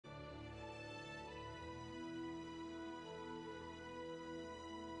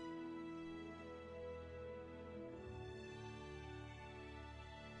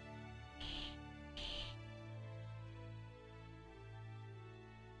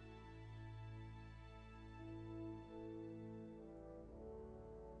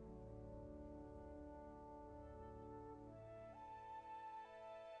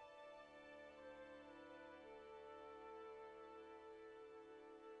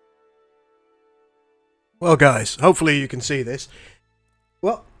Well guys, hopefully you can see this.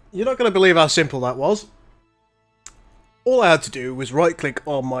 Well, you're not going to believe how simple that was. All I had to do was right click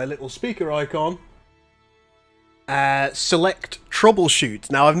on my little speaker icon, select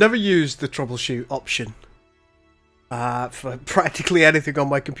troubleshoot. Now I've never used the troubleshoot option for practically anything on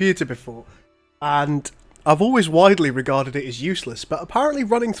my computer before, and I've always widely regarded it as useless, but apparently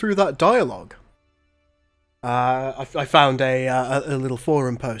running through that dialogue, I found a little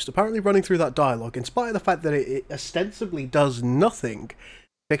forum post. Apparently running through that dialogue, in spite of the fact that it ostensibly does nothing,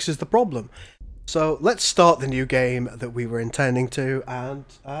 fixes the problem. So let's start the new game that we were intending to, and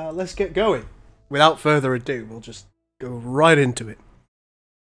let's get going. Without further ado, we'll just go right into it.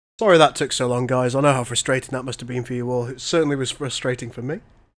 Sorry that took so long, guys. I know how frustrating that must have been for you all. It certainly was frustrating for me,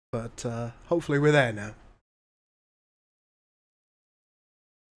 but hopefully we're there now.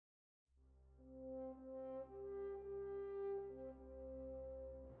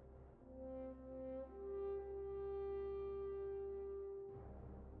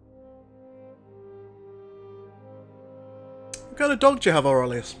 What kind of dog do you have,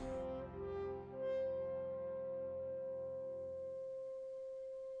 Aurelius?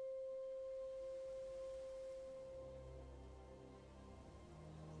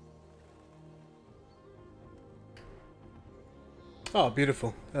 Oh,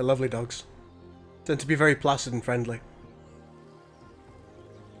 beautiful. They're lovely dogs. Tend to be very placid and friendly.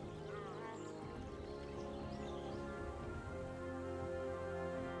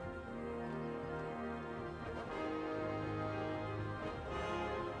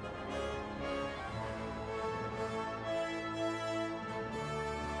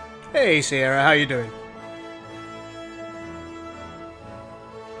 Hey Sierra, how you doing?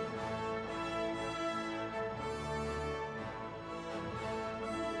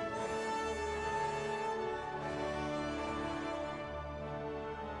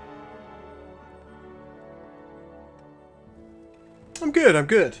 I'm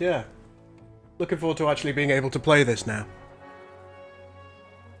good, yeah. Looking forward to actually being able to play this now.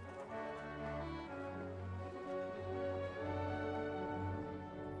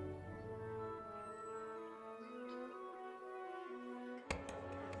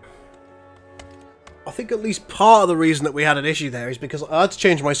 I think at least part of the reason that we had an issue there is because I had to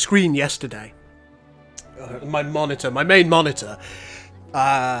change my screen yesterday. My main monitor,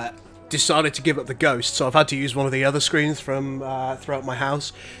 decided to give up the ghost, so I've had to use one of the other screens from throughout my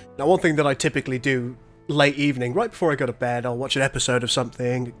house. Now, one thing that I typically do late evening, right before I go to bed, I'll watch an episode of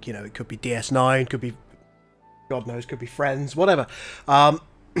something. You know, it could be DS9, could be, God knows, could be Friends, whatever. And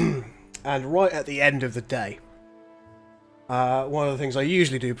right at the end of the day, one of the things I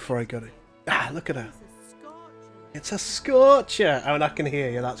usually do before I go to... Ah, look at her. It's a scorcher! Oh, and I can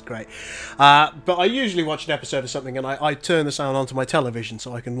hear you, that's great. But I usually watch an episode of something and I turn the sound onto my television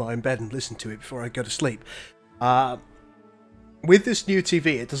so I can lie in bed and listen to it before I go to sleep. With this new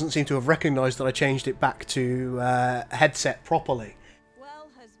TV, it doesn't seem to have recognised that I changed it back to headset properly. Well,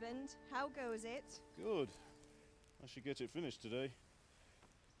 husband, how goes it? Good. I should get it finished today.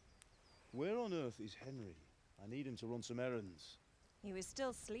 Where on earth is Henry? I need him to run some errands. He was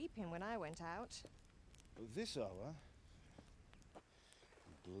still sleeping when I went out. At this hour?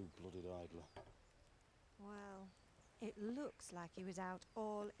 Blue-blooded idler. Well, it looks like he was out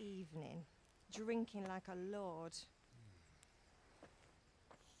all evening, drinking like a lord.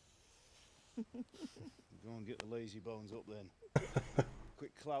 Go and get the lazy bones up then.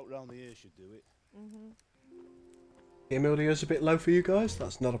 Quick clout round the ear should do it. Game audio's a bit low for you guys.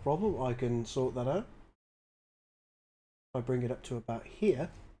 That's not a problem. I can sort that out. I bring it up to about here.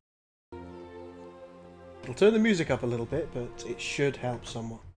 It'll turn the music up a little bit, but it should help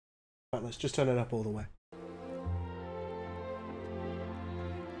somewhat. Right, let's just turn it up all the way.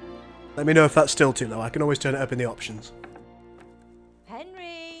 Let me know if that's still too low. I can always turn it up in the options.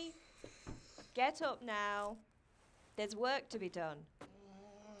 Henry! Get up now. There's work to be done.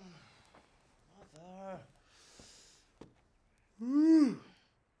 Mother.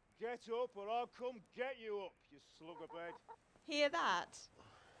 Get up or I'll come get you up, you slugabed. Hear that?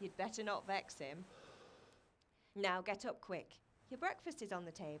 You'd better not vex him. Now get up quick. Your breakfast is on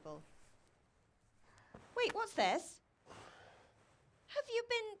the table. Wait, what's this? Have you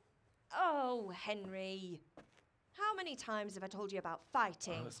been... Oh, Henry. How many times have I told you about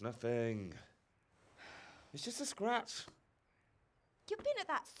fighting? Oh, it's nothing. It's just a scratch. You've been at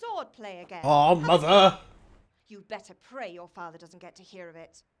that sword play again. Oh, Mother! You'd better pray your father doesn't get to hear of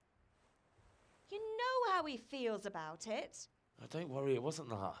it. You know how he feels about it. Oh, don't worry, it wasn't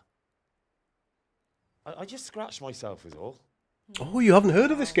that. I just scratched myself is all. Oh, you haven't heard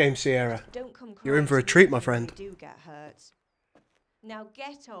of this game, Sierra. Don't come You're in for a crying to treat, me my when friend. you do get hurt. Now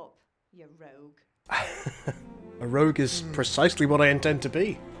get up, you rogue. A rogue is precisely what I intend to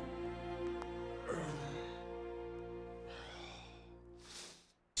be.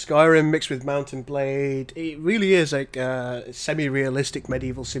 Skyrim mixed with Mountain Blade. It really is a semi-realistic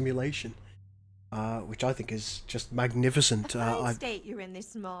medieval simulation, which I think is just magnificent. A fine state you're in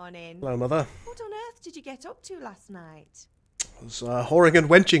this morning. Hello, Mother. What on earth did you get up to last night? I was whoring and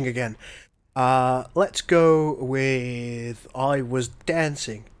wenching again. Let's go with I was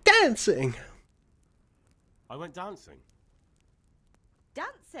dancing. Dancing! I went dancing.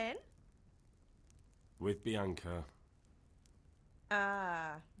 Dancing? With Bianca.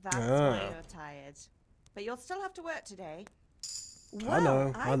 Ah, that's why you're tired. But you'll still have to work today. Well, I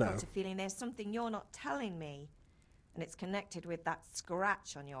know. I've got a feeling there's something you're not telling me. And it's connected with that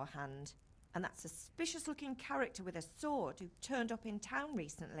scratch on your hand. And that suspicious-looking character with a sword who turned up in town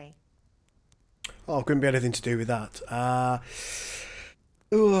recently. Oh, couldn't be anything to do with that.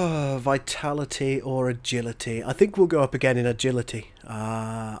 Vitality or agility. I think we'll go up again in agility.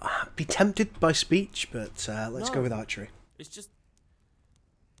 Be tempted by speech, but let's go with archery. It's just...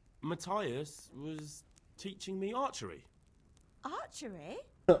 Matthias was teaching me archery. Archery?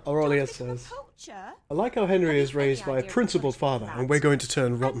 Aurelia Don't you become a says, poacher? I like how Henry Have you is raised any by a idea of principled what father, it's and we're going to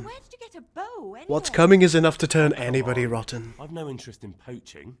turn And rotten. where did you get a bow anyway? What's coming is enough to turn Come anybody on. rotten. I've no interest in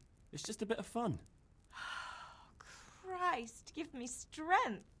poaching. It's just a bit of fun. Christ, give me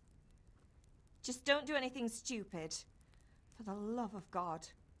strength. Just don't do anything stupid. For the love of God.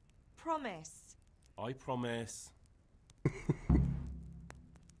 Promise. I promise.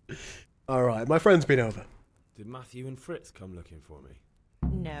 Alright, my friend's been over. Did Matthew and Fritz come looking for me?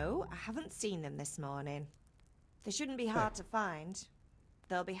 No, I haven't seen them this morning. They shouldn't be hard to find.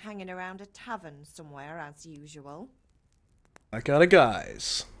 They'll be hanging around a tavern somewhere as usual. That kind of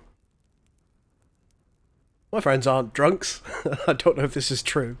guys. My friends aren't drunks. I don't know if this is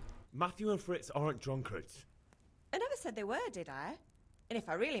true. Matthew and Fritz aren't drunkards. I never said they were, did I? And if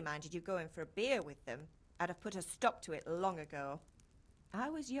I really minded you going for a beer with them, I'd have put a stop to it long ago. I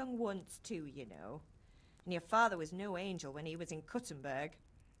was young once too, you know. And your father was no angel when he was in Kuttenberg.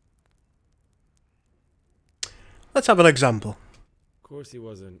 Let's have an example. Of course he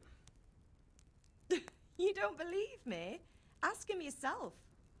wasn't. You don't believe me? Ask him yourself.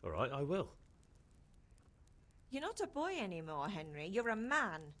 All right, I will. You're not a boy anymore, Henry. You're a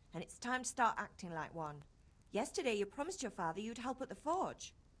man, and it's time to start acting like one. Yesterday you promised your father you'd help at the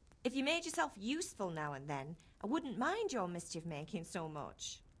forge. If you made yourself useful now and then, I wouldn't mind your mischief-making so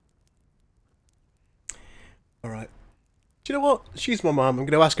much. Alright. Do you know what? She's my mum. I'm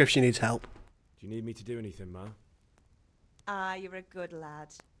going to ask her if she needs help. Do you need me to do anything, Ma? Ah, you're a good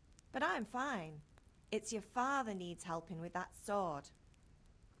lad. But I'm fine. It's your father needs helping with that sword.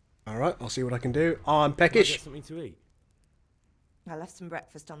 Alright, I'll see what I can do. I'm Can I peckish. get something to eat? I left some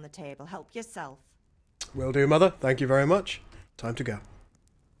breakfast on the table. Help yourself. Will do, Mother. Thank you very much. Time to go.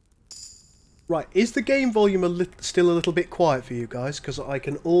 Right, is the game volume still a little bit quiet for you guys? Because I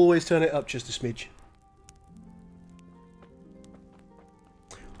can always turn it up just a smidge.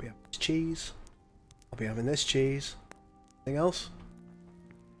 I'll be having this cheese. I'll be having this cheese. Anything else?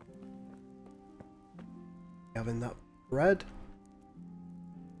 Having that bread.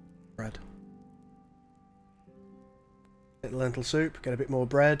 Bread. Bit of lentil soup. Get a bit more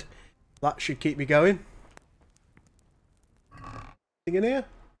bread. That should keep me going. Anything in here?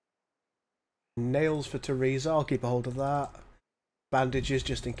 Nails for Teresa. I'll keep a hold of that. Bandages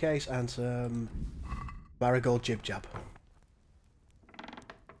just in case. And some marigold jib jab.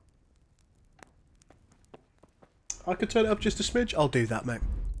 I could turn it up just a smidge. I'll do that, mate.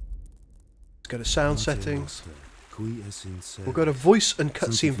 Let's go to sound settings. We'll go to voice and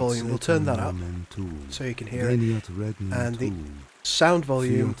cutscene volume. We'll turn that up so you can hear it. And the sound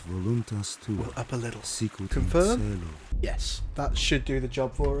volume will up a little. Confirm? Yes, that should do the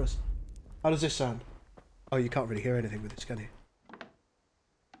job for us. How does this sound? Oh, you can't really hear anything with this, can you?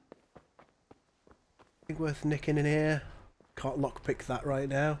 Anything worth nicking in here? Can't lockpick that right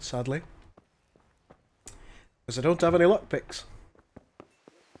now, sadly. Because I don't have any lockpicks.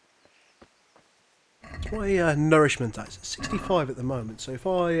 What's my nourishment at? It's 65 at the moment, so if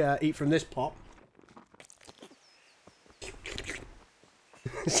I eat from this pot...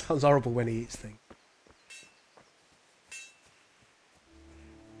 It sounds horrible when he eats things.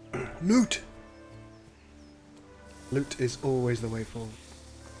 Loot! Loot is always the way forward.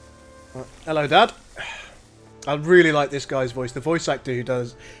 Right. Hello, Dad. I really like this guy's voice. The voice actor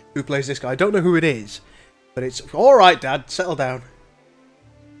who plays this guy. I don't know who it is, but it's... Alright, Dad, settle down.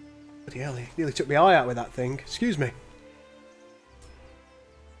 Bloody hell, he nearly took my eye out with that thing. Excuse me.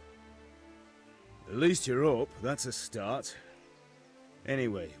 At least you're up. That's a start.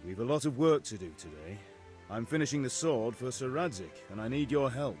 Anyway, we've a lot of work to do today. I'm finishing the sword for Sir Radzig, and I need your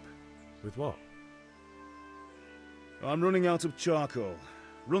help. With what? I'm running out of charcoal.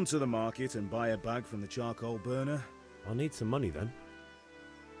 Run to the market and buy a bag from the charcoal burner. I'll need some money then.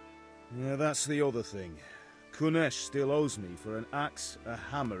 Yeah, that's the other thing. Kunesh still owes me for an axe, a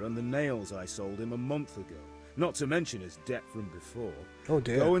hammer, and the nails I sold him a month ago. Not to mention his debt from before. Oh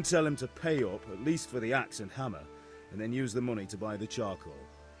dear. Go and tell him to pay up, at least for the axe and hammer, and then use the money to buy the charcoal.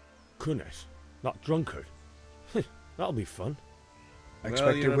 Kunesh? That drunkard? That'll be fun. I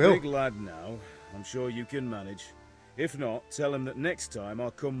expect you're it will. a big lad now. I'm sure you can manage. If not, tell him that next time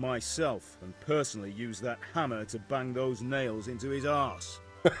I'll come myself and personally use that hammer to bang those nails into his arse.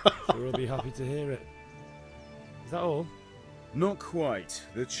 Sure will be happy to hear it. Is that all? Not quite.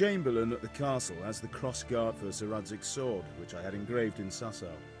 The Chamberlain at the castle has the crossguard for Sir Radzig's sword, which I had engraved in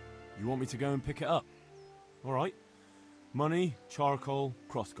Sasau. You want me to go and pick it up? Alright. Money, charcoal,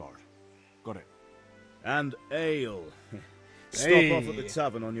 crossguard. Got it. And ale. Stop Hey. off at the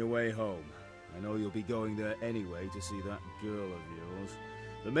tavern on your way home. I know you'll be going there anyway to see that girl of yours.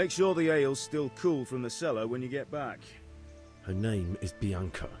 But make sure the ale's still cool from the cellar when you get back. Her name is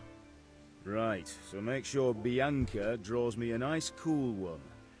Bianca. Right, so make sure Bianca draws me a nice cool one.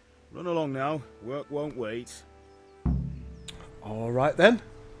 Run along now, work won't wait. Alright then.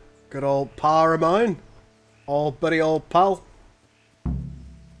 Good old pa of mine. Old buddy, old pal.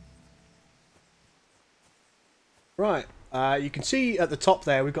 Right, you can see at the top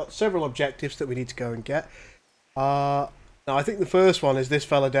there we've got several objectives that we need to go and get. Now I think the first one is this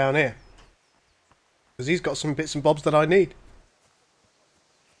fella down here. Because he's got some bits and bobs that I need.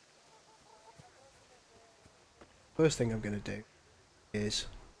 First thing I'm going to do is...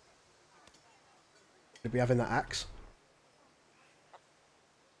 Should be having that axe.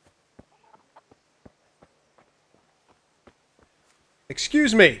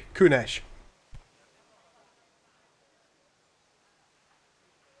 Excuse me, Kunesh.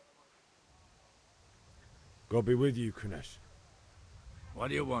 God be with you, Kunesh. What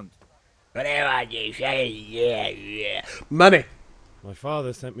do you want? Whatever you say, yeah. Money. My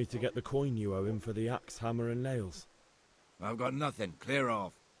father sent me to get the coin you owe him for the axe, hammer and nails. I've got nothing. Clear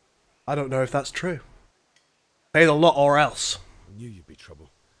off. I don't know if that's true. Pay the lot or else. I knew you'd be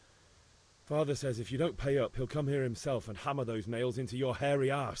trouble. Father says if you don't pay up, he'll come here himself and hammer those nails into your hairy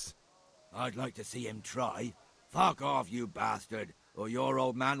arse. I'd like to see him try. Fuck off, you bastard, or your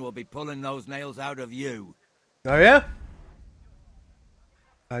old man will be pulling those nails out of you. Oh yeah?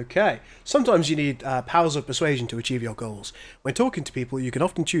 Okay. Sometimes you need powers of persuasion to achieve your goals. When talking to people, you can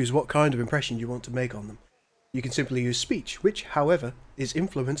often choose what kind of impression you want to make on them. You can simply use speech, which, however, is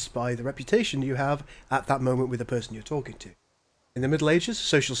influenced by the reputation you have at that moment with the person you're talking to. In the Middle Ages,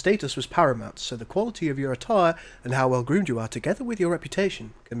 social status was paramount, so the quality of your attire and how well groomed you are, together with your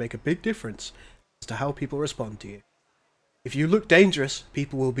reputation, can make a big difference as to how people respond to you. If you look dangerous,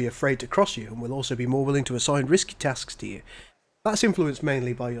 people will be afraid to cross you and will also be more willing to assign risky tasks to you. That's influenced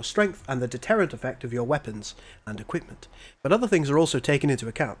mainly by your strength and the deterrent effect of your weapons and equipment. But other things are also taken into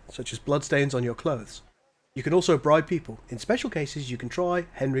account, such as bloodstains on your clothes. You can also bribe people. In special cases, you can try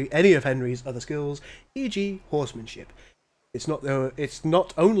any of Henry's other skills, e.g. horsemanship. It's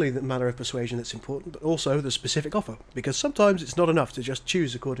not only the manner of persuasion that's important, but also the specific offer, because sometimes it's not enough to just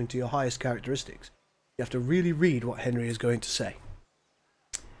choose according to your highest characteristics. You have to really read what Henry is going to say.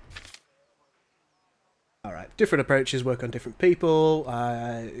 Alright, different approaches work on different people,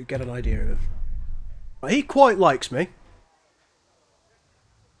 get an idea of... He quite likes me.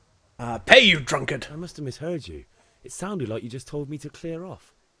 Pay you, drunkard! I must have misheard you. It sounded like you just told me to clear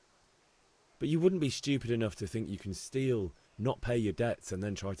off. But you wouldn't be stupid enough to think you can steal, not pay your debts, and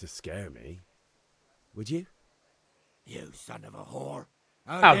then try to scare me. Would you? You son of a whore.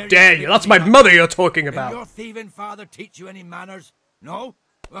 How dare you! That's my mother you're talking Did about! your thieving father teach you any manners? No?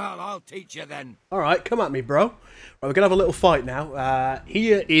 Well, I'll teach you then. Alright, come at me, bro. Right, we're going to have a little fight now.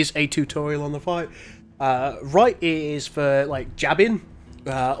 Here is a tutorial on the fight. Right is for, like, jabbing,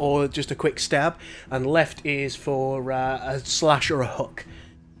 or just a quick stab. And left is for a slash or a hook.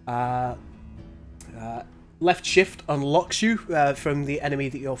 Left shift unlocks you from the enemy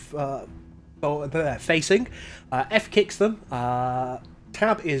that you're facing. F kicks them.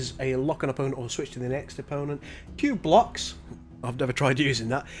 Tab is a lock an opponent or switch to the next opponent. Q blocks. I've never tried using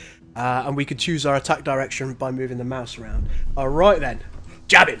that. And we could choose our attack direction by moving the mouse around. Alright then.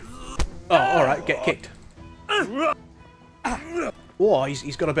 Jabbing! Oh, alright, get kicked. Whoa,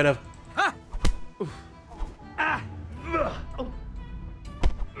 he's got a bit of...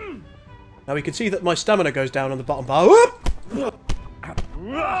 Now we can see that my stamina goes down on the bottom bar.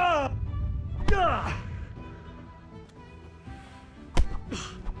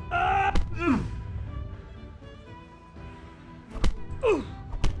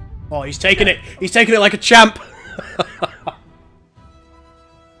 Oh, he's taking it. He's taking it like a champ.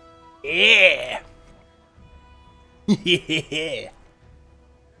 Yeah. Yeah.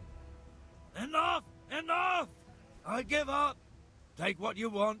 Enough! Enough! I give up. Take what you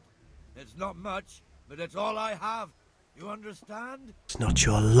want. It's not much, but it's all I have. You understand? It's not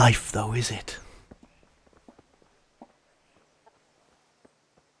your life, though, is it?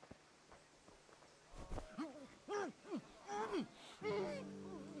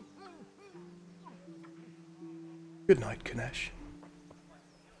 Good night, Ganesh.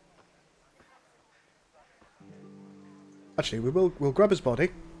 Actually, we'll grab his body.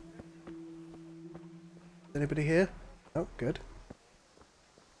 Anybody here? Oh, good.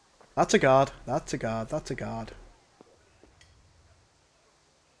 That's a guard. That's a guard. That's a guard.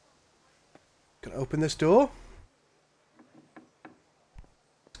 Gonna open this door.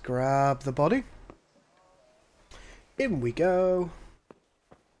 Grab the body. In we go.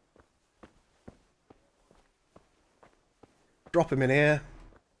 Drop him in here.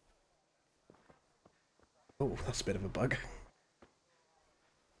 Oh, that's a bit of a bug.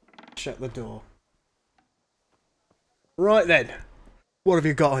 Shut the door. Right then. What have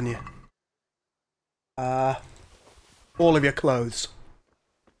you got on you? All of your clothes.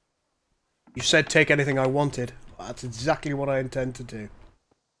 You said take anything I wanted. That's exactly what I intend to do.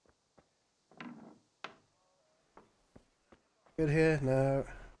 Good here? No.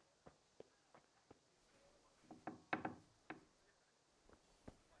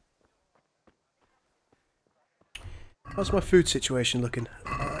 How's my food situation looking?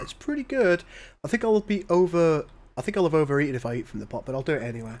 It's pretty good. I think I'll be over... I think I'll have overeaten if I eat from the pot, but I'll do it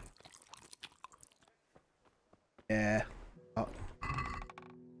anyway. Yeah. Oh.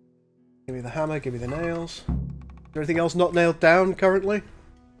 Give me the hammer, give me the nails. Is there anything else not nailed down currently?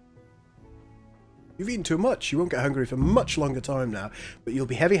 You've eaten too much. You won't get hungry for much longer time now, but you'll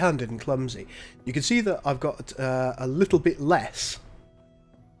be heavy-handed and clumsy. You can see that I've got a little bit less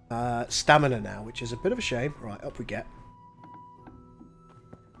stamina now, which is a bit of a shame. Right, up we get.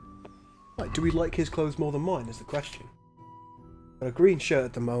 Right, do we like his clothes more than mine is the question. Got a green shirt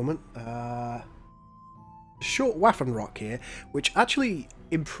at the moment. Short waffen rock here, which actually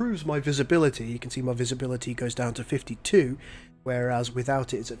improves my visibility. You can see my visibility goes down to 52, whereas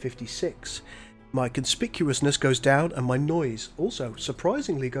without it it's at 56. My conspicuousness goes down, and my noise also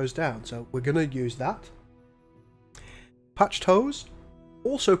surprisingly goes down, so we're going to use that. Patched hose,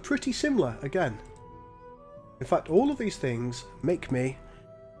 also pretty similar again. In fact, all of these things make me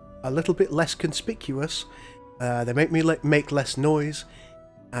a little bit less conspicuous. They make me make less noise,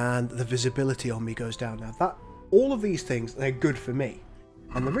 and the visibility on me goes down. Now all of these things, they're good for me,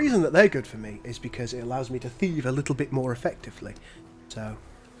 and the reason that they're good for me is because it allows me to thieve a little bit more effectively. So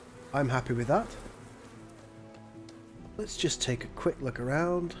I'm happy with that. Let's just take a quick look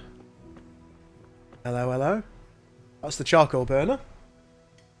around. Hello, hello. That's the charcoal burner.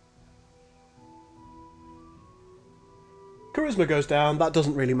 Charisma goes down. That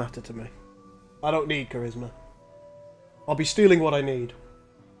doesn't really matter to me. I don't need charisma. I'll be stealing what I need.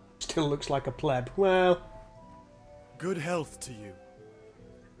 Still looks like a pleb. Well... Good health to you.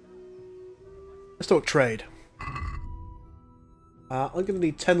 Let's talk trade. I'm going to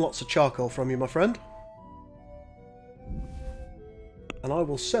need 10 lots of charcoal from you, my friend. And I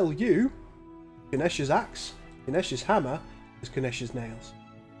will sell you Ganesh's axe, Ganesh's hammer, as Ganesh's nails.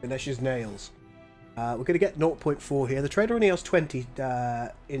 Ganesh's nails. We're going to get 0.4 here. The trader only has 20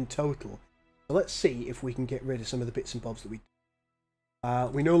 in total. So let's see if we can get rid of some of the bits and bobs that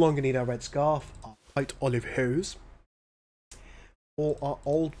we no longer need our red scarf, our white olive hose, or our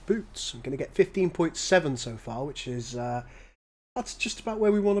old boots. I'm going to get 15.7 so far, which is... that's just about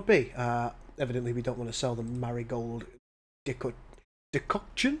where we want to be. Evidently, we don't want to sell the marigold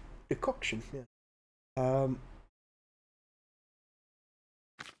decoction. Yeah.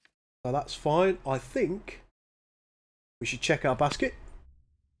 So that's fine. I think we should check our basket.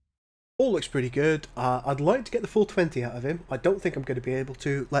 All looks pretty good. I'd like to get the full 20 out of him. I don't think I'm going to be able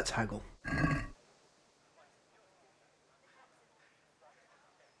to. Let's haggle.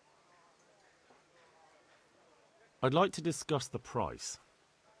 I'd like to discuss the price.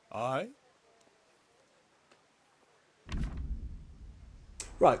 Aye?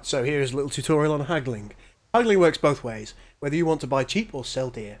 Right, so here's a little tutorial on haggling. Haggling works both ways, whether you want to buy cheap or sell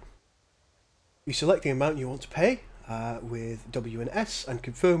dear. You select the amount you want to pay with W and S and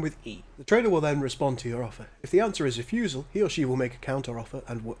confirm with E. The trader will then respond to your offer. If the answer is refusal, he or she will make a counter offer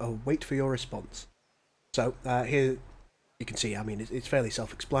and wait for your response. So here you can see, I mean, it's fairly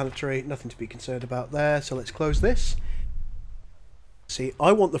self-explanatory, nothing to be concerned about there. So let's close this. See,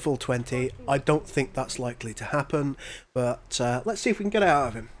 I want the full 20. I don't think that's likely to happen, but let's see if we can get it out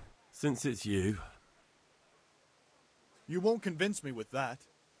of him. Since it's you. You won't convince me with that.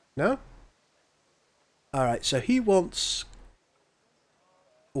 No? Alright, so he wants...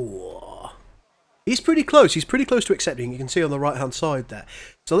 Ooh. He's pretty close. He's pretty close to accepting. You can see on the right-hand side there.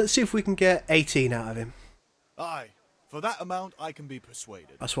 So let's see if we can get 18 out of him. Aye. For that amount, I can be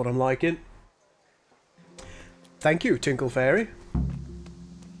persuaded. That's what I'm liking. Thank you, Tinkle Fairy.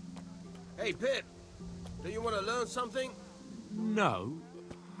 Hey, Pip. Do you want to learn something? No,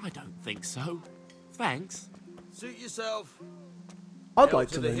 I don't think so. Thanks. Suit yourself. I'd Hail like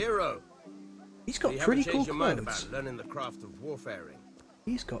to to the learn. hero. He's got You pretty haven't cool changed your mind clothes. about learning the craft of warfaring.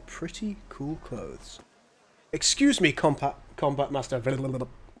 He's got pretty cool clothes. Excuse me, combat master.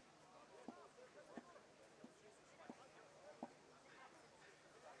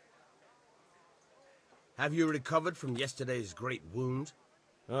 Have you recovered from yesterday's great wound?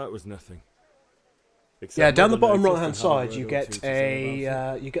 Oh, it was nothing. Yeah, down the Mother bottom noticed right hand and had a side word you or get two to say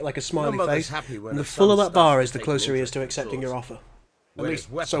about it. you get like a smiley mother's face, happy when and the her full of son that bar starts is to the take closer an he is to interest in accepting your swords. offer. At When least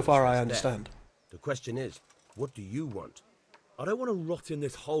it's weapons so far I that's understand. death. The question is, what do you want? I don't want to rot in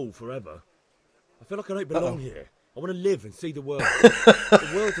this hole forever. I feel like I don't belong here. I want to live and see the world.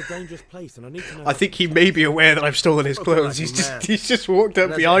 The world's a dangerous place, and I need to know. I think he may be aware that I've stolen his Spoken clothes. like a man. He's just walked up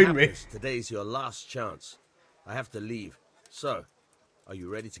And as it behind me. happens, today's your last chance. I have to leave. So, are you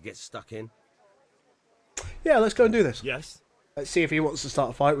ready to get stuck in? Yeah, let's go and do this. Yes. Let's see if he wants to start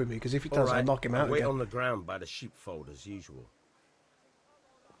a fight with me, because if he does, I'll knock him out wait again. on the ground by the sheepfold as usual.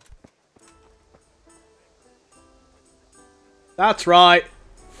 That's right.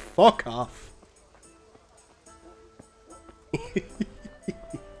 Fuck off. Right,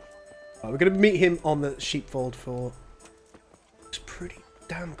 we're going to meet him on the sheepfold for... It's pretty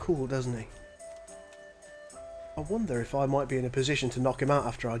damn cool, doesn't he? I wonder if I might be in a position to knock him out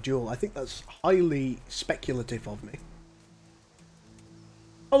after our duel. I think that's highly speculative of me.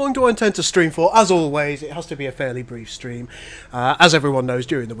 How long do I intend to stream for? As always, it has to be a fairly brief stream. As everyone knows,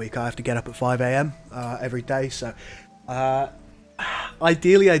 during the week I have to get up at 5 AM every day, so...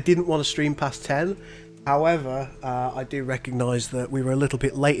 ideally, I didn't want to stream past 10. However, I do recognise that we were a little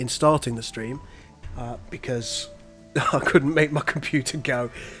bit late in starting the stream because I couldn't make my computer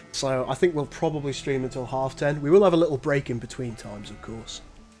go. So I think we'll probably stream until 10:30. We will have a little break in between times, of course.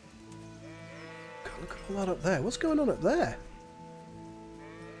 God, look at all that up there. What's going on up there?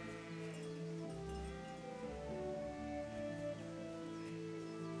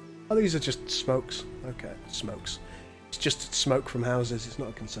 Oh, these are just smokes. Okay, smokes. It's just smoke from houses, it's not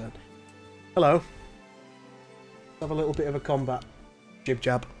a concern. Hello. Let's have a little bit of a combat. Jib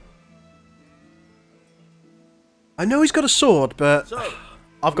jab. I know he's got a sword, but So,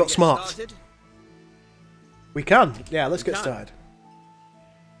 I've can got we get smarts. started? We can. Yeah, let's We get can. started.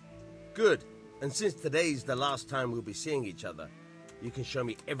 Good. And since today's the last time we'll be seeing each other, you can show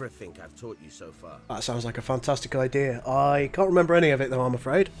me everything I've taught you so far. That sounds like a fantastic idea. I can't remember any of it though, I'm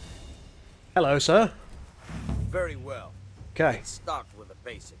afraid. Hello, sir. Very well. Okay. Let's start with the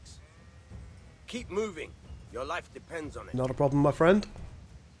basics. Keep moving. Your life depends on it. Not a problem, my friend.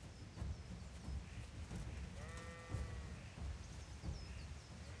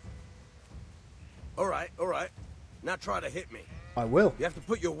 All right. Now try to hit me. I will. You have to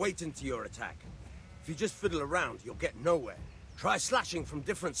put your weight into your attack. If you just fiddle around, you'll get nowhere. Try slashing from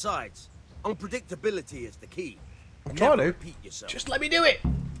different sides. Unpredictability is the key. I'm Never trying to. repeat yourself. Just let me do it.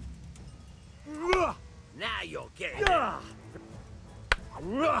 Now you're getting it. Not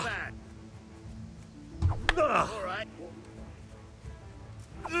bad. All right.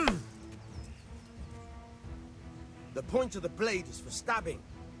 The point of the blade is for stabbing.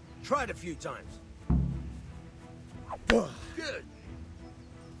 Try it a few times. Good.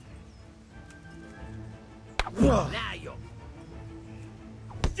 Now you're...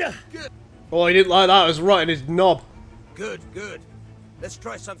 Good. Oh, he didn't like that. I was right in his knob. Good. Let's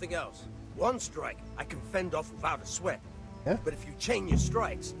try something else. One strike, I can fend off without a sweat. Yeah? But if you chain your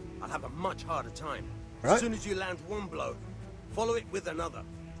strikes, I'll have a much harder time. Right. As soon as you land one blow, follow it with another.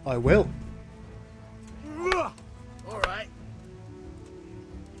 I will. All right.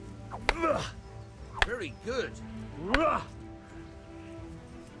 Very good.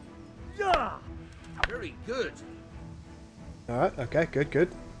 Very good. Alright, okay, good.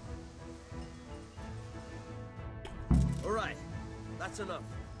 All right. That's enough.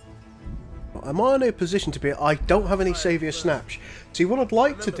 Am I in a position to be... I don't have any Saviour Snatch. See, what I'd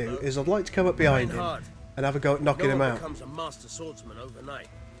like to do is I'd like to come up behind Train him hard. and have a go at knocking No him one out. becomes a master swordsman overnight.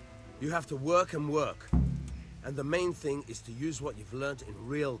 You have to work and work. And the main thing is to use what you've learned in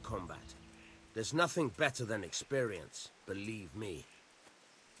real combat. There's nothing better than experience, believe me.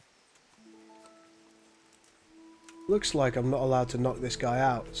 looks like I'm not allowed to knock this guy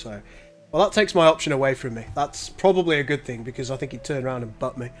out, so... Well, that takes my option away from me. That's probably a good thing, because I think he'd turn around and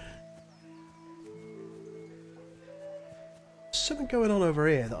butt me. There's something going on over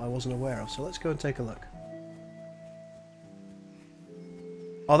here that I wasn't aware of, so let's go and take a look.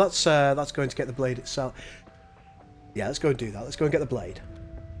 Oh, that's going to get the blade itself. Yeah, let's go and do that. Let's go and get the blade.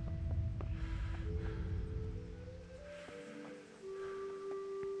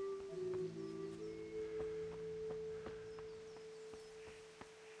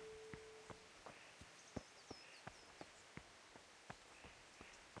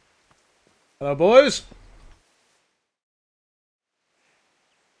 Hello, boys.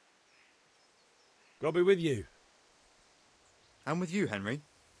 God be with you. And with you, Henry.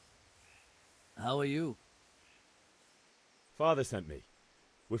 How are you? Father sent me.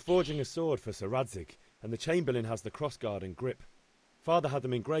 We're forging a sword for Sir Radzig, and the Chamberlain has the crossguard and grip. Father had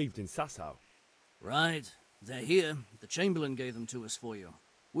them engraved in Sasau. Right. They're here. The Chamberlain gave them to us for you.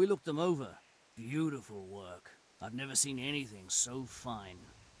 We looked them over. Beautiful work. I've never seen anything so fine.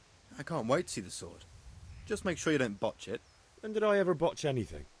 I can't wait to see the sword. Just make sure you don't botch it. When did I ever botch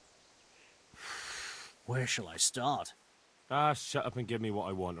anything? Where shall I start? Ah, shut up and give me what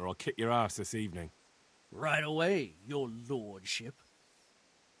I want, or I'll kick your ass this evening. Right away, your lordship.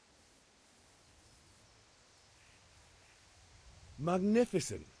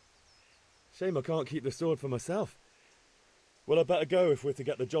 Magnificent. Shame I can't keep the sword for myself. Well, I better go if we're to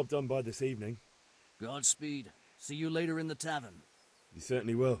get the job done by this evening. Godspeed. See you later in the tavern. You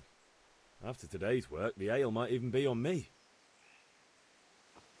certainly will. After today's work, the ale might even be on me.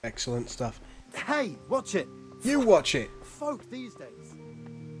 Excellent stuff. Hey, watch it. You watch it. Folk these days.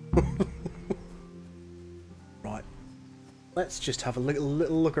 Right. Let's just have a little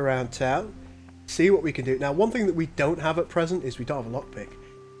look around town. See what we can do. Now, one thing that we don't have at present is we don't have a lockpick.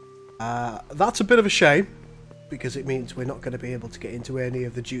 That's a bit of a shame, because it means we're not going to be able to get into any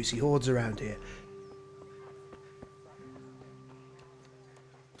of the juicy hoards around here.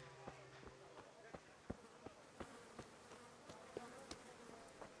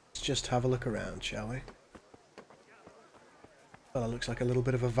 Let's just have a look around, shall we? Well, that looks like a little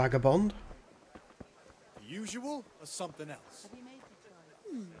bit of a vagabond. The usual or something else?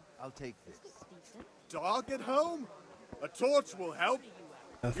 I'll take this. Dog at home? A torch will help.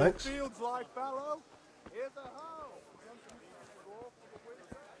 No thanks. Your fields lie fallow? Here's a hoe.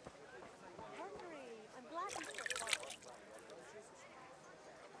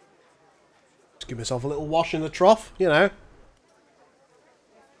 Just give myself a little wash in the trough, you know.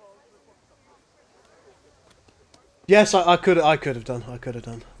 Yes, I could have done.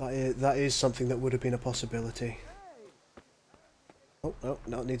 That is something that would have been a possibility. Oh no,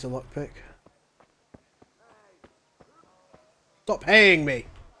 now it needs a lockpick. Stop paying me.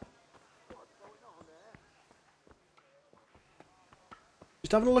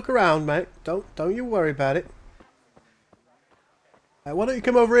 Just having a look around, mate. Don't you worry about it. Why don't you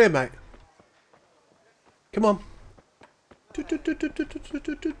come over here, mate? Come on.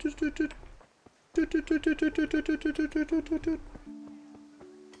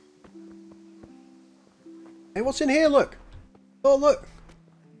 Hey, what's in here? Look. Oh, look.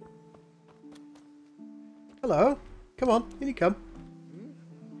 Hello. Come on, in you come.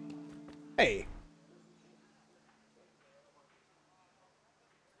 Hey.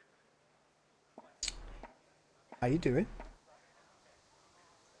 How you doing?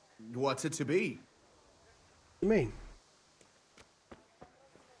 What's it to be? What do you mean?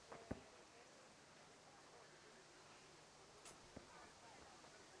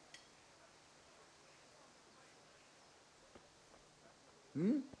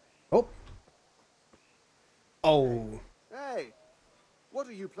 Oh. Oh. Hey, what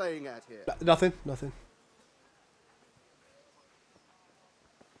are you playing at here? Nothing, nothing.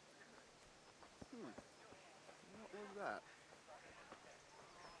 What was that?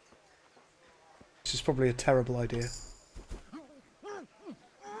 This is probably a terrible idea.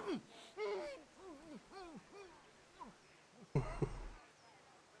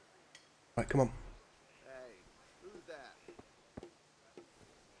 Right, come on. Hey, who's that?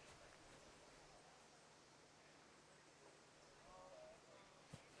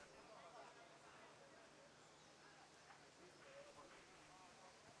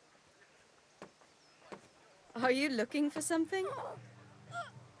 Are you looking for something?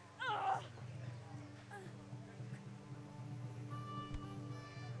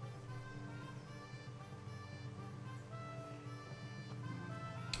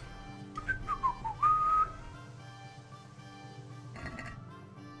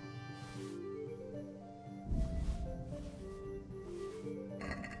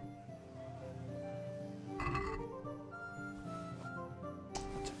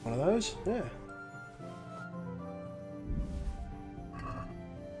 One of those, yeah.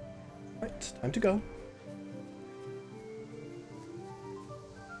 Right, time to go.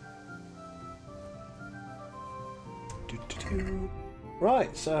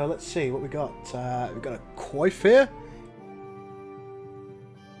 Right, so let's see what we got. We've got a coif here.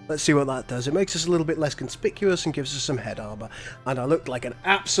 Let's see what that does. It makes us a little bit less conspicuous and gives us some head armor. And I look like an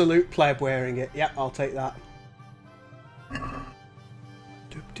absolute pleb wearing it. Yep, I'll take that.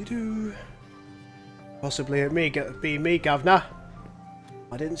 Doop-de-doo. Possibly be me, Governor.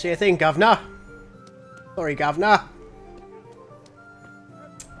 I didn't see a thing, Governor. Sorry, Governor.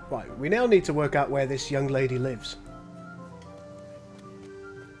 Right, we now need to work out where this young lady lives.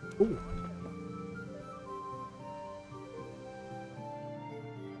 Ooh.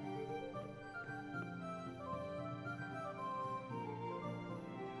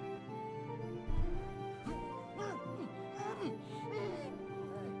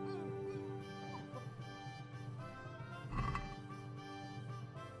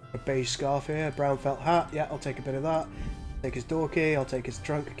 A beige scarf here, a brown felt hat. Yeah, I'll take a bit of that. Take his door key, I'll take his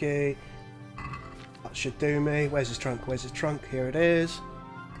trunk key. That should do me. Where's his trunk? Where's his trunk? Here it is.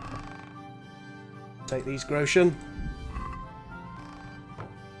 Take these, Groshen.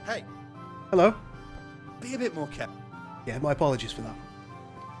 Hey. Hello. Be a bit more careful. Yeah, my apologies for that.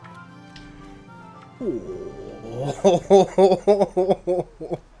 Oh.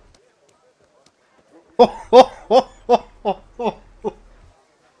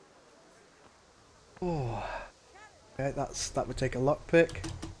 Okay, that would take a lockpick.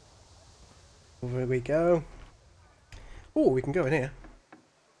 Over we go. Oh, we can go in here.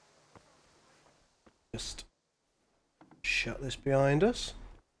 Just shut this behind us.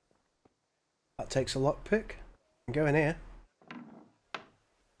 That takes a lockpick. Go in here.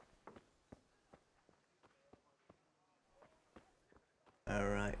 All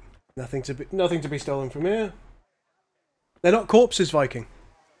right. Nothing to be stolen from here. They're not corpses, Viking.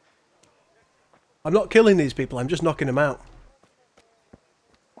 I'm not killing these people. I'm just knocking them out.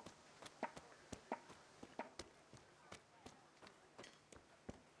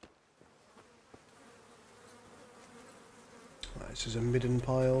 Right, this is a midden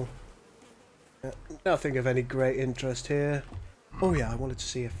pile. Yeah, nothing of any great interest here. Oh yeah, I wanted to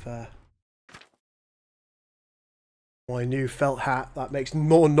see if my new felt hat that makes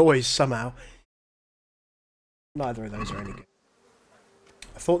more noise somehow. Neither of those are any good.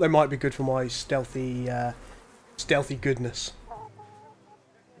 I thought they might be good for my stealthy goodness.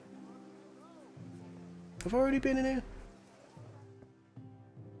 Have I already been in here?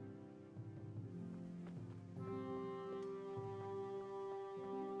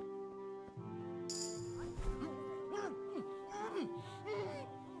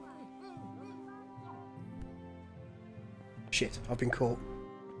 Shit, I've been caught.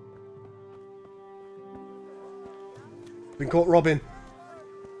 Been caught robbing.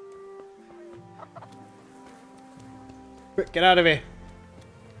 Quick, get out of here.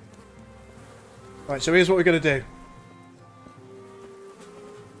 Right, so here's what we're going to do.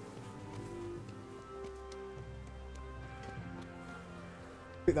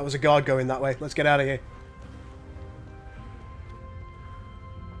 I think that was a guard going that way. Let's get out of here.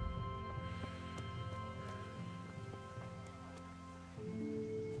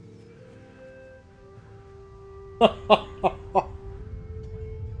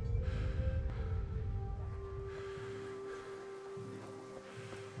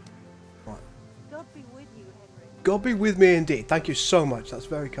 God be with you, Henry. God be with me indeed. Thank you so much. That's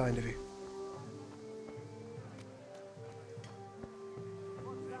very kind of you.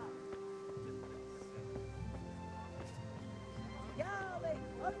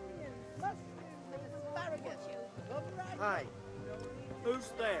 Hi. Who's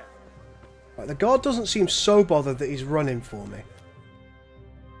there? Right, the guard doesn't seem so bothered that he's running for me.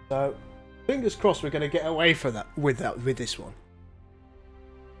 So, fingers crossed we're going to get away for that with this one.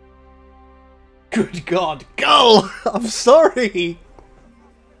 Good God, go! I'm sorry.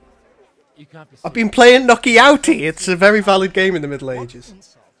 You can't be I've been playing Knocky Outy. It's a very valid game in the Middle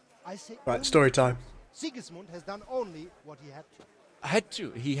Ages. Right, story time. Sigismund has done only what he had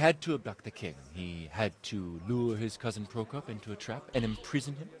to. He had to abduct the king. He had to lure his cousin Prokop into a trap and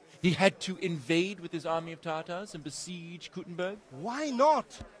imprison him. He had to invade with his army of Tatars and besiege Kuttenberg. Why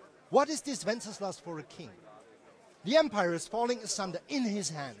not? What is this Wenceslas for a king? The empire is falling asunder in his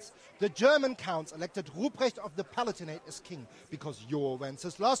hands. The German counts elected Ruprecht of the Palatinate as king because your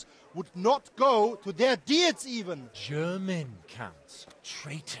Wenceslas would not go to their deeds even. German counts,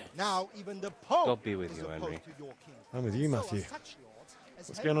 traitors. Now even the Pope God be with is you, opposed Henry. to your king. I'm with you, Matthew. So are such lords as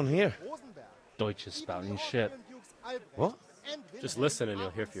What's going on here? Rosenberg. Deutsche spouting shit. Austrian dukes Albrecht, What? and will Just have listen and you'll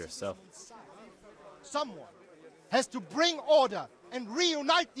our hear for yourself. ancestors' side. Someone has to bring order and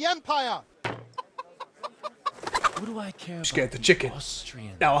reunite the Empire. What do I care about Scared the chicken.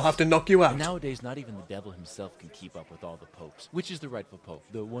 Austrians? Now I'll have to knock you out. And nowadays, not even the devil himself can keep up with all the popes. Which is the rightful pope?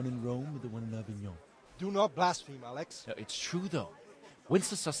 The one in Rome or the one in Avignon? Do not blaspheme, Alex. No, it's true, though.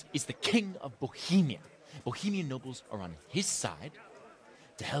 Wenceslas is the king of Bohemia. Bohemian nobles are on his side.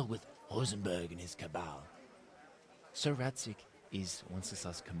 To hell with Rosenberg and his cabal. Sir Radzig is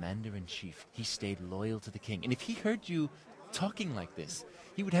Wenceslas' commander-in-chief. He stayed loyal to the king. And if he heard you talking like this,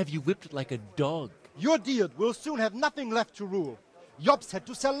 he would have you whipped like a dog. Your Diet will soon have nothing left to rule. Jobst had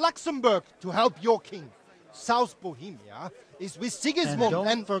to sell Luxembourg to help your king. South Bohemia is with Sigismund And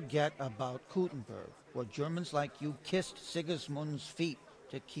don't forget about Kuttenberg, where Germans like you kissed Sigismund's feet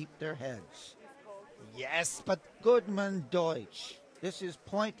to keep their heads. Yes, but... Goodman Deutsch, this is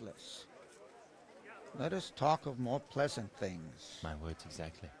pointless. Let us talk of more pleasant things. My words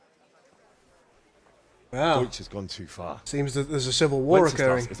exactly. Wow. Deutsch has gone too far. Seems that there's a civil war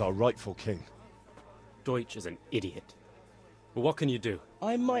occurring. is our rightful king. Deutsch is an idiot. But what can you do?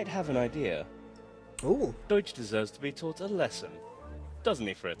 I might have an idea. Ooh. Deutsch deserves to be taught a lesson. Doesn't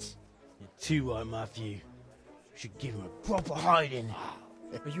he, Fritz? You're too right, Matthew. Should give him a proper hiding.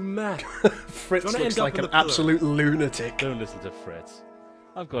 Are you mad? Fritz looks like an absolute lunatic. Don't listen to Fritz.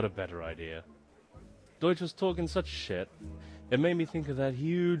 I've got a better idea. Deutsch was talking such shit, it made me think of that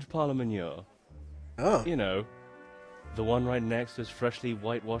huge parliament. Oh. You know, the one right next to his freshly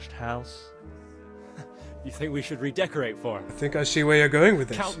whitewashed house. You think we should redecorate for him? I think I see where you're going with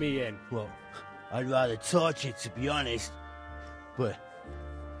this. Count me in. Well, I'd rather torch it, to be honest. But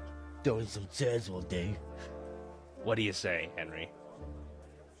throwing some turds will do. What do you say, Henry?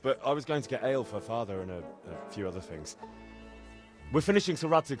 But I was going to get ale for father and a few other things. We're finishing Sir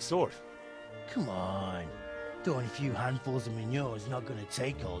Radzig's sword. Come on. Throwing a few handfuls of manure is not going to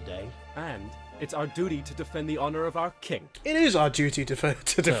take all day. And it's our duty to defend the honor of our king. It is our duty to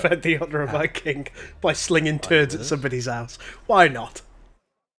defend the honour of our king by slinging turds at somebody's house. Why not?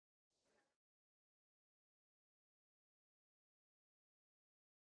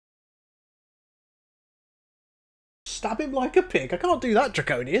 Stab him like a pig. I can't do that,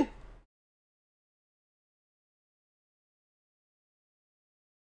 Draconian.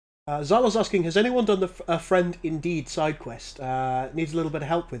 Zala's asking, has anyone done the A Friend Indeed side quest? Needs a little bit of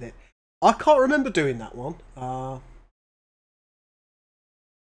help with it. I can't remember doing that one.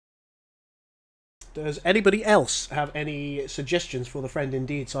 Does anybody else have any suggestions for the Friend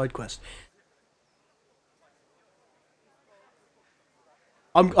Indeed side quest?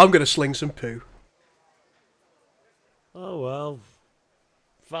 I'm going to sling some poo. Oh well.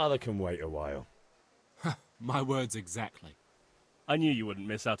 Father can wait a while. My words exactly. I knew you wouldn't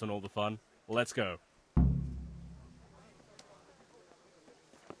miss out on all the fun. Let's go.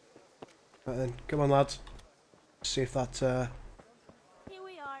 Right then, come on lads. See if that Here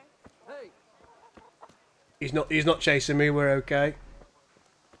we are. Hey. He's not chasing me, we're okay.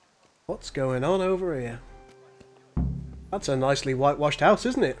 What's going on over here? That's a nicely whitewashed house,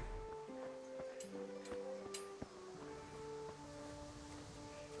 isn't it?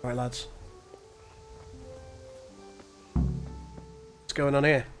 Right lads. What's going on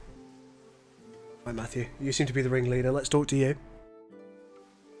here? Right Matthew, you seem to be the ringleader, let's talk to you.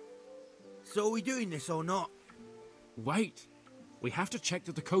 So are we doing this or not? Wait. We have to check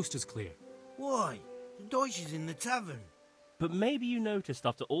that the coast is clear. Why? The Deutsch is in the tavern. But maybe you noticed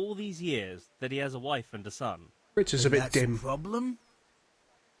after all these years that he has a wife and a son. Fritz is a bit That's dim. a problem?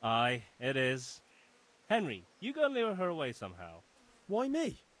 Aye, it is. Henry, you go and lure her away somehow. Why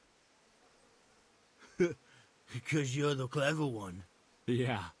me? Because you're the clever one.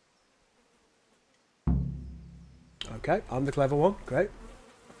 Yeah. Okay, I'm the clever one, great.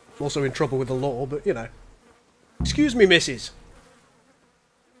 I'm also in trouble with the law, but you know. Excuse me, missus.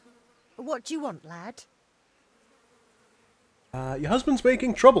 What do you want, lad? Your husband's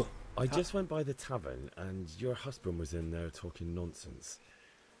making trouble. I just went by the tavern and your husband was in there talking nonsense.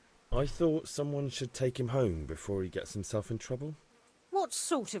 I thought someone should take him home before he gets himself in trouble. What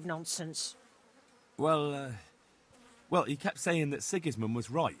sort of nonsense? Well, he kept saying that Sigismund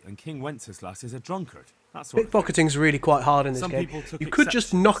was right and King Wenceslas is a drunkard. That's what. Pickpocketing's really quite hard in this Some game. people took You could just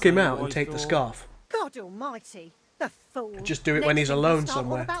exception, knock him so out and I take the thought- scarf. God almighty, the fool. Just do it when Next he's thing alone he'll start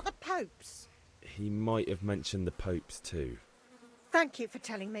somewhere. All about the popes. He might have mentioned the popes too. Thank you for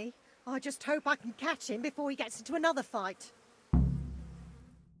telling me. I just hope I can catch him before he gets into another fight.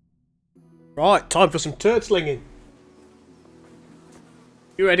 Right, time for some turd slinging.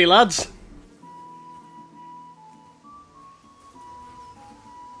 You ready, lads?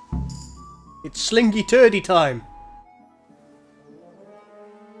 It's slingy turdy time.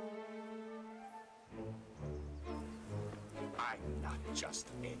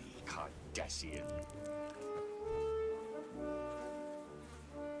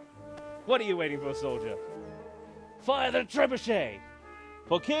 What are you waiting for, soldier? Fire the trebuchet!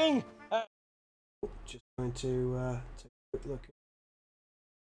 For King! Just going to take a quick look.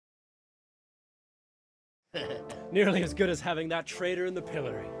 Nearly as good as having that traitor in the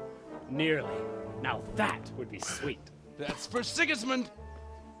pillory. Nearly. Now that would be sweet. That's for Sigismund!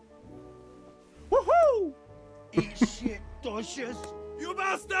 Woohoo! Eat shit, Docious! You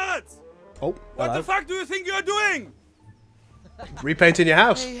bastards! Oh, what hello. the fuck do you think you're doing? Repainting your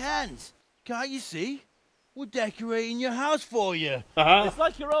house. Hey, Hans, can't you see? We're decorating your house for you. It's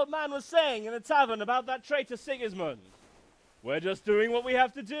like your old man was saying in the tavern about that traitor Sigismund. We're just doing what we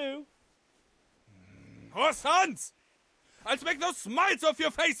have to do. Oh, sons! I'll make those smiles off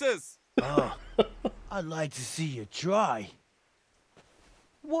your faces! Oh, I'd like to see you try.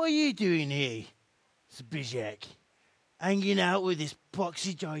 What are you doing here, Zbyszek? Hanging out with this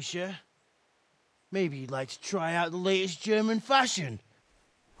poxy Deutscher? Maybe you'd like to try out the latest German fashion.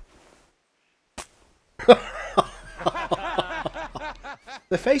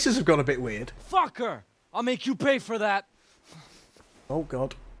 Their faces have gone a bit weird. Fucker! I'll make you pay for that. Oh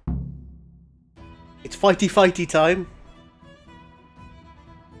god. It's fighty time.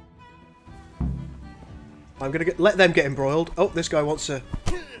 I'm gonna let them get embroiled. Oh, this guy wants to.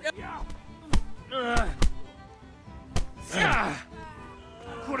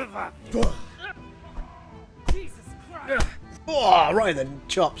 Jesus Christ! Oh, right then,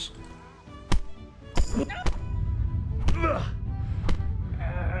 chops.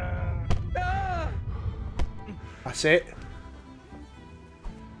 That's it.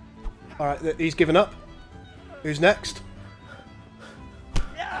 Alright, he's given up. Who's next?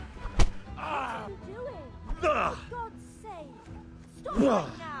 What are you doing? For God's sake! Stop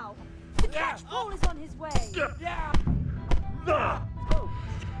right now! The catch ball is on his way!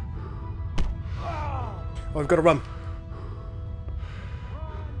 Oh, we've got to run.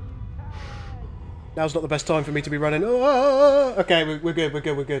 Now's not the best time for me to be running. Oh, okay, we're good,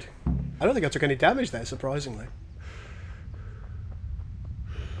 we're good. I don't think I took any damage there, surprisingly.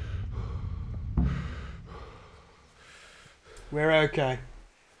 We're okay.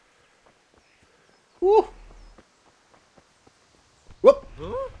 Woo! Whoop!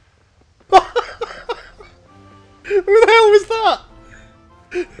 Who the hell was that?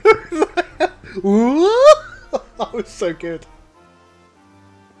 Woo! That was so good.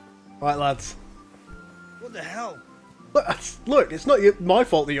 Right, lads. What the hell? Look, it's not my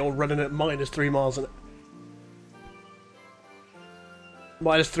fault that you're running at -3 miles an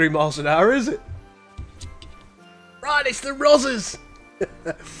 -3 miles an hour, is it? Right, it's the Rozzers!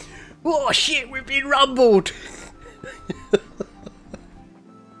 Oh shit, we've been rumbled!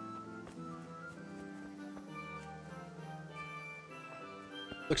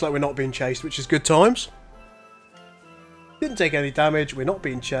 Looks like we're not being chased, which is good times. Didn't take any damage, we're not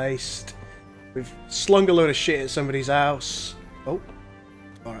being chased. We've slung a load of shit at somebody's house. Oh.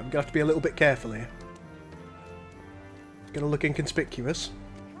 Alright, I'm going to have to be a little bit careful here. Gonna look inconspicuous.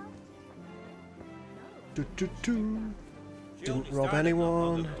 Didn't rob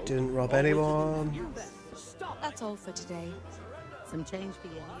anyone. Didn't rob anyone. That's all for today. Some change for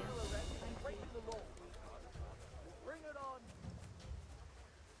you here.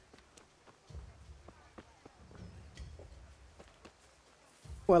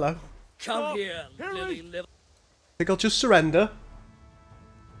 Hello. Come here, lily liver. Think I'll just surrender.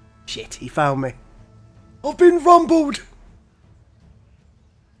 Shit, he found me. I've been rumbled!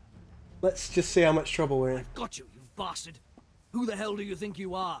 Let's just see how much trouble we're in. Got you, you bastard. Who the hell do you think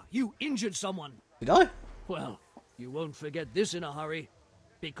you are? You injured someone. Did I? Well, you won't forget this in a hurry,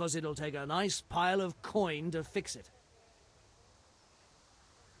 because it'll take a nice pile of coin to fix it.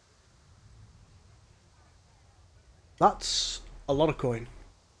 That's a lot of coin.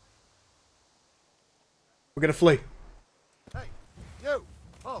 We're gonna flee. Hey, you!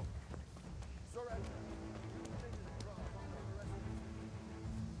 Oh! Sorry.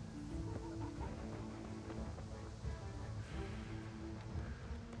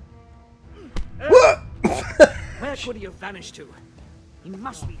 Where could he have vanished to? He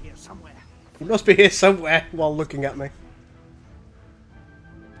must be here somewhere. He must be here somewhere while looking at me.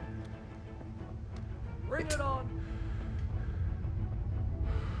 Bring it on.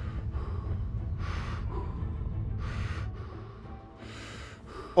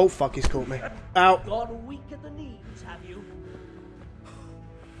 Oh fuck, he's caught me. Ow. Gone weak at the knees, have you?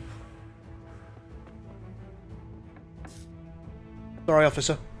 Sorry,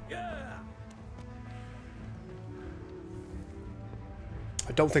 officer.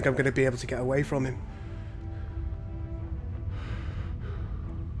 I don't think I'm going to be able to get away from him.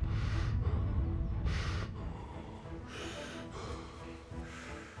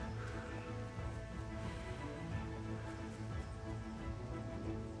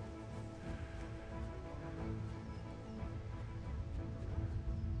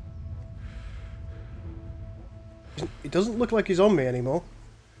 It doesn't look like he's on me anymore.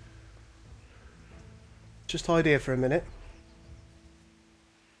 Just hide here for a minute.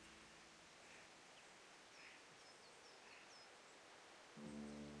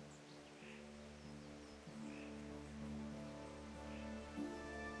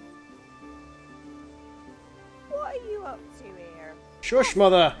 What are you up to here? Shush,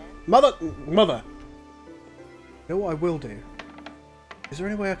 mother! Mother! Mother! You know what I will do? Is there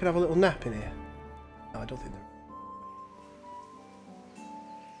any way I can have a little nap in here? No, I don't think there is.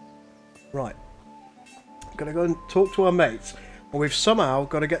 Right. I'm gonna go and talk to our mates. And we've somehow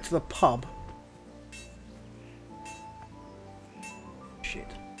got to get to the pub. Shit.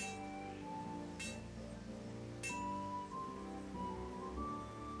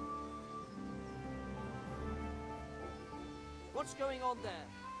 What's going on there?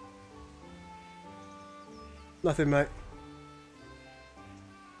 Nothing, mate.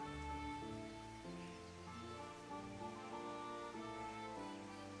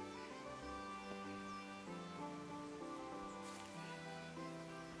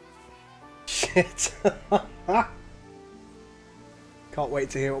 Shit. Can't wait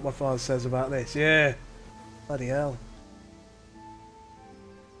to hear what my father says about this. Yeah. Bloody hell.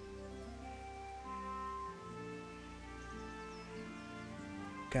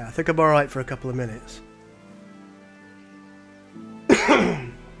 Okay, I think I'm alright for a couple of minutes.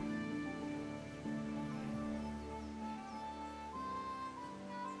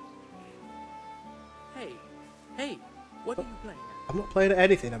 Hey, what are you playing? I'm not playing at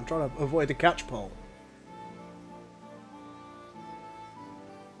anything, I'm trying to avoid the catch pole.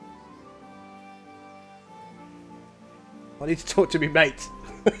 I need to talk to me mates.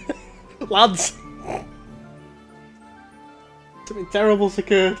 Lads! Something terrible's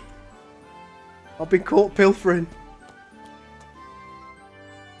occurred. I've been caught pilfering.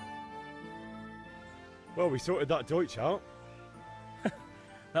 Well, we sorted that Deutsch out.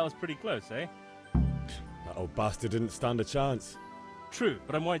 That was pretty close, eh? That old bastard didn't stand a chance. True,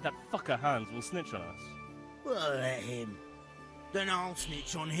 but I'm worried that fucker Hans will snitch on us. Well, let him. Then I'll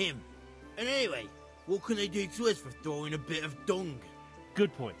snitch on him. And anyway, what can they do to us for throwing a bit of dung?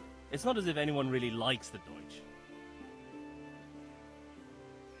 Good point. It's not as if anyone really likes the Deutsch.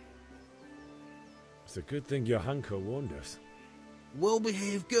 It's a good thing your Hanko warned us.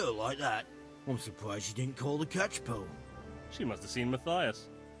 Well-behaved girl like that. I'm surprised she didn't call the catch pole. She must have seen Matthias.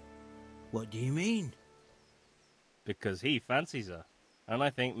 What do you mean? Because he fancies her. And I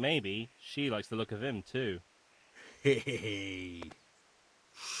think maybe she likes the look of him too. Hey.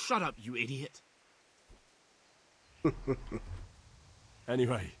 Shut up, you idiot.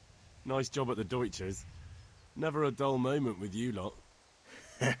 Anyway, nice job at the Deutschers. Never a dull moment with you lot.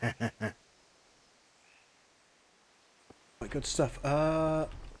 Good stuff.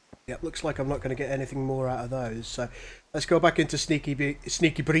 Yeah, looks like I'm not going to get anything more out of those. So let's go back into sneaky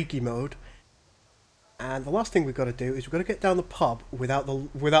breaky mode. And the last thing we've got to do is we've got to get down the pub without the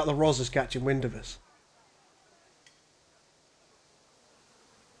Rozzers catching wind of us.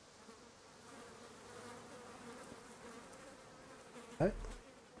 Okay.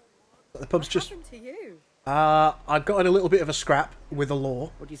 The pub's just. What happened to you? I got in a little bit of a scrap with the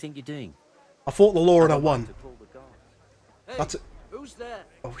law. What do you think you're doing? I fought the law and I won. Hey, That's it. Who's there?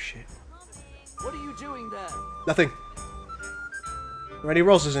 Oh shit. What are you doing there? Nothing. Are there any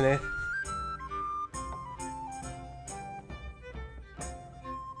Rozzers in here?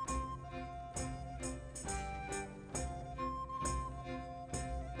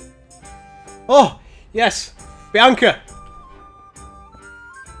 Oh! Yes! Bianca!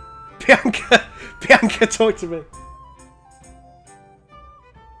 Bianca! Bianca, talk to me!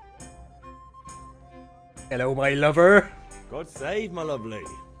 Hello, my lover! God save, my lovely.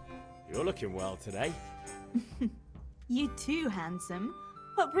 You're looking well today. You too, handsome.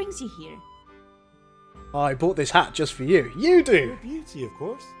 What brings you here? I bought this hat just for you. You do! Your beauty, of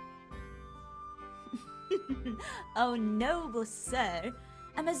course. Oh, noble sir.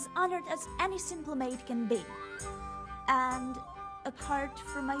 I'm as honored as any simple maid can be. And apart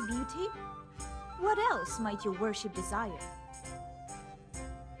from my beauty, what else might your worship desire?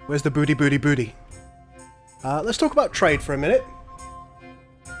 Where's the booty, booty, booty? Let's talk about trade for a minute.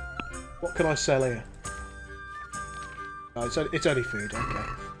 What can I sell here? Oh, it's only food, okay.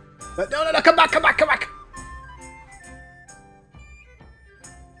 But no, come back, come back, come back!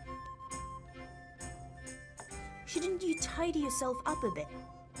 Shouldn't you tidy yourself up a bit?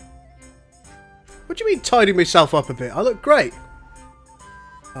 What do you mean tidying myself up a bit? I look great.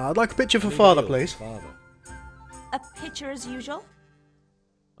 I'd like a picture for father, please. A picture as usual?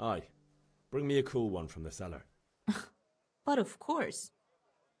 Aye. Bring me a cool one from the cellar. But of course.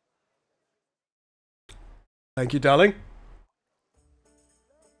 Thank you, darling.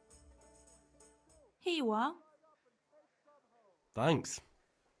 Here you are. Thanks.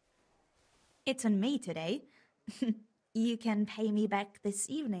 It's on me today. You can pay me back this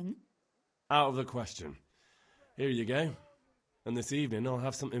evening. Out of the question. Here you go. And this evening I'll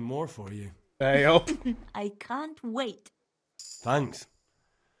have something more for you. Hey up. I can't wait. Thanks.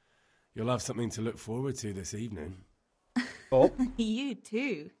 You'll have something to look forward to this evening. Oh. You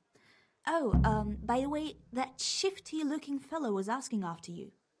too. Oh, by the way, that shifty-looking fellow was asking after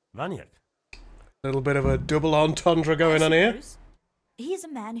you. Vaniak? Little bit of a double entendre going on here. He's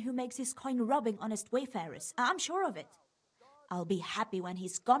a man who makes his coin robbing honest wayfarers. I'm sure of it. I'll be happy when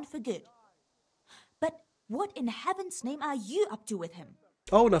he's gone for good. But what in heaven's name are you up to with him?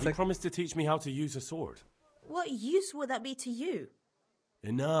 Oh, nothing. You promised to teach me how to use a sword. What use would that be to you?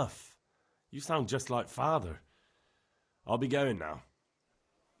 Enough. You sound just like father. I'll be going now.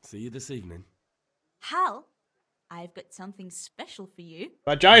 See you this evening. Hal, I've got something special for you.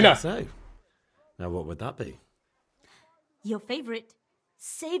 Vagina! So, now what would that be? Your favorite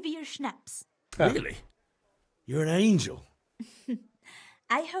Savior Schnapps. Really? You're an angel.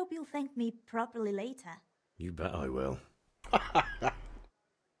 I hope you'll thank me properly later. You bet I will.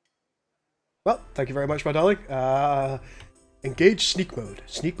 Well, thank you very much, my darling. Engage sneak mode.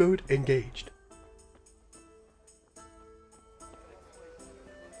 Sneak mode engaged.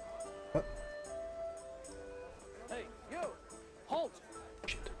 Hey, you! Halt!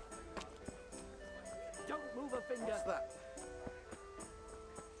 Shit. Don't move a finger. What's that?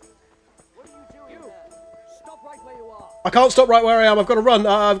 What are you doing there? Stop right where you are. I can't stop right where I am. I've got to run.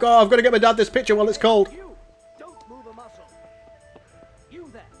 I've got to get my dad this picture while it's cold. You! Don't move a muscle. You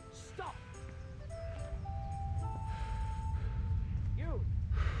there! Stop! You!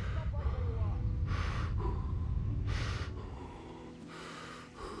 Stop right where you are.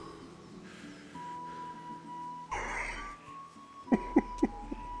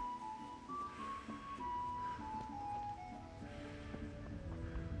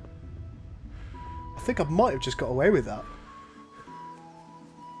 I think I might have just got away with that.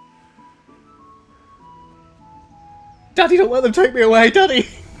 Daddy, don't let them take me away, Daddy!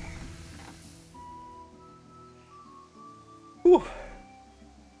 Ooh.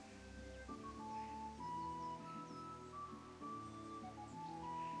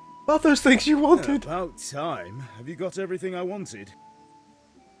 Are those things you wanted? About time. Have you got everything I wanted?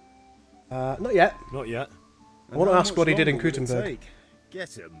 Not yet. Not yet. I want to ask what he did in Gutenberg.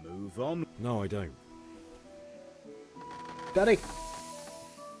 Get a move on. No, I don't. Daddy.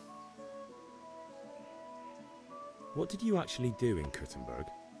 What did you actually do in Gutenberg?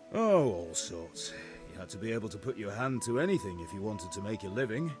 Oh, all sorts. You had to be able to put your hand to anything if you wanted to make a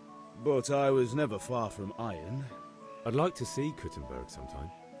living. But I was never far from iron. I'd like to see Gutenberg sometime.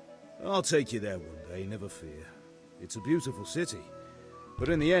 I'll take you there one day, never fear. It's a beautiful city. But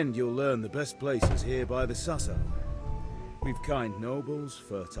in the end, you'll learn the best places here by the Sasau. We've kind nobles,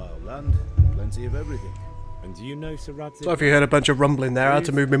 fertile land, and plenty of everything. And do you know Sir Radzig? So if you heard a bunch of rumbling there, I had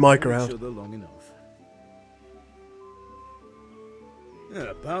to move my mic around. Each other long enough.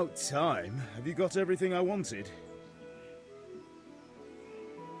 About time. Have you got everything I wanted?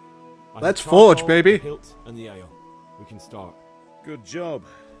 Let's forge, baby. The hilt and the ale. We can start. Good job.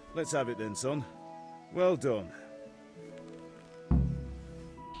 Let's have it then, son. Well done.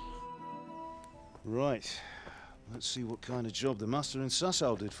 Right. Let's see what kind of job the master in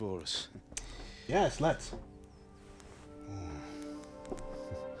Sasau did for us. Yes, let's.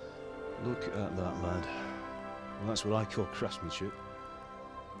 Look at that, lad. Well, that's what I call craftsmanship.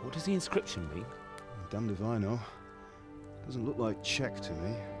 What does the inscription mean? Damned if I know. Doesn't look like Czech to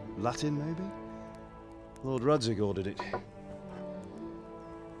me. Latin, maybe? Lord Radzig ordered it.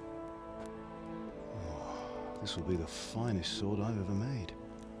 Oh, this will be the finest sword I've ever made.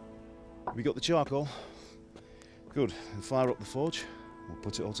 Have we got the charcoal? Good. Then fire up the forge. We'll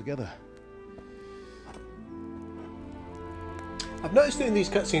put it all together. I've noticed that in these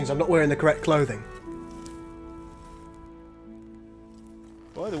cutscenes I'm not wearing the correct clothing.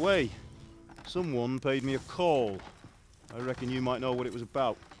 By the way, someone paid me a call. I reckon you might know what it was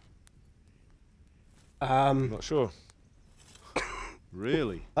about. Not sure.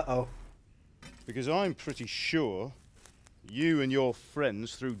 Really? Uh-oh. Because I'm pretty sure you and your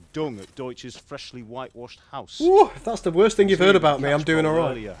friends threw dung at Deutsch's freshly whitewashed house. Ooh, if that's the worst thing you've heard about me, I'm doing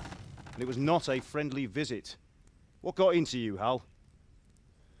alright. And it was not a friendly visit. What got into you, Hal?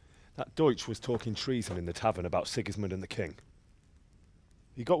 That Deutsch was talking treason in the tavern about Sigismund and the king.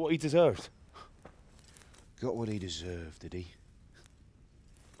 He got what he deserved. Got what he deserved, did he?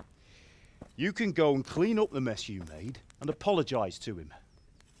 You can go and clean up the mess you made and apologise to him.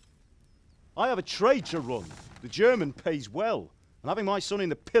 I have a trade to run. The German pays well. And having my son in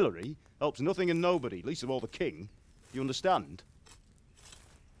the pillory helps nothing and nobody, least of all the king. You understand?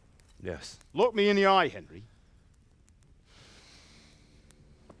 Yes. Look me in the eye, Henry.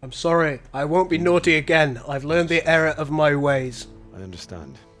 I'm sorry. I won't be naughty again. I've learned the error of my ways. I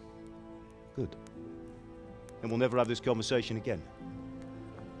understand. Good. Then we'll never have this conversation again.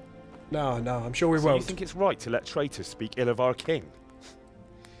 No, I'm sure we So won't. you think it's right to let traitors speak ill of our king?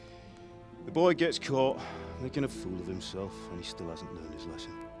 The boy gets caught, making a fool of himself, and he still hasn't learned his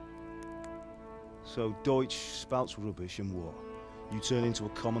lesson. So Deutsch spouts rubbish, and what? You turn into a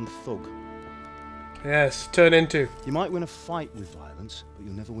common thug. Yes, turn into. You might win a fight with violence, but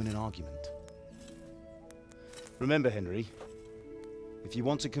you'll never win an argument. Remember, Henry, if you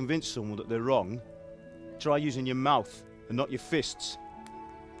want to convince someone that they're wrong, try using your mouth and not your fists.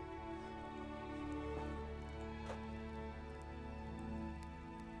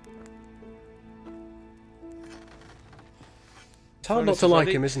 It's hard not to like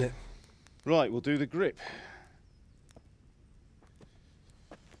him, isn't it? Right, we'll do the grip.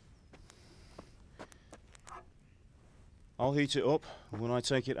 I'll heat it up, and when I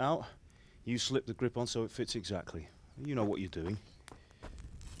take it out, you slip the grip on so it fits exactly. You know what you're doing.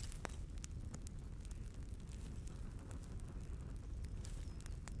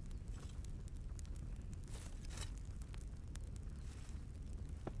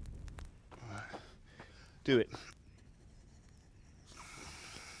 Do it.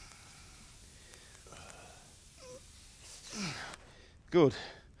 Good.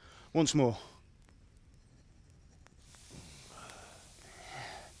 Once more.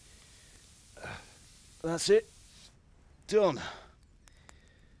 That's it. Done.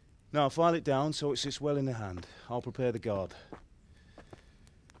 Now file it down so it sits well in the hand. I'll prepare the guard.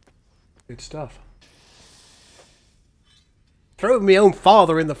 Good stuff. Throwing my own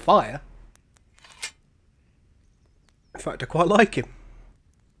father in the fire. In fact, I quite like him.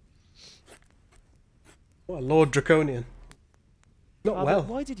 What a Lord Draconian. Not Albert, well.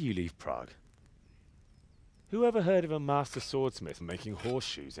 why did you leave Prague? Who ever heard of a master swordsmith making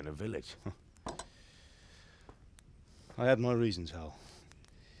horseshoes in a village? I had my reasons, Hal.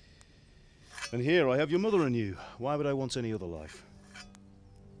 And here I have your mother and you. Why would I want any other life?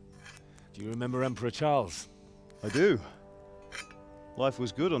 Do you remember Emperor Charles? I do. Life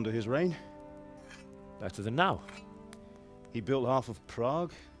was good under his reign. Better than now. He built half of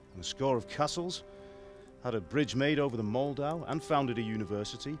Prague, and a score of castles, had a bridge made over the Moldau, and founded a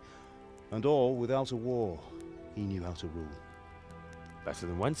university, and all without a war. He knew how to rule. Better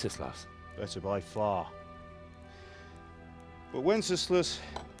than Wenceslas. Better by far. But Wenceslas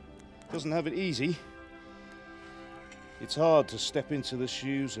doesn't have it easy. It's hard to step into the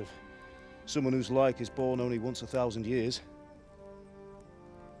shoes of someone whose like is born only once 1,000 years.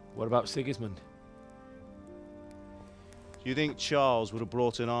 What about Sigismund? Do you think Charles would have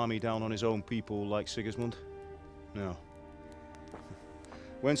brought an army down on his own people like Sigismund? No.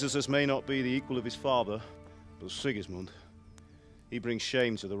 Wenceslas may not be the equal of his father, but Sigismund, he brings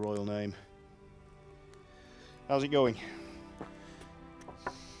shame to the royal name. How's it going?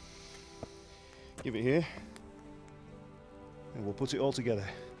 Give it here, and we'll put it all together.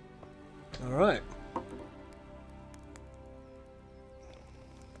 All right.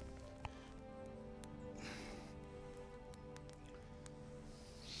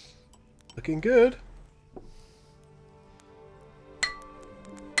 Looking good.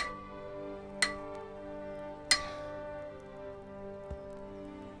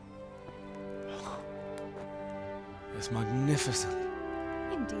 It's magnificent.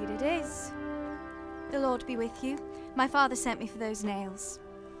 Indeed it is. The Lord be with you. My father sent me for those nails.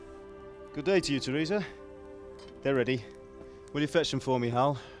 Good day to you, Teresa. They're ready. Will you fetch them for me,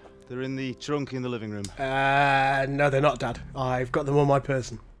 Hal? They're in the trunk in the living room. No, they're not, Dad. I've got them on my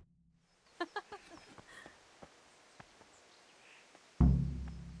person.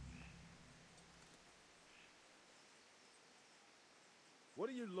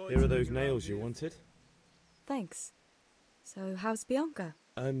 Here are those nails you wanted. Thanks. So, how's Bianca?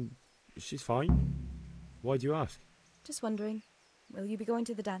 She's fine. Why do you ask? Just wondering, will you be going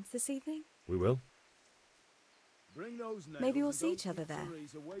to the dance this evening? We will. Maybe we'll see each other there.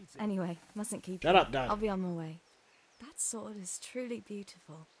 Anyway, mustn't keep Shut you. up, Dad. I'll be on my way. That sword is truly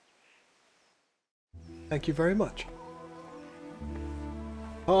beautiful. Thank you very much.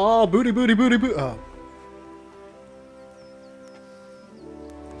 Oh, booty, booty, booty, booty. Oh.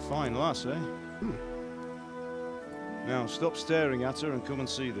 Fine lass, eh? Now, stop staring at her and come and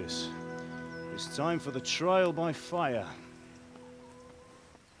see this. It's time for the trial by fire.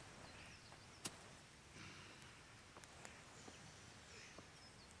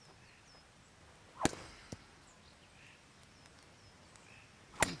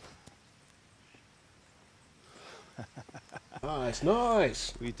 Nice,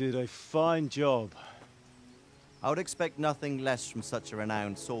 nice. We did a fine job. I would expect nothing less from such a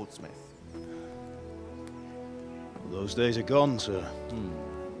renowned swordsmith. Those days are gone, sir.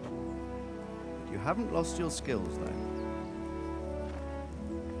 But you haven't lost your skills, though.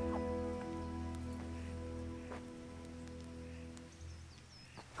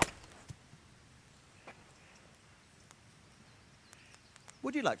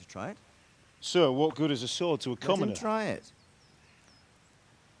 Would you like to try it? Sir, what good is a sword to a commoner? Let him try it.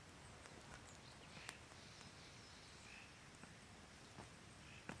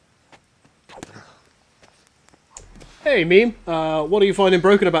 Hey, Meme. What are you finding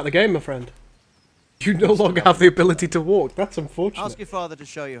broken about the game, my friend? You no longer have the ability to walk. That's unfortunate. Ask your father to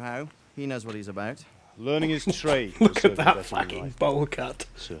show you how. He knows what he's about. Learning his trade. Look at that fucking bowl cut.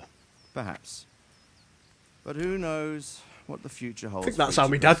 Sir. Perhaps. But who knows what the future holds. I think that's for how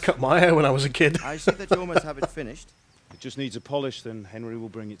each my of dad us. cut my hair when I was a kid. I see that you almost have it finished. It just needs a polish, then Henry will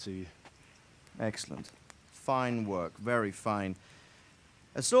bring it to you. Excellent. Fine work. Very fine.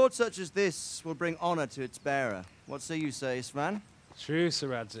 A sword such as this will bring honor to its bearer. What say you, Svan? True, Sir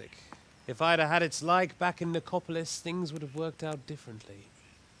Radzik. If I'd have had its like back in Nicopolis, things would have worked out differently.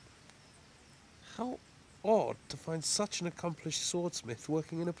 How odd to find such an accomplished swordsmith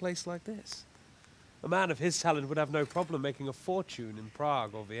working in a place like this. A man of his talent would have no problem making a fortune in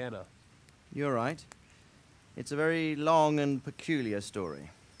Prague or Vienna. You're right. It's a very long and peculiar story.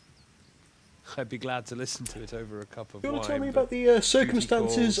 I'd be glad to listen to it over a cup of You wine. want to tell me but about the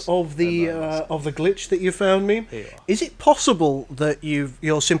circumstances calls, of the glitch that you found, Meme? Here you are. Is it possible that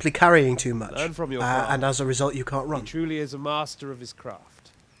you're simply carrying too much, Learn from your father. and as a result you can't run? He truly is a master of his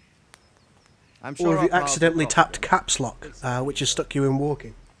craft. I'm Or have you accidentally tapped caps lock, which has stuck you in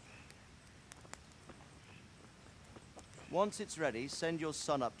walking? Once it's ready, send your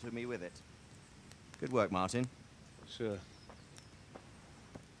son up to me with it. Good work, Martin. Sir.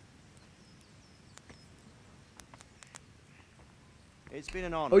 It's been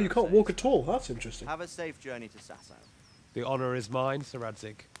an honor. Oh, you can't walk at all. That's interesting. Have a safe journey to Sasau. The honor is mine, Sir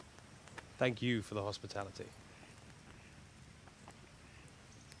Radzik. Thank you for the hospitality.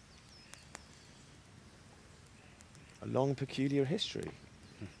 A long, peculiar history.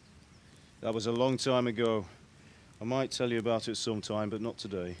 That was a long time ago. I might tell you about it sometime, but not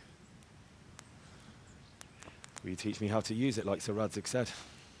today. Will you teach me how to use it, like Sir Radzik said?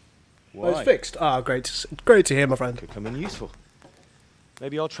 Oh, it's fixed. Ah, great. Great to hear, my friend. Could come in useful.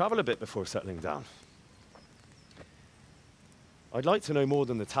 Maybe I'll travel a bit before settling down. I'd like to know more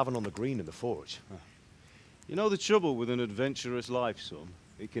than the tavern on the green and the forge. You know the trouble with an adventurous life, son?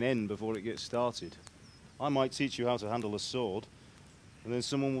 It can end before it gets started. I might teach you how to handle a sword, and then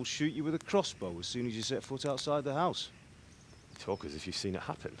someone will shoot you with a crossbow as soon as you set foot outside the house. You talk as if you've seen it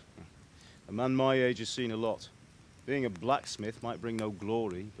happen. A man my age has seen a lot. Being a blacksmith might bring no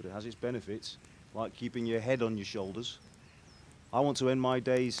glory, but it has its benefits, like keeping your head on your shoulders. I want to end my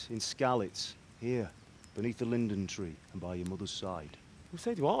days in Skalitz, here, beneath the linden tree and by your mother's side. Well,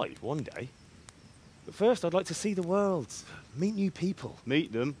 so do I, one day. But first, I'd like to see the world, meet new people.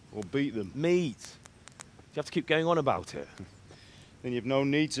 Meet them or beat them? Meet. You have to keep going on about it. Then you've no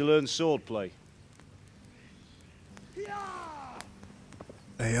need to learn swordplay.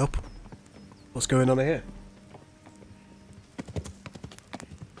 Hey up. What's going on here?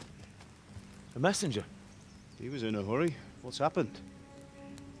 A messenger. He was in a hurry. What's happened?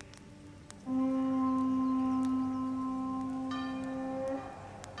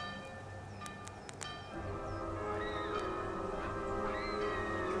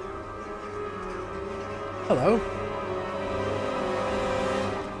 Hello.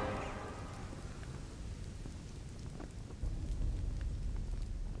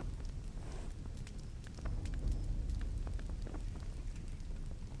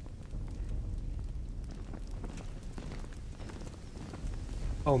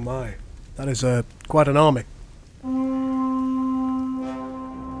 Oh my, that is quite an army.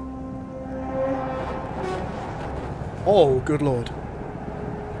 Oh, good lord.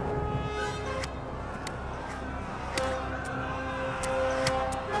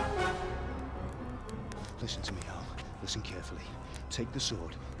 Listen to me, Al. Listen carefully. Take the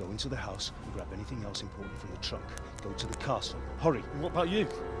sword, go into the house, and grab anything else important from the trunk. Go to the castle. Hurry. What about you?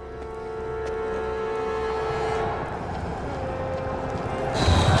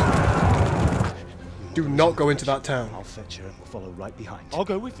 Do not go into that town. I'll fetch her and we'll follow right behind. I'll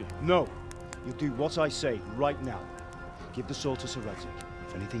go with you. No. You'll do what I say right now. Give the sword to Sir Radzik.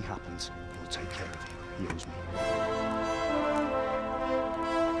 If anything happens, he'll take care of you. He owes me.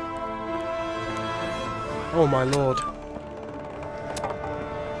 Oh my lord.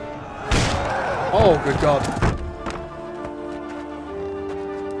 Oh, good god.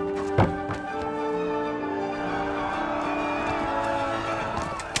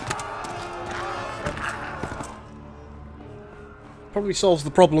 Probably solves the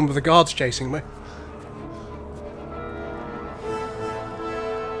problem with the guards chasing me.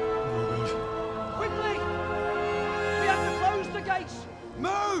 Quickly! We have to close the gates!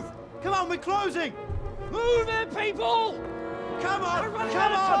 Move! Come on, we're closing! Move it, people! Come on! We're running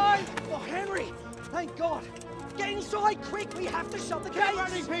out of time! Oh, Henry! Thank God! Get inside, quick! We have to shut the gates! Keep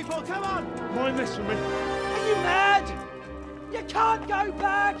running, people! Come on! Mind this for me. Are you mad? You can't go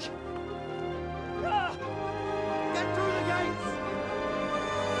back! Get through the gates!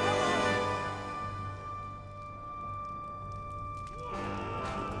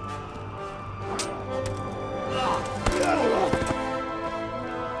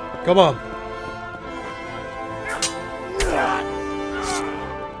 Come on.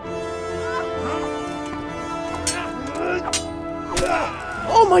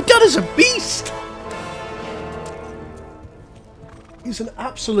 Oh, my dad is a beast! He's an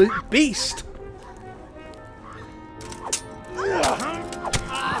absolute beast.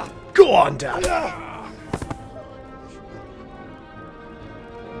 Go on, Dad.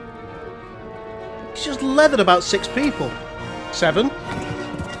 He's just leathered about 6 people. 7.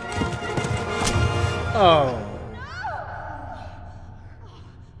 Oh.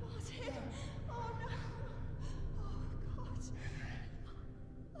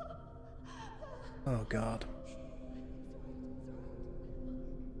 Oh, God.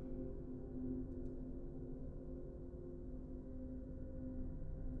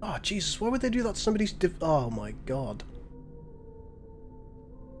 Oh, Jesus, why would they do that to somebody's oh, my God.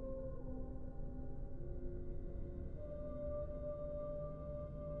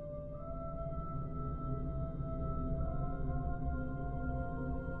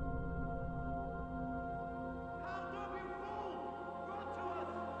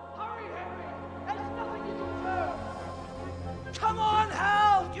 Come on,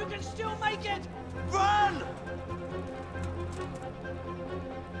 Hal! You can still make it! Run!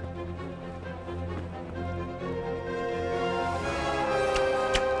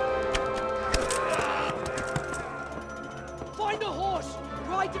 Find a horse!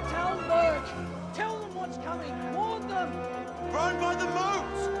 Ride to town, Merc! Tell them what's coming! Warn them! Run by the moat!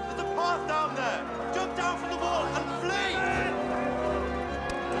 There's a path down there! Jump down from the wall and flee!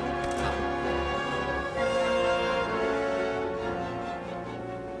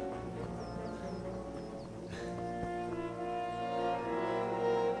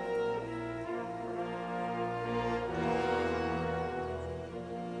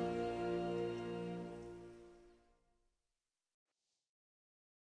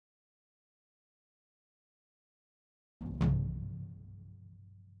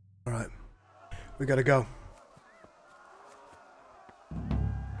 Alright. We gotta go.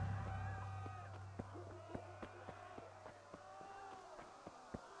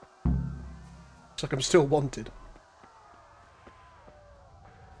 Looks like I'm still wanted.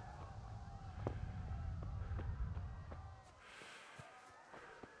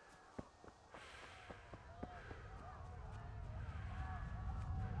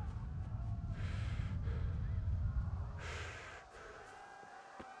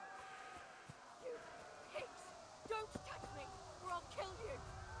 Don't touch me, or I'll kill you!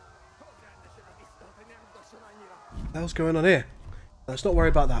 What the hell's going on here? Let's not worry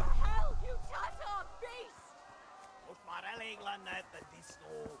about that. Hell, you Tatar beast!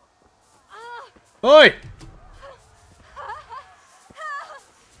 Oi!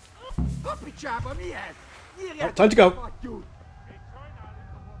 Oh, time to go.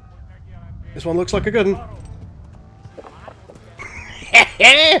 This one looks like a good one.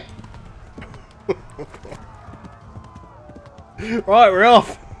 Right, we're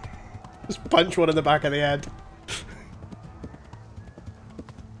off. Just punch one in the back of the head.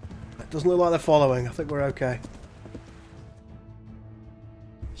 It doesn't look like they're following. I think we're okay.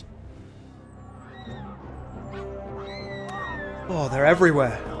 Oh, they're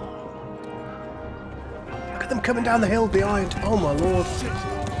everywhere. Look at them coming down the hill behind. Oh my lord.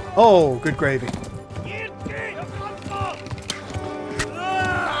 Oh, good gravy.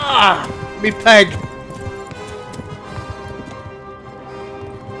 Ah! Me peg!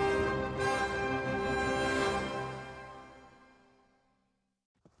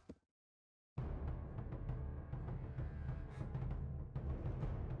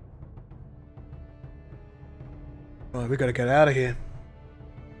 Right, we gotta get out of here.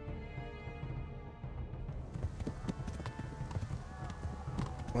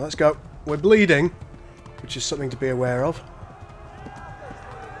 Well, let's go. We're bleeding, which is something to be aware of.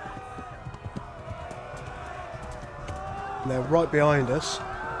 And they're right behind us.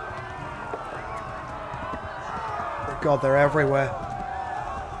 Oh god, they're everywhere.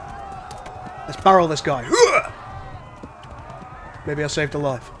 Let's barrel this guy. Maybe I saved a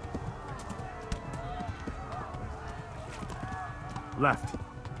life. Left.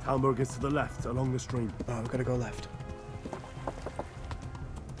 Talmberg is to the left, along the stream. Oh, we've got to go left.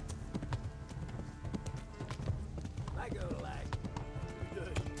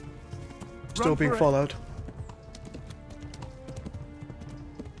 Still being followed.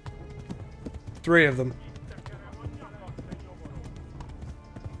 3 of them.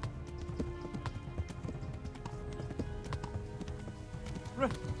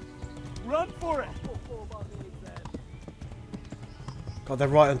 Run for it! God, they're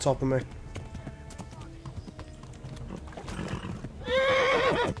right on top of me.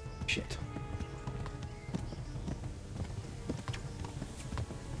 Shit.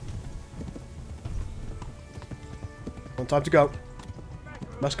 One time to go.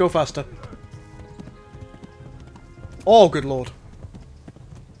 Must go faster. Oh, good lord.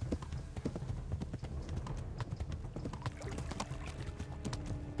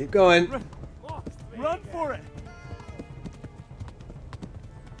 Keep going. Run for it!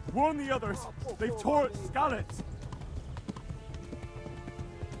 Warn the others! They've tore at Skalitz!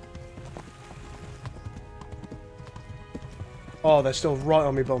 Oh, they're still right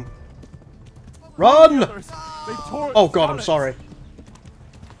on me, bum. Run! Oh god, I'm sorry.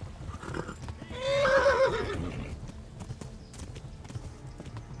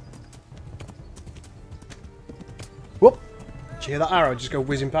 Whoop! Did you hear that arrow just go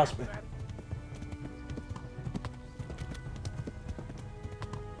whizzing past me?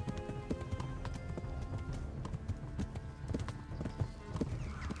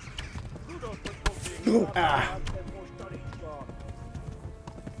 Ah.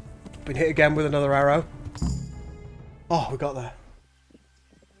 Been hit again with another arrow. Oh, we got there.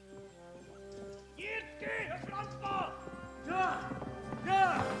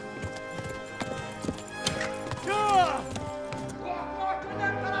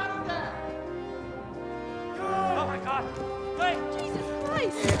 Oh my god! Wait! Jesus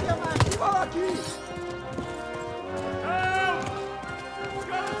Christ! Help!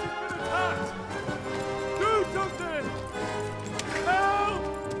 Skalitz has been attacked! Do something! Help!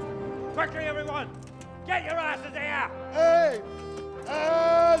 Quickly, everyone! Get your asses here! Hey!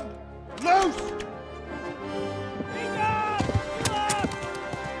 And loose!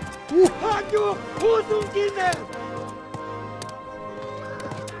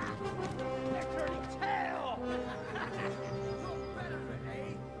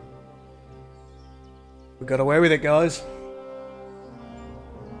 We got away with it, guys.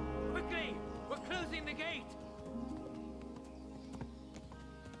 Quickly! We're closing the gate!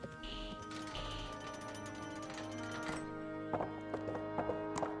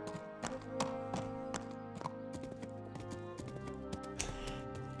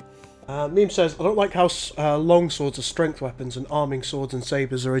 Meme says, I don't like how long swords are strength weapons and arming swords and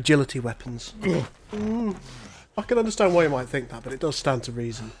sabres are agility weapons. I can understand why you might think that, but it does stand to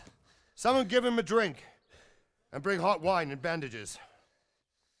reason. Someone give him a drink. And bring hot wine and bandages.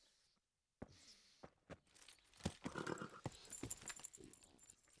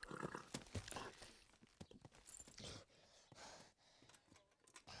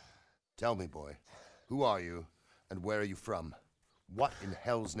 Tell me, boy, who are you and where are you from? What in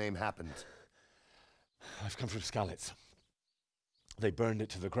hell's name happened? I've come from Skalitz. They burned it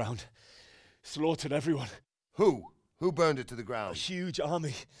to the ground. Slaughtered everyone. Who? Who burned it to the ground? A huge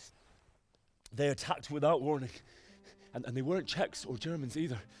army. They attacked without warning. And they weren't Czechs or Germans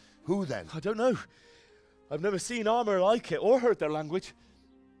either. Who then? I don't know. I've never seen armor like it or heard their language.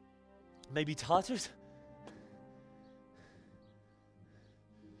 Maybe Tatars?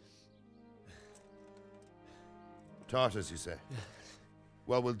 Tartars, you say?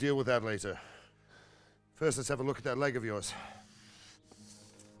 Well, we'll deal with that later. First, let's have a look at that leg of yours.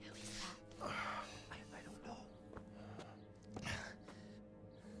 Who is that? I don't know.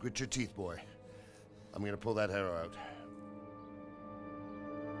 Grit your teeth, boy. I'm gonna pull that arrow out.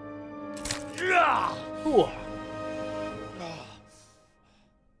 Ooh.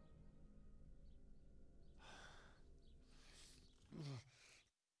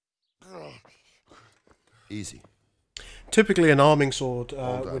 Easy. Typically, an arming sword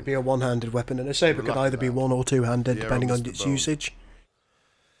would be a one-handed weapon, and a saber could either be one or two-handed, The depending arrow on missed its the bone. usage.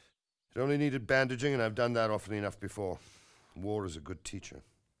 It only needed bandaging, and I've done that often enough before. War is a good teacher.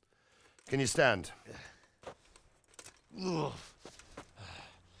 Can you stand? There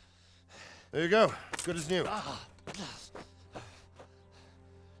you go. Good as new.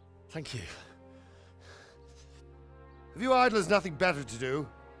 Thank you. Have you idlers nothing better to do?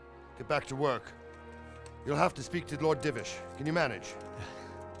 Get back to work. You'll have to speak to Lord Divish. Can you manage?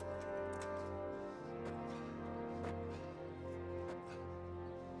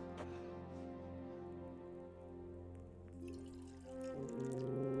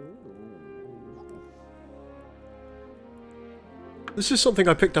 This is something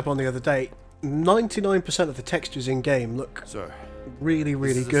I picked up on the other day. 99% of the textures in game look really,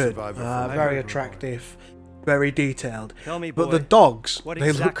 really good. Very attractive, very detailed. Tell me, but boy, the dogs, what they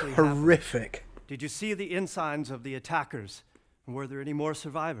exactly look happened? horrific. Did you see the insides of the attackers? And were there any more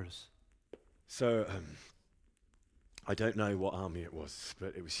survivors? So, I don't know what army it was,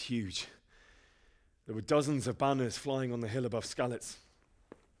 but it was huge. There were dozens of banners flying on the hill above Skalitz.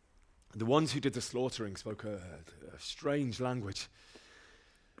 The ones who did the slaughtering spoke a strange language.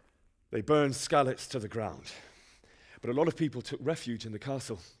 They burned Skalitz to the ground, but a lot of people took refuge in the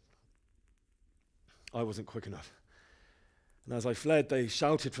castle. I wasn't quick enough. And as I fled, they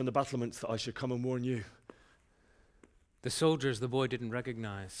shouted from the battlements that I should come and warn you. The soldiers the boy didn't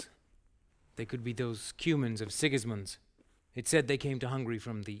recognize. They could be those Cumans of Sigismund's. It said they came to Hungary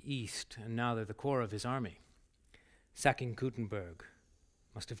from the east, and now they're the core of his army. Sacking Gutenberg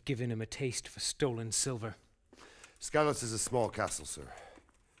must have given him a taste for stolen silver. Skalitz is a small castle, sir.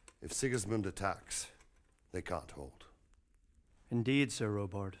 If Sigismund attacks, they can't hold. Indeed, Sir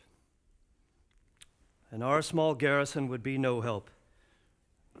Robard. And our small garrison would be no help,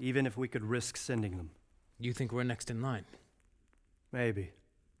 even if we could risk sending them. You think we're next in line? Maybe.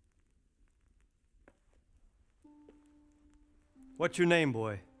 What's your name,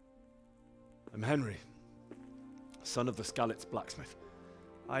 boy? I'm Henry, son of the Skalitz blacksmith.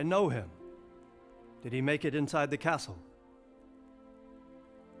 I know him. Did he make it inside the castle?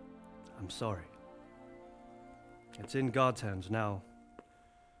 I'm sorry. It's in God's hands now.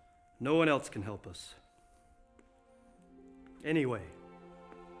 No one else can help us. Anyway,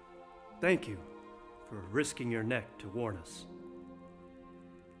 thank you for risking your neck to warn us.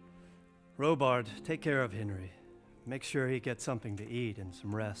 Robard, take care of Henry. Make sure he gets something to eat and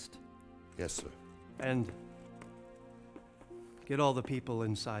some rest. Yes, sir. And get all the people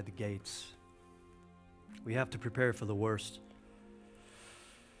inside the gates. We have to prepare for the worst.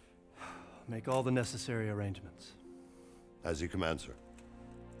 Make all the necessary arrangements. As you command, sir.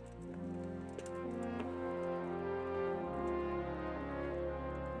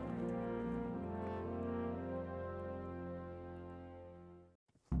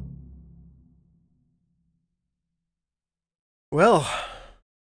 Well,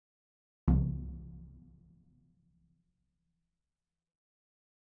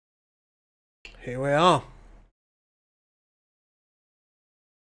 here we are.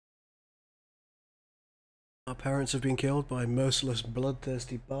 Our parents have been killed by merciless,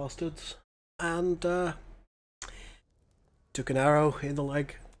 bloodthirsty bastards, and took an arrow in the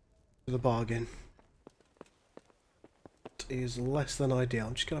leg for the bargain. It is less than ideal.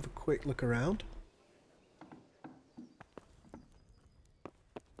 I'm just going to have a quick look around.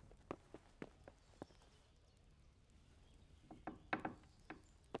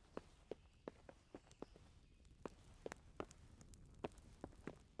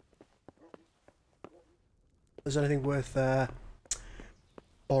 Is there anything worth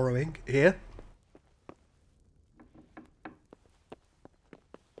borrowing here?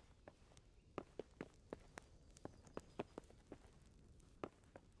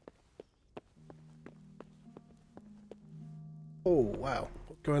 Oh wow,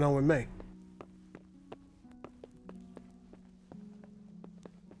 what's going on with me?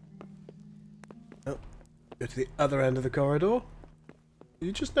 Oh, go to the other end of the corridor.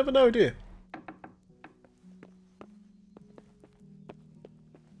 You just never know, do you?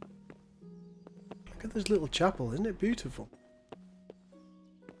 Look at this little chapel, isn't it beautiful?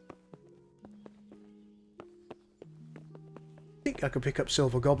 I think I could pick up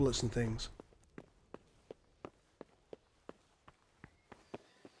silver goblets and things.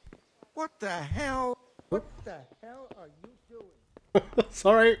 What the hell? What the hell are you doing?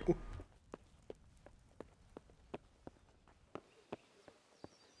 Sorry.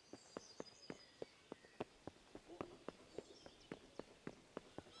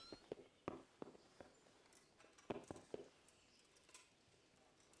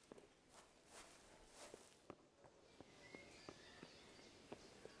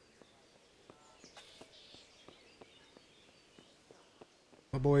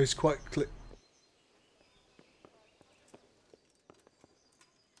 My boy is quite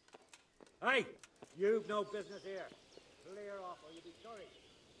Hey! You've no business here. Clear off or you'll be sorry.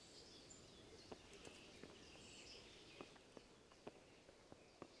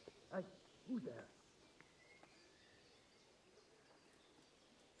 Hey, who's there?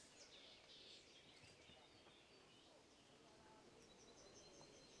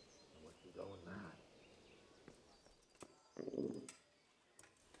 I must be going mad.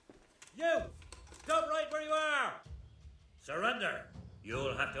 You! Stop right where you are! Surrender!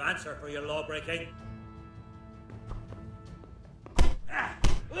 You'll have to answer for your law-breaking.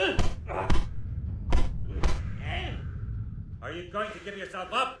 Are you going to give yourself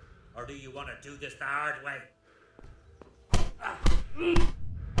up? Or do you want to do this the hard way?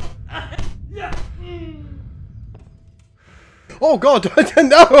 Oh God!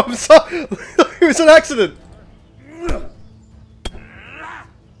 No, I'm sorry. It was an accident.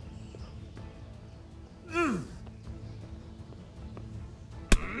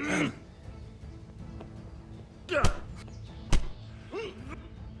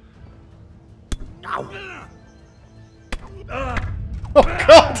 Oh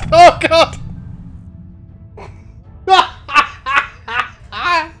God! Oh God!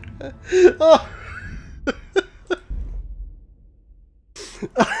 Oh.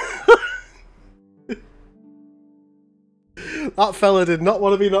 That fella did not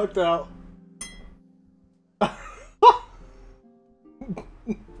want to be knocked out.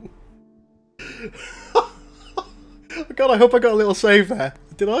 God, I hope I got a little save there.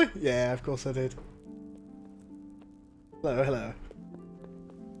 Did I? Yeah, of course I did. Hello, hello.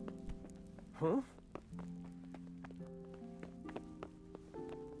 Huh?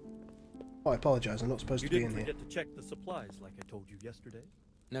 Oh, I apologise, I'm not supposed to be in here. You didn't forget to check the supplies like I told you yesterday?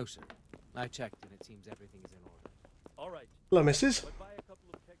 No, sir. I checked and it seems everything is in order. All right. Hello, missus. But buy a couple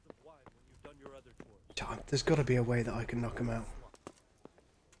of kegs of wine when you've done your other chores. There's got to be a way that I can knock him out.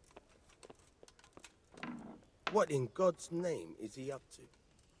 What in God's name is he up to?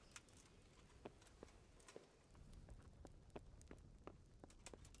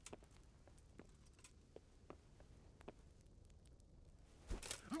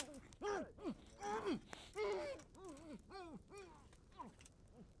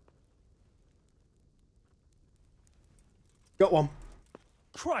 Got one.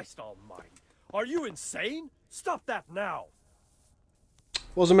 Christ almighty. Are you insane? Stop that now.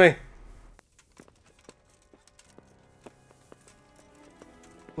 Wasn't me.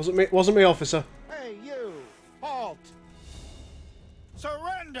 Wasn't me, officer. Hey, you! Halt!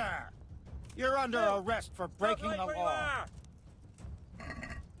 Surrender! You're under arrest for breaking the law.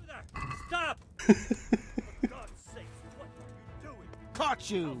 Stop! For God's sakes, what are you doing? Caught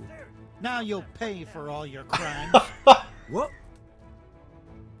you! Now you'll pay for all your crimes. What?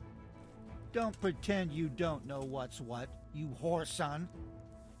 Don't pretend you don't know what's what, you whoreson.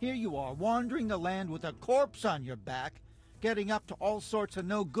 Here you are, wandering the land with a corpse on your back, getting up to all sorts of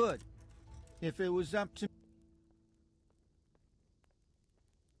no good. If it was up to...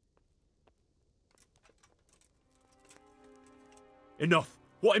 Enough!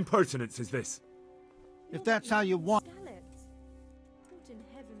 What impertinence is this? If that's how you want... What in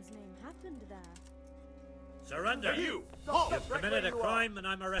heaven's name happened there? Surrender! Hey, you! You've committed a crime and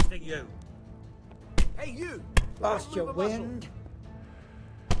I'm arresting you. Hey, you! Lost your wind?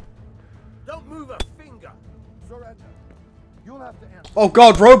 Don't move a finger. Surrender. You'll have to answer. Oh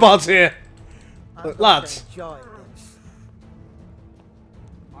God, robots here. Look, lads. Enjoy this.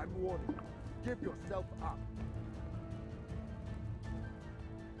 I'm warning you. Give yourself up.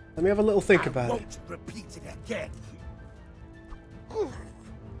 Let me have a little think about it. Won't repeat it again.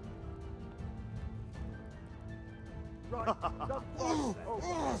 Right.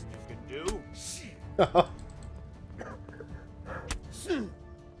 You can do.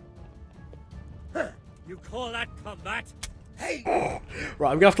 You call that combat? Hey!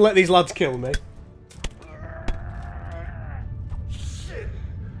 Right, I'm gonna have to let these lads kill me.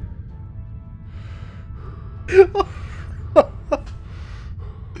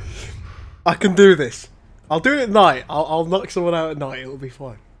 I can do this. I'll do it at night. I'll knock someone out at night. It'll be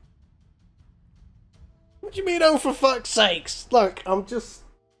fine. What do you mean, oh for fuck's sakes? Look, I'm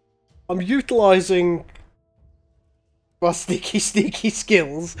utilising my sneaky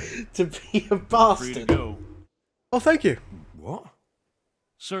skills to be a bastard. Free to go. Oh, thank you. What?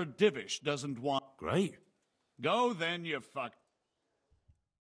 Sir Divish doesn't want... Great. Go then, you fuck...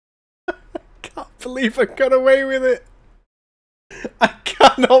 Can't believe I got away with it. I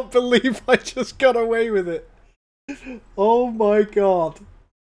cannot believe I just got away with it. Oh my God.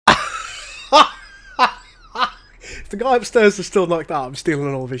 If the guy upstairs is still knocked out, I'm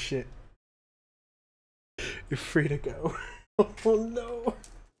stealing all of his shit. You're free to go. Oh no.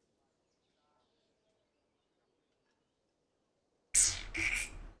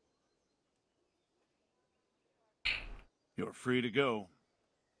 You're free to go.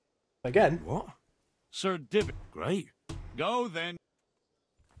 Again? What? Sir Divish. Great. Go then.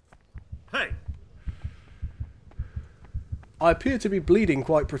 Hey! I appear to be bleeding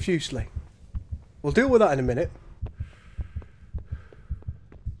quite profusely. We'll deal with that in a minute.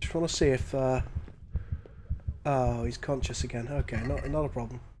 Just want to see if... Oh, he's conscious again. Okay, not a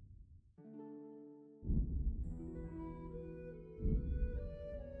problem.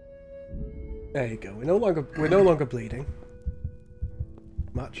 There you go. We're no longer bleeding.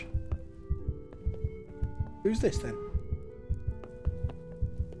 Much. Who's this then?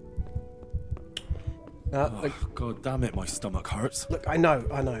 God damn it, my stomach hurts. Look, I know.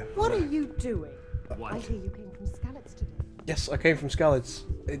 What are you doing? I hear you came from Skalitz today. Yes, I came from Skalitz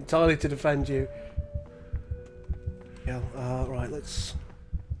entirely to defend you. Yeah, right, let's...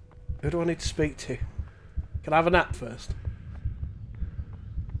 Who do I need to speak to? Can I have a nap first?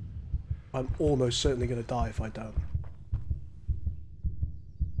 I'm almost certainly going to die if I don't.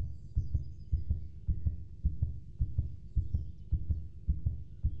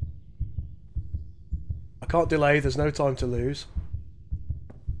 I can't delay, there's no time to lose.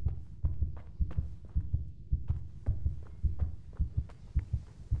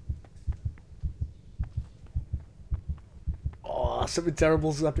 Oh, something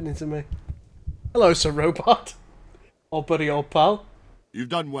terrible's happening to me. Hello, Sir Robot. Old buddy, old pal. You've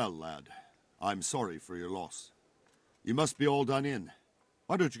done well, lad. I'm sorry for your loss. You must be all done in.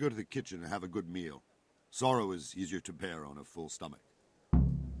 Why don't you go to the kitchen and have a good meal? Sorrow is easier to bear on a full stomach.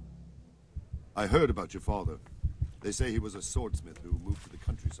 I heard about your father. They say he was a swordsmith who moved to the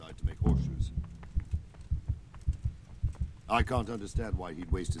countryside to make horseshoes. I can't understand why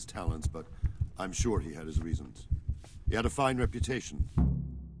he'd waste his talents, but I'm sure he had his reasons. He had a fine reputation.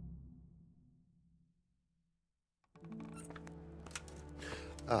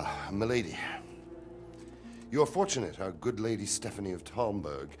 Ah, milady. You are fortunate our good lady Stephanie of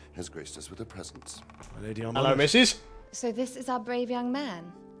Talmberg has graced us with her presence. My lady, I'm Hello, missus. So this is our brave young man.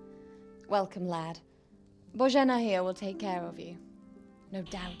 Welcome, lad. Bojena here will take care of you. No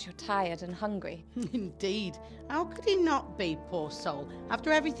doubt you're tired and hungry. Indeed. How could he not be, poor soul?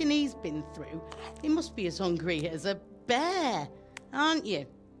 After everything he's been through, he must be as hungry as a bear, aren't you,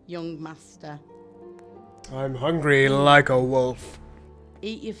 young master? I'm hungry like a wolf.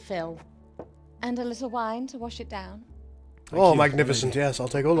 Eat your fill. And a little wine to wash it down. Oh, magnificent, yes, I'll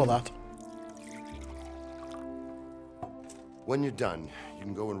take all of that. When you're done, you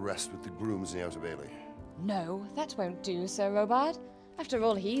can go and rest with the grooms in the Outer Bailey. No, that won't do, Sir Robard. After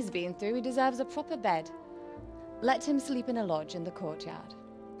all he's been through, he deserves a proper bed. Let him sleep in a lodge in the courtyard.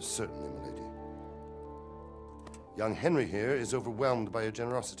 Certainly, milady. Young Henry here is overwhelmed by your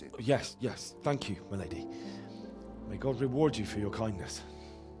generosity. Yes, thank you, my lady. May God reward you for your kindness.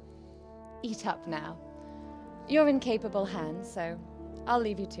 Eat up now. You're in capable hands, so I'll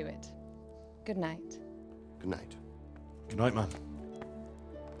leave you to it. Good night. Good night. Good night, man.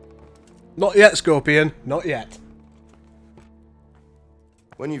 Not yet, Scorpion. Not yet.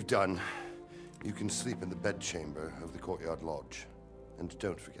 When you've done, you can sleep in the bedchamber of the courtyard lodge. And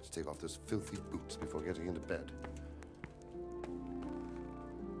don't forget to take off those filthy boots before getting into bed.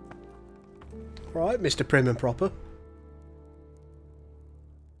 Right, Mr. Prim and Proper.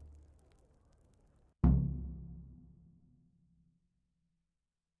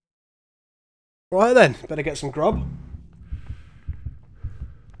 Right then, better get some grub.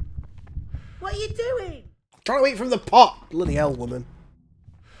 What are you doing? Trying to eat from the pot! Bloody hell, woman.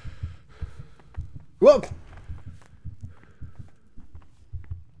 Whoop!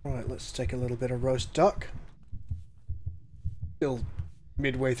 Right, let's take a little bit of roast duck. Still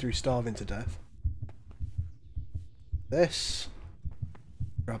midway through starving to death. This.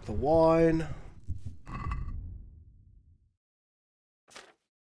 Grab the wine.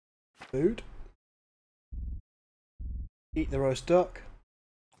 Food. Eat the roast duck.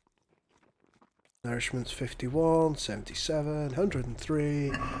 Nourishment's 51, 77,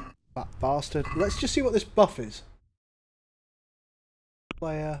 103. Fat bastard. Let's just see what this buff is.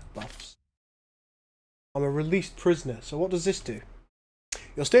 Player buffs. I'm a released prisoner, so what does this do?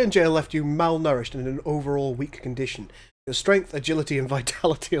 Your stay in jail left you malnourished and in an overall weak condition. Your strength, agility and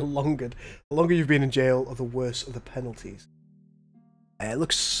vitality are longered. The longer you've been in jail, the worse are the penalties. It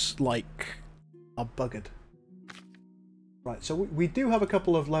looks like I'm buggered. Right, so we do have a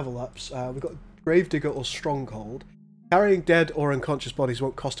couple of level ups. We've got Gravedigger or Stronghold. Carrying dead or unconscious bodies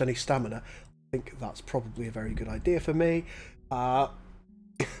won't cost any stamina. I think that's probably a very good idea for me.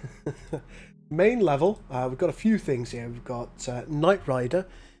 Main level, we've got a few things here. We've got Night Rider.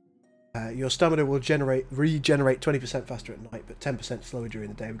 Your stamina will regenerate 20% faster at night, but 10% slower during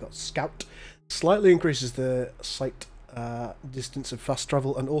the day. We've got Scout. Slightly increases the sight distance of fast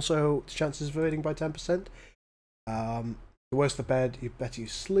travel and also chances of evading by 10%. The worse the bed, the better you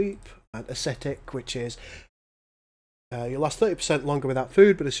sleep. And Ascetic, which is you'll last 30% longer without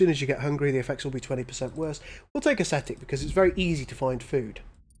food, but as soon as you get hungry, the effects will be 20% worse. We'll take Ascetic because it's very easy to find food.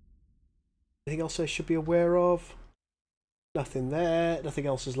 Anything else I should be aware of? Nothing there. Nothing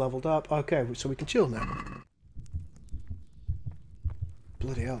else is leveled up. Okay, so we can chill now.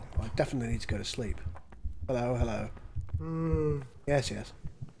 bloody hell. I definitely need to go to sleep. Hello, hello. Yes, yes.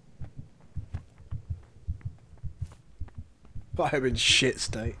 But I'm in shit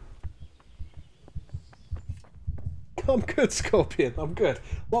state. I'm good, Scorpion. I'm good.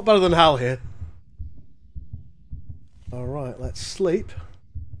 A lot better than Hal here. Alright, let's sleep.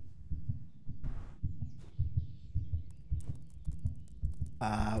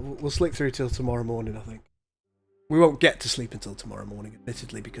 We'll sleep through till tomorrow morning, I think. We won't get to sleep until tomorrow morning,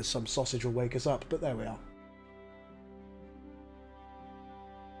 admittedly, because some sausage will wake us up, but there we are.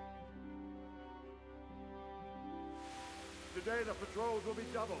 Today the patrols will be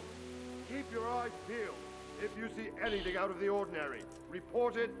doubled. Keep your eyes peeled. If you see anything out of the ordinary,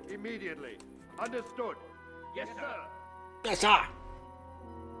 report it immediately. Understood? Yes, sir. Yes, sir.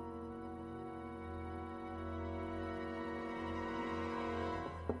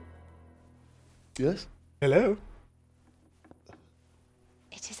 Yes? Hello?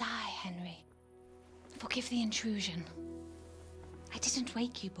 It is I, Henry. Forgive the intrusion. I didn't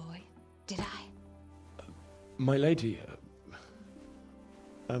wake you, boy, did I? My lady,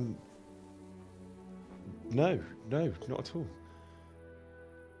 no, not at all.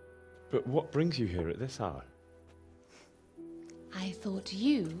 But what brings you here at this hour? I thought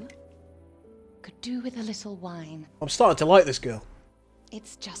you could do with a little wine. I'm starting to like this girl.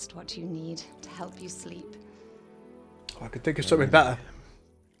 It's just what you need to help you sleep. I could think of something better.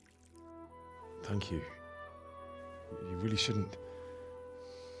 Thank you. You really shouldn't.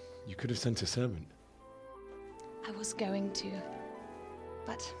 You could have sent a servant. I was going to,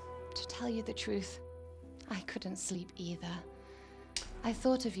 but to tell you the truth, I couldn't sleep either. I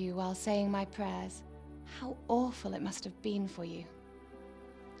thought of you while saying my prayers. How awful it must have been for you.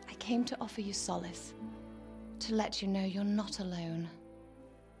 I came to offer you solace, to let you know you're not alone.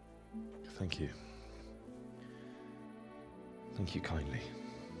 Thank you. Thank you kindly.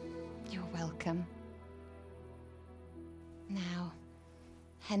 You're welcome. Now,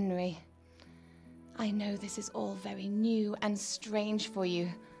 Henry, I know this is all very new and strange for you,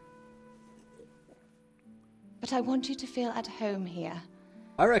 but I want you to feel at home here.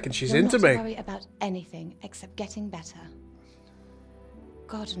 I reckon she's You're into not me. to worry about anything except getting better.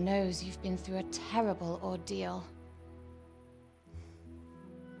 God knows you've been through a terrible ordeal.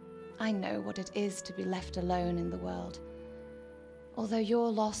 I know what it is to be left alone in the world, although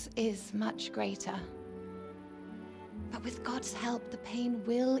your loss is much greater. But with God's help, the pain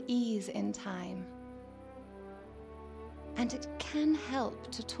will ease in time. And it can help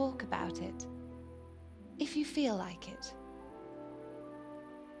to talk about it, if you feel like it.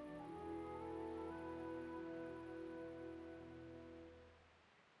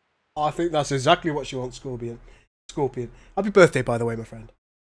 I think that's exactly what she wants, Scorpion. Happy birthday, by the way, my friend.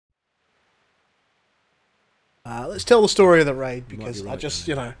 Let's tell the story of the raid, because I just,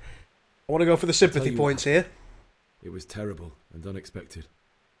 you know, I want to go for the sympathy points here. It was terrible and unexpected.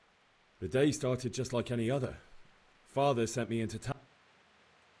 The day started just like any other. Father sent me into town.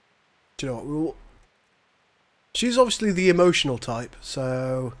 Do you know what? She's obviously the emotional type,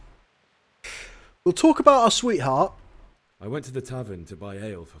 so we'll talk about our sweetheart. I went to the tavern to buy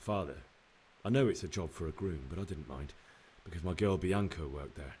ale for Father. I know it's a job for a groom, but I didn't mind, because my girl Bianca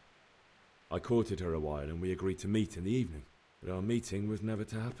worked there. I courted her a while and we agreed to meet in the evening, but our meeting was never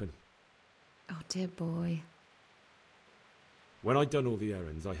to happen. Oh, dear boy. When I'd done all the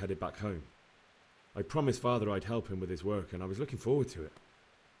errands, I headed back home. I promised Father I'd help him with his work, and I was looking forward to it.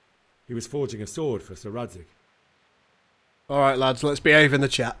 He was forging a sword for Sir Radzig. Alright, lads, let's behave in the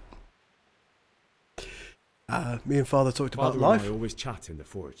chat. Me and Father talked about life. Father and I always chat in the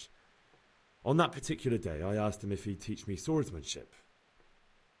forge. On that particular day, I asked him if he'd teach me swordsmanship.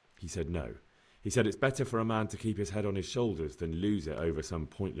 He said no. He said it's better for a man to keep his head on his shoulders than lose it over some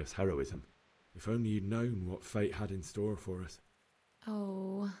pointless heroism. If only you'd known what fate had in store for us.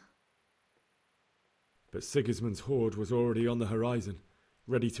 Oh. But Sigismund's horde was already on the horizon,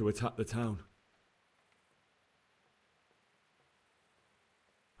 ready to attack the town.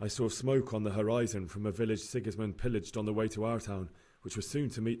 I saw smoke on the horizon from a village Sigismund pillaged on the way to our town, which was soon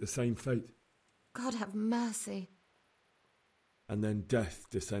to meet the same fate. God have mercy. And then death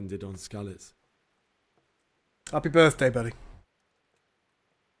descended on Skalitz. Happy birthday, buddy.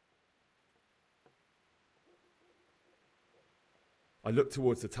 I looked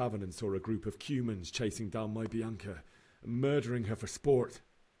towards the tavern and saw a group of Cumans chasing down my Bianca and murdering her for sport.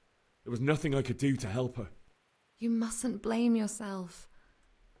 There was nothing I could do to help her. You mustn't blame yourself.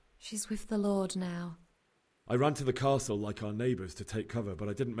 She's with the Lord now. I ran to the castle like our neighbours to take cover, but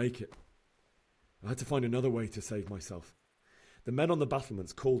I didn't make it. I had to find another way to save myself. The men on the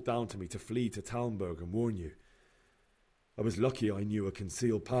battlements called down to me to flee to Talmberg and warn you. I was lucky I knew a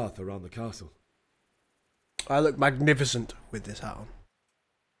concealed path around the castle. I look magnificent with this hat on.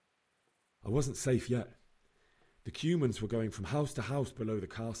 I wasn't safe yet. The Cumans were going from house to house below the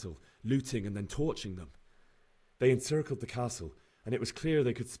castle, looting and then torching them. They encircled the castle, and it was clear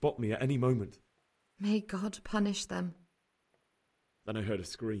they could spot me at any moment. May God punish them. Then I heard a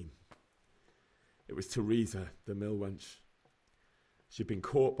scream. It was Teresa, the mill wench. She'd been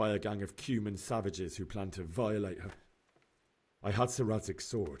caught by a gang of Cuman savages who planned to violate her. I had Sir Radzig's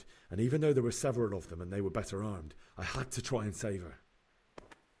sword, and even though there were several of them and they were better armed, I had to try and save her.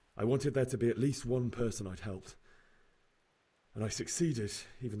 I wanted there to be at least one person I'd helped. And I succeeded,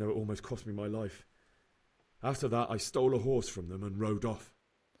 even though it almost cost me my life. After that, I stole a horse from them and rode off.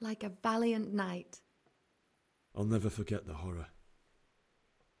 Like a valiant knight. I'll never forget the horror.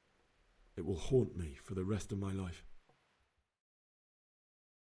 It will haunt me for the rest of my life.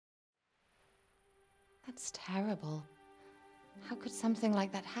 That's terrible. How could something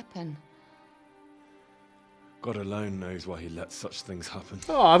like that happen? God alone knows why he lets such things happen.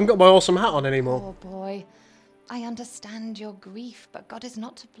 Oh, I haven't got my awesome hat on anymore. Poor boy. I understand your grief, but God is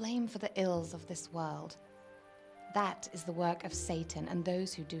not to blame for the ills of this world. That is the work of Satan and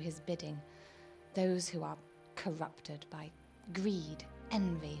those who do his bidding. Those who are corrupted by greed,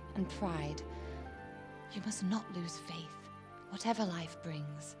 envy, and pride. You must not lose faith, whatever life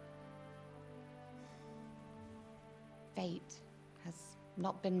brings. Fate has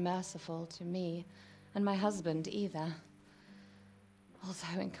not been merciful to me, and my husband either.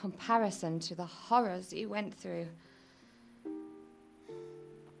 Although in comparison to the horrors you went through.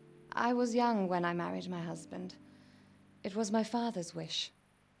 I was young when I married my husband. It was my father's wish.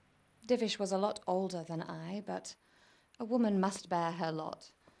 Divish was a lot older than I, but a woman must bear her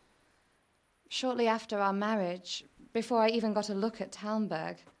lot. Shortly after our marriage, before I even got a look at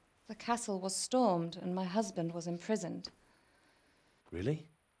Talmberg, the castle was stormed and my husband was imprisoned. Really?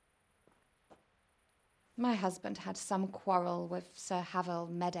 My husband had some quarrel with Sir Havel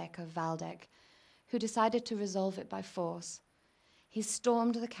Medek of Valdek, who decided to resolve it by force. He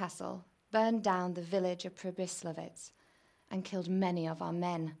stormed the castle, burned down the village of Pribyslavitz, and killed many of our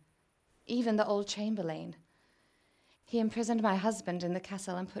men, even the old chamberlain. He imprisoned my husband in the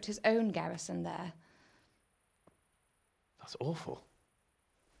castle and put his own garrison there. That's awful.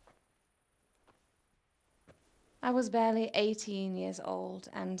 I was barely 18 years old,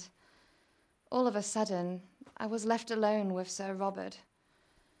 and all of a sudden, I was left alone with Sir Robert.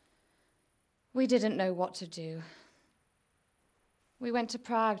 We didn't know what to do. We went to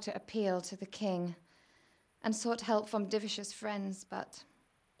Prague to appeal to the king and sought help from Divish's friends, but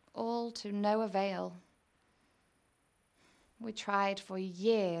all to no avail. We tried for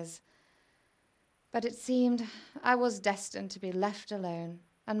years, but it seemed I was destined to be left alone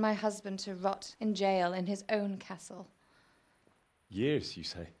and my husband to rot in jail in his own castle. Years, you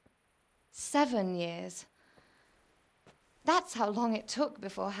say? 7 years. That's how long it took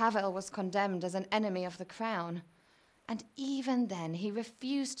before Havel was condemned as an enemy of the crown. And even then, he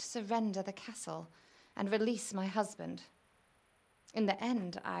refused to surrender the castle and release my husband. In the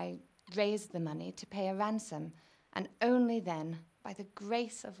end, I raised the money to pay a ransom, and only then, by the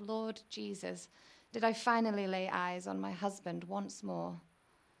grace of Lord Jesus, did I finally lay eyes on my husband once more.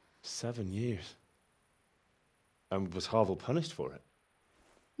 7 years? And was Havel punished for it?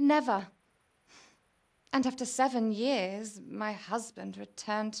 Never. And after 7 years, my husband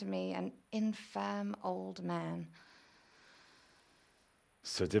returned to me an infirm old man.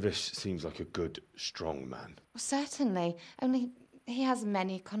 Sir Divish seems like a good, strong man. Certainly, only he has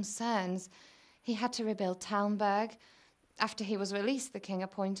many concerns. He had to rebuild Talmberg. After he was released, the king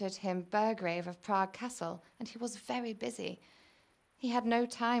appointed him Burgrave of Prague Castle, and he was very busy. He had no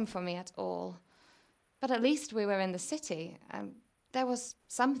time for me at all. But at least we were in the city, and there was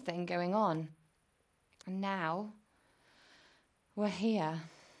something going on. And now, we're here.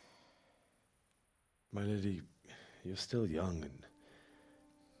 My lady, you're still young and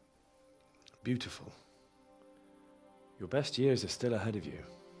beautiful. Your best years are still ahead of you.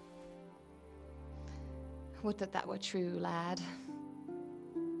 Would that that were true, lad.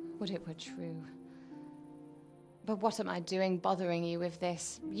 Would it were true. But what am I doing bothering you with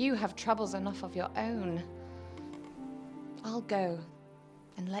this? You have troubles enough of your own. I'll go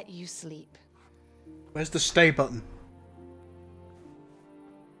and let you sleep. Where's the stay button?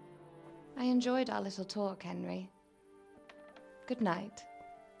 I enjoyed our little talk, Henry. Good night,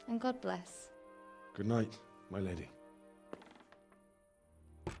 and God bless. Good night, my lady.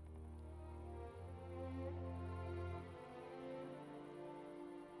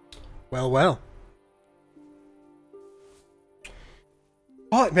 Well, well.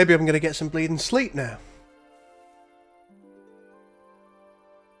 Right, maybe I'm going to get some bleeding sleep now.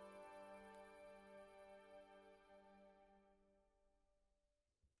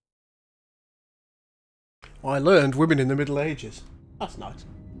 I learned women in the Middle Ages. That's nice.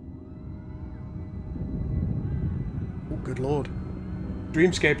 Oh, good lord.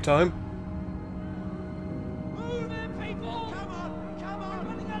 Dreamscape time. Move in, people! Come on! Come on!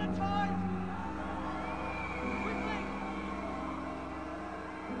 Running out of time! Quickly!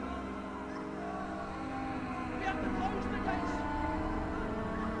 We have to close the gates!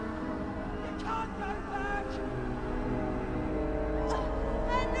 You can't go back!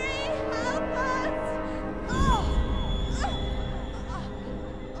 Henry, help us!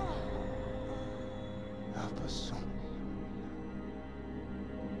 Help us, son.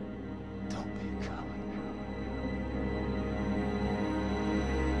 Don't be a coward.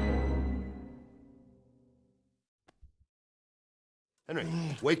 Henry,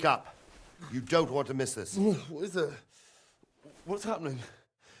 wake up. You don't want to miss this. What is it? What's happening?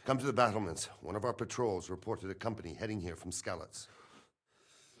 Come to the battlements. One of our patrols reported a company heading here from Skalitz.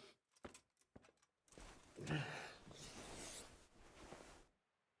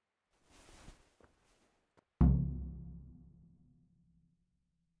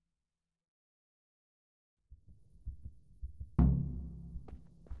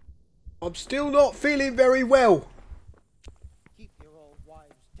 I'm still not feeling very well. Keep your old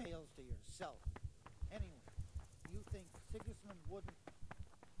wives' tales to yourself. Anyway, you think Sigismund wouldn't...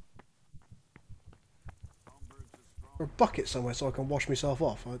 A bucket somewhere so I can wash myself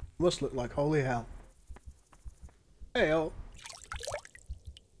off. I must look like holy hell. Hey, oh.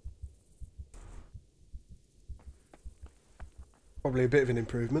 Probably a bit of an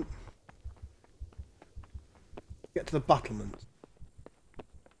improvement. Get to the battlement.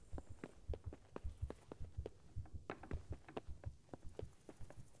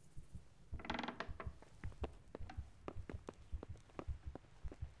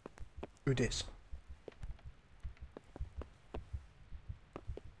 Who dis?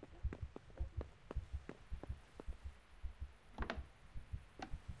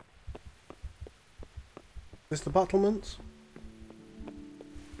 Is this the battlements?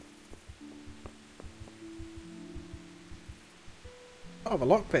 I have a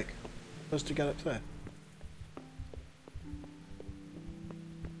lockpick. Supposed to get up there.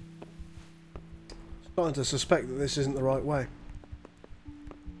 Starting to suspect that this isn't the right way.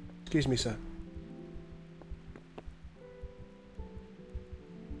 Excuse me, sir.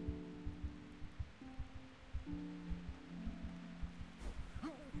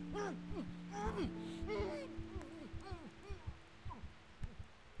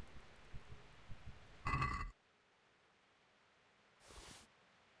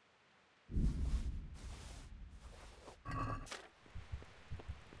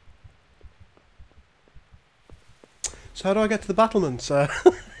 So how do I get to the battlements? See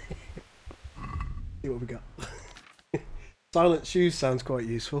what we got. Silent shoes sounds quite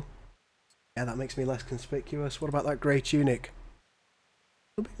useful. Yeah, that makes me less conspicuous. What about that grey tunic?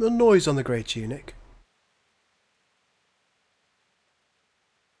 A bit of noise on the grey tunic.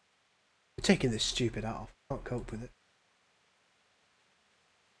 We're taking this stupid out off. Can't cope with it.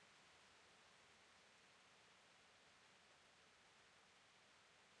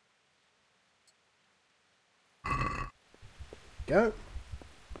 Go.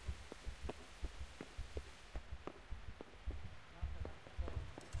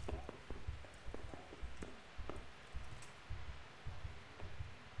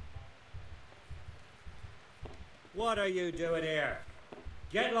 What are you doing here?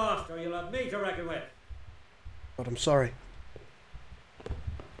 Get lost or you'll have me to reckon with. God, I'm sorry. I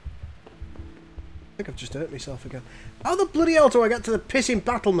think I've just hurt myself again. How the bloody hell do I get to the pissing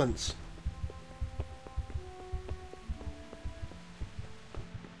battlements?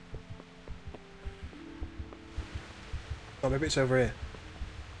 Oh, maybe it's over here.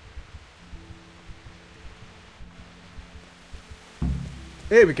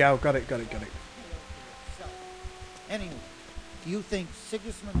 Here we go. Got it. Anyway, do you think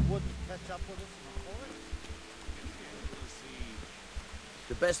Sigismund wouldn't catch up with us in a hurry?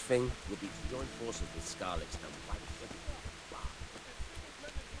 The best thing would be to join forces with Skalitz and fight him.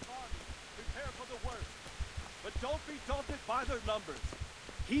 Prepare for the worst, but don't be daunted by their numbers.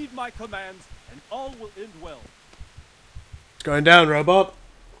 Heed my commands, and all will end well. It's going down, robot.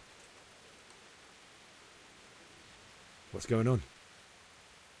 What's going on?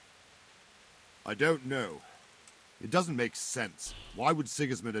 I don't know. It doesn't make sense. Why would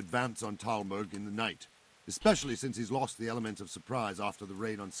Sigismund advance on Talmberg in the night? Especially since he's lost the element of surprise after the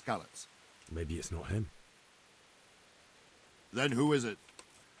raid on Skalitz. Maybe it's not him. Then who is it?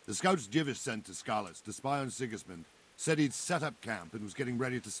 The scouts Divish sent to Skalitz to spy on Sigismund said he'd set up camp and was getting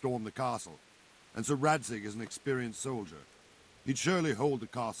ready to storm the castle. And Sir Radzig is an experienced soldier. He'd surely hold the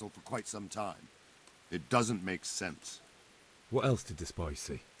castle for quite some time. It doesn't make sense. What else did the spies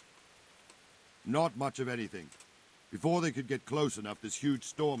see? Not much of anything. Before they could get close enough, this huge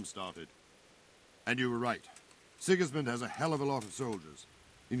storm started. And you were right. Sigismund has a hell of a lot of soldiers,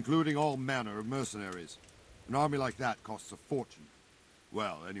 including all manner of mercenaries. An army like that costs a fortune.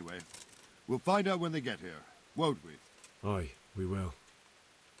 Well, anyway, we'll find out when they get here, won't we? Aye, we will.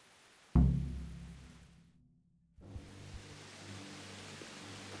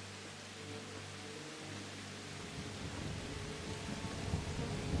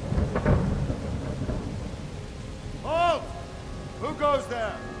 Halt! Who goes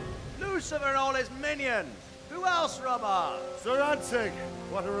there? Lucifer and all his minions. Who else, Robert? Sir Ansig.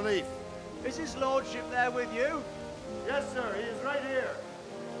 What a relief. Is his lordship there with you? Yes, sir. He is right here.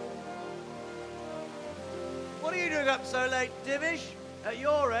 What are you doing up so late, Divish? At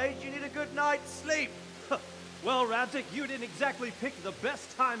your age, you need a good night's sleep. Well, Radzik, you didn't exactly pick the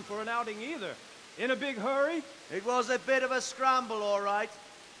best time for an outing either. In a big hurry? It was a bit of a scramble, all right.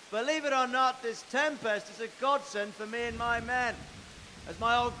 Believe it or not, this tempest is a godsend for me and my men. As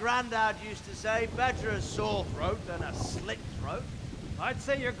my old granddad used to say, better a sore throat than a slit throat. I'd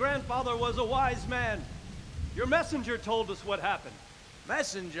say your grandfather was a wise man. Your messenger told us what happened.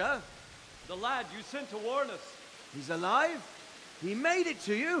 Messenger? The lad you sent to warn us. He's alive? He made it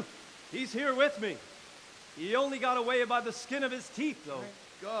to you? He's here with me. He only got away by the skin of his teeth, though.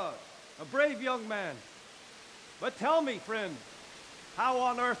 Thank God. A brave young man. But tell me, friend, how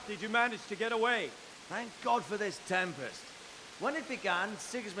on earth did you manage to get away? Thank God for this tempest. When it began,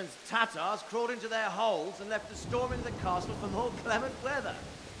 Sigismund's Tatars crawled into their holes and left the storming the castle for more clement weather.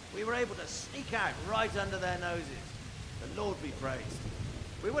 We were able to sneak out right under their noses. The Lord be praised.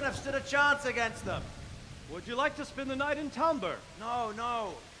 We wouldn't have stood a chance against them. Would you like to spend the night in Talmberg? No,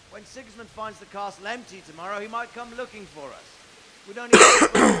 no. When Sigismund finds the castle empty tomorrow, he might come looking for us. We don't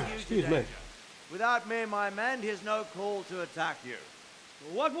even Excuse me. Without me and my men, he has no call to attack you.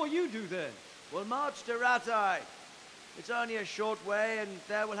 What will you do then? We'll march to Ratai. It's only a short way, and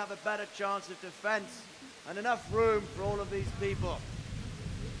there we'll have a better chance of defense and enough room for all of these people.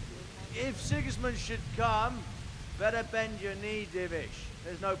 If Sigismund should come, better bend your knee, Divish.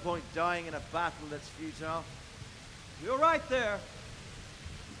 There's no point dying in a battle that's futile. You're right there.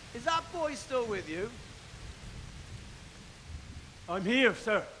 Is that boy still with you? I'm here,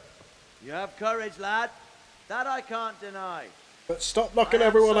 sir. You have courage, lad. That I can't deny. But stop knocking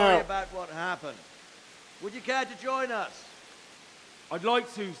everyone sorry out. about what happened. Would you care to join us? I'd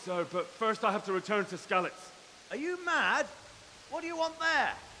like to, sir, but first I have to return to Skalitz. Are you mad? What do you want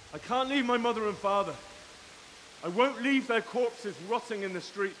there? I can't leave my mother and father. I won't leave their corpses rotting in the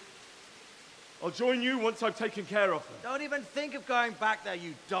street. I'll join you once I've taken care of them. Don't even think of going back there,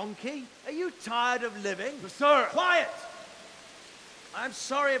 you donkey. Are you tired of living? But sir! Quiet! I'm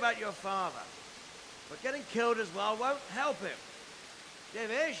sorry about your father, but getting killed as well won't help him.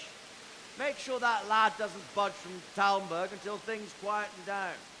 Divish, make sure that lad doesn't budge from Talmberg until things quieten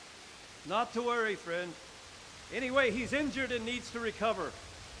down. Not to worry, friend. Anyway, he's injured and needs to recover.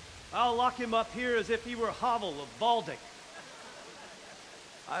 I'll lock him up here as if he were Havel of Baldic.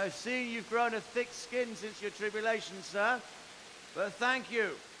 I've seen you've grown a thick skin since your tribulation, sir. But thank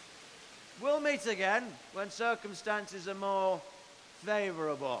you. We'll meet again when circumstances are more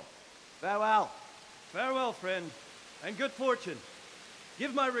favorable. Farewell. Farewell, friend, and good fortune.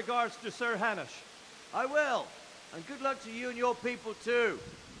 Give my regards to Sir Hanush. I will. And good luck to you and your people, too.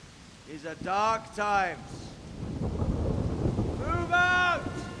 These are dark times. Move out!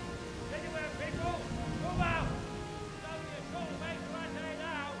 Anywhere, people! Move out! It's only a short way to Rattay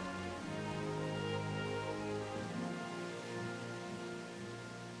now!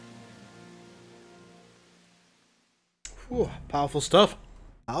 Whew, powerful stuff.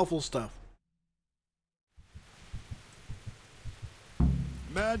 Powerful stuff.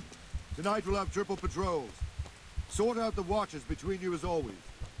 Men, tonight we'll have triple patrols. Sort out the watches between you as always.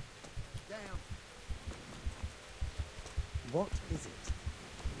 Damn. What is it?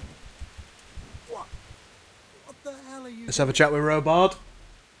 What the hell are you Let's have a chat with Robard.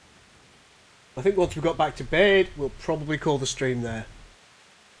 I think once we got back to bed, we'll probably call the stream there.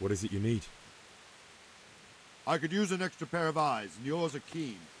 What is it you need? I could use an extra pair of eyes, and yours are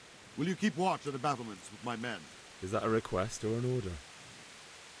keen. Will you keep watch of the battlements with my men? Is that a request or an order?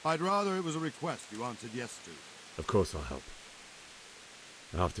 I'd rather it was a request you answered yes to. Of course I'll help.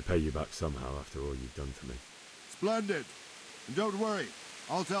 I'll have to pay you back somehow after all you've done for me. Splendid. And don't worry,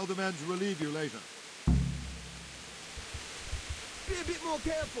 I'll tell the men to relieve you later. Be a bit more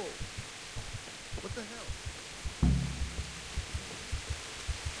careful. What the hell?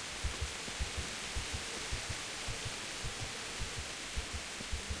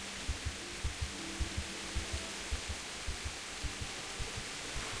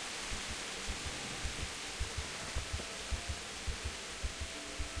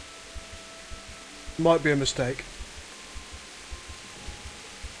 Might be a mistake.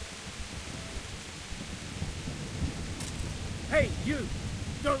 Hey, you!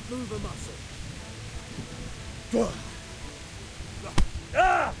 Don't move a muscle.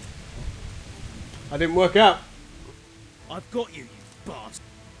 Ah! I didn't work out. I've got you, you bastard.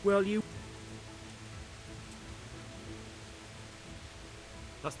 Well, you...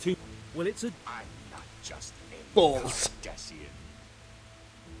 That's too... Well, it's a... I'm not just a balls. Cardassian.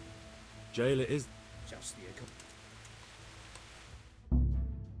 Jail it is. Just the...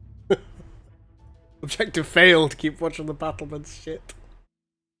 Objective failed. Keep watching the battlements. Shit.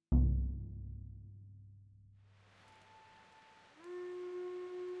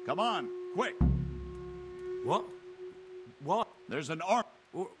 Come on, quick. What? What? There's an arm.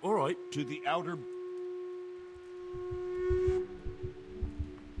 All right. To the outer...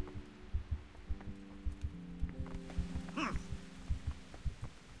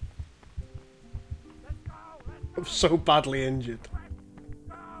 I'm so badly injured.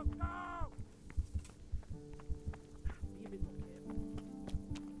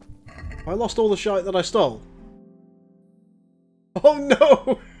 I lost all the shite that I stole. Oh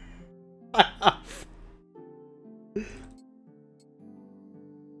no! I have.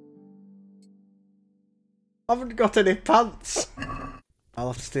 I haven't got any pants. I'll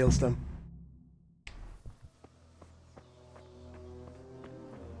have to steal some.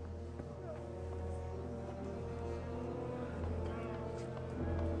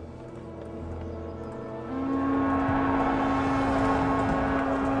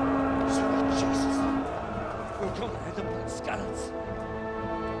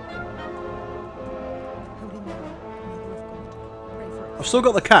 I've still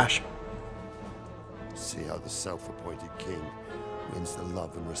got the cash. See how the self-appointed king wins the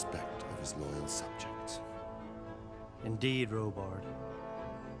love and respect of his loyal subjects. Indeed, Robard.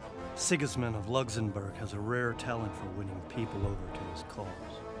 Sigismund of Luxembourg has a rare talent for winning people over to his cause.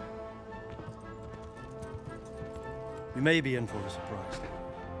 We may be in for a surprise.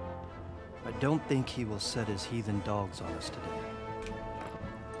 I don't think he will set his heathen dogs on us today.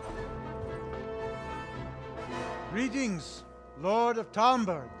 Greetings, Lord of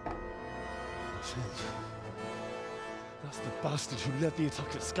Talmberg. That's the bastard who led the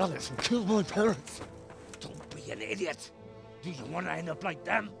attack at Skalitz and killed my parents. Don't be an idiot. Do you want to end up like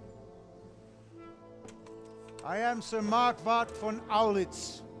them? I am Sir Markwart von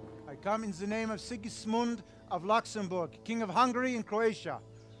Aulitz. I come in the name of Sigismund of Luxembourg, King of Hungary and Croatia,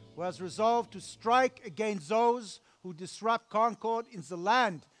 who has resolved to strike against those who disrupt concord in the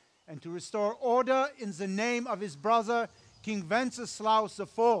land and to restore order in the name of his brother, King Wenceslaus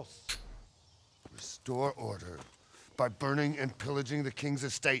IV. Restore order by burning and pillaging the king's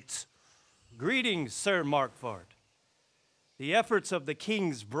estates. Greetings, Sir Markwart. The efforts of the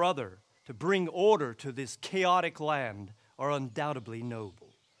king's brother to bring order to this chaotic land are undoubtedly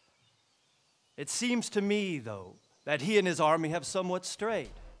noble. It seems to me, though, that he and his army have somewhat strayed.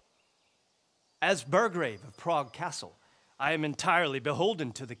 As Burgrave of Prague Castle, I am entirely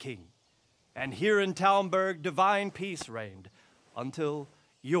beholden to the king, and here in Talmberg divine peace reigned until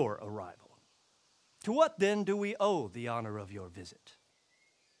your arrival. To what then do we owe the honor of your visit?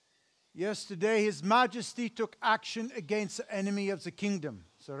 Yesterday, His Majesty took action against the enemy of the kingdom,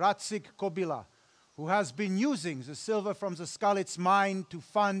 Sir Radzig Kobyla, who has been using the silver from the Skalitz mine to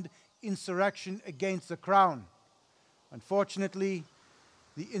fund insurrection against the crown. Unfortunately,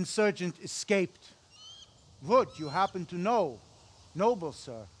 the insurgent escaped. Would you happen to know, noble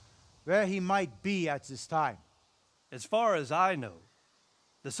sir, where he might be at this time? As far as I know,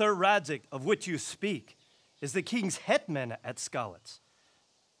 the Sir Radzig of which you speak is the king's hetman at Skalitz.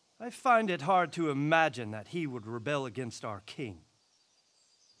 I find it hard to imagine that he would rebel against our king.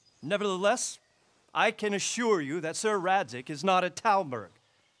 Nevertheless, I can assure you that Sir Radzig is not at Talmberg.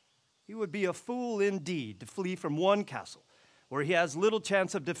 He would be a fool indeed to flee from one castle where he has little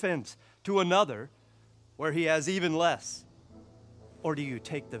chance of defense to another where he has even less. Or do you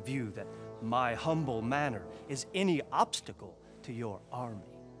take the view that my humble manner is any obstacle to your army?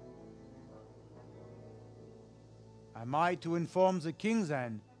 Am I to inform the king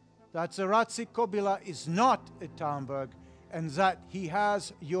then that Sir Radzig Kobyla is not at Talmberg and that he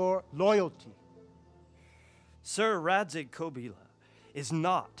has your loyalty? Sir Radzig Kobyla is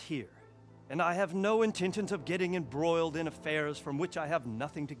not here, and I have no intentions of getting embroiled in affairs from which I have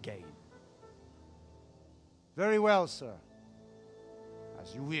nothing to gain. Very well, sir.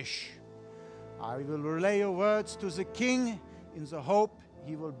 As you wish. I will relay your words to the king in the hope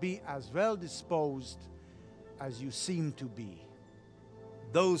he will be as well disposed as you seem to be.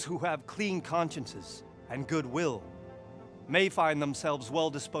 Those who have clean consciences and goodwill may find themselves well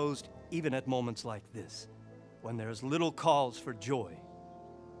disposed even at moments like this, when there's little cause for joy.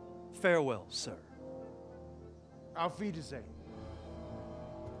 Farewell, sir. Auf Wiedersehen.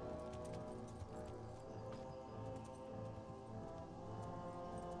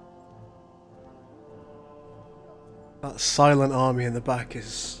 That silent army in the back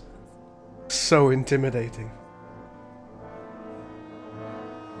is so intimidating.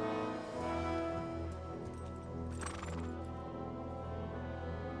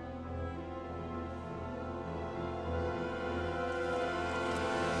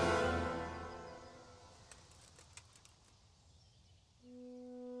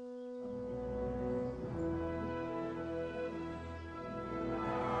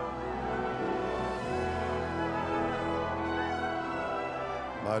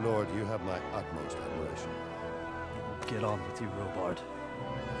 My lord, you have my utmost admiration. Get on with you, Robard.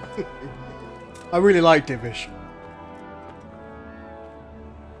 I really like Divish.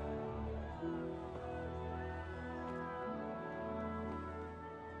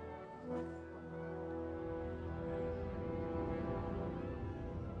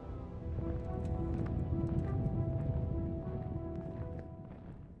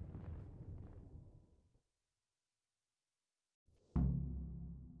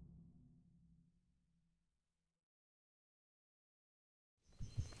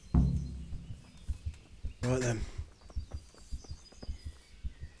 Right then.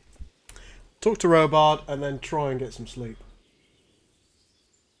 Talk to Robard and then try and get some sleep.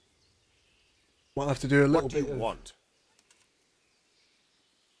 Might have to do a little bit. What do you want?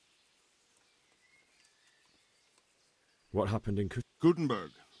 What happened in Gutenberg?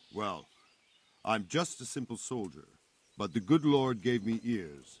 Well, I'm just a simple soldier, but the good Lord gave me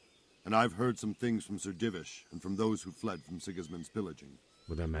ears, and I've heard some things from Sir Divish and from those who fled from Sigismund's pillaging.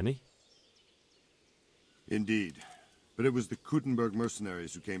 Were there many? Indeed, but it was the Gutenberg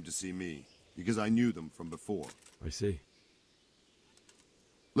mercenaries who came to see me, because I knew them from before. I see.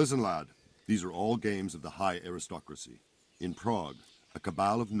 Listen, lad, these are all games of the high aristocracy. In Prague, a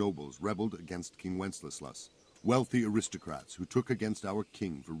cabal of nobles rebelled against King Wenceslas, wealthy aristocrats who took against our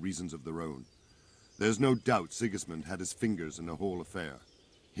king for reasons of their own. There's no doubt Sigismund had his fingers in the whole affair,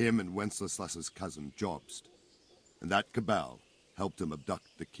 him and Wenceslas's cousin Jobst. And that cabal helped him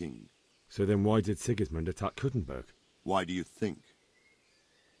abduct the king. So then why did Sigismund attack Gutenberg? Why do you think?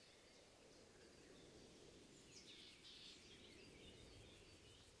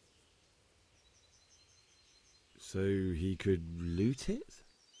 So he could loot it?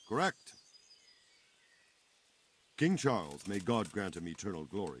 Correct. King Charles, may God grant him eternal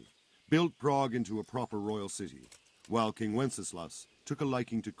glory, built Prague into a proper royal city, while King Wenceslas took a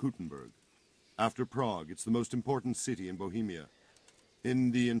liking to Gutenberg. After Prague, it's the most important city in Bohemia,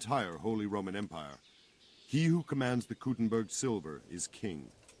 in the entire Holy Roman Empire. He who commands the Gutenberg silver is king.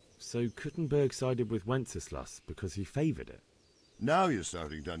 So Gutenberg sided with Wenceslas because he favoured it? Now you're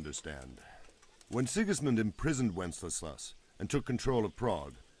starting to understand. When Sigismund imprisoned Wenceslas and took control of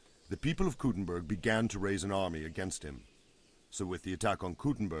Prague, the people of Gutenberg began to raise an army against him. So with the attack on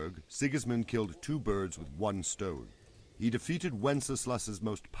Gutenberg, Sigismund killed two birds with one stone. He defeated Wenceslas's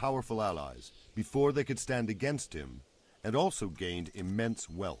most powerful allies before they could stand against him, and also gained immense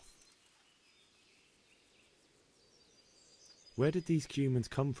wealth. Where did these humans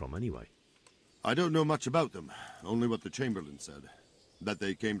come from, anyway? I don't know much about them, only what the Chamberlain said, that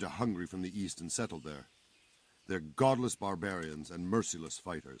they came to Hungary from the east and settled there. They're godless barbarians and merciless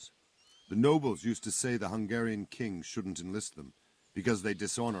fighters. The nobles used to say the Hungarian king shouldn't enlist them, because they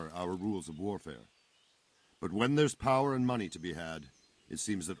dishonor our rules of warfare. But when there's power and money to be had, it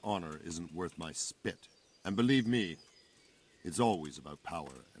seems that honor isn't worth my spit. And believe me, it's always about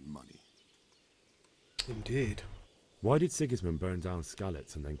power and money. Indeed. Why did Sigismund burn down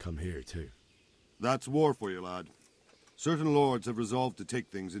Skalitz and then come here too? That's war for you, lad. Certain lords have resolved to take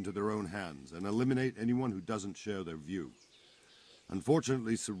things into their own hands and eliminate anyone who doesn't share their view.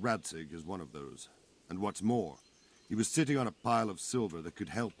 Unfortunately, Sir Radzig is one of those. And what's more, he was sitting on a pile of silver that could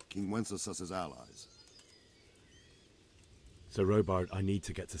help King Wenceslas's allies. So Robard, I need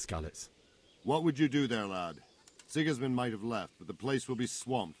to get to Skalitz. What would you do there, lad? Sigismund might have left, but the place will be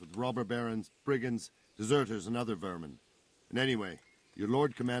swamped with robber barons, brigands, deserters, and other vermin. And anyway, your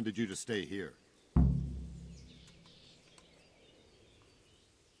lord commanded you to stay here.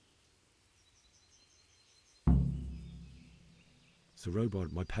 So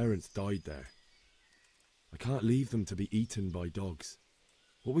Robard, my parents died there. I can't leave them to be eaten by dogs.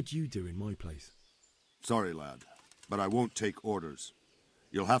 What would you do in my place? Sorry, lad, but I won't take orders.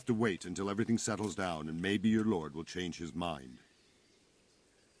 You'll have to wait until everything settles down, and maybe your lord will change his mind.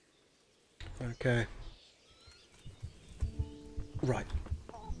 Okay. Right.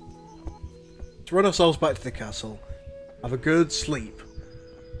 Let's run ourselves back to the castle. Have a good sleep.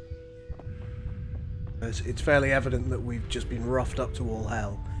 It's fairly evident that we've just been roughed up to all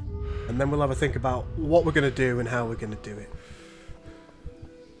hell. And then we'll have a think about what we're going to do and how we're going to do it.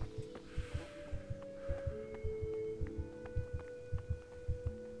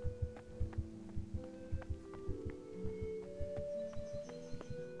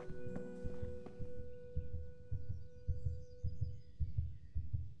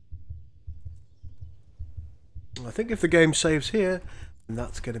 I think if the game saves here, then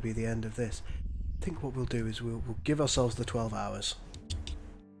that's going to be the end of this. I think what we'll do is we'll give ourselves the 12 hours.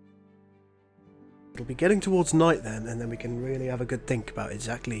 It'll be getting towards night then, and then we can really have a good think about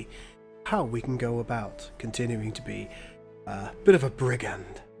exactly how we can go about continuing to be a bit of a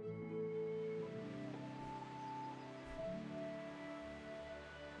brigand.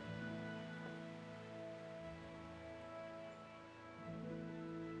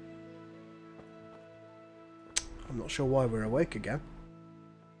 I'm not sure why we're awake again.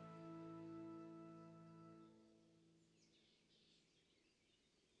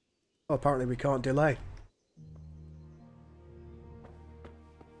 Oh, apparently we can't delay.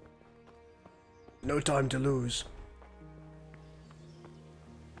 No time to lose.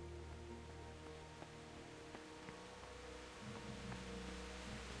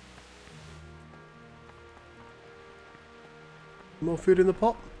 More food in the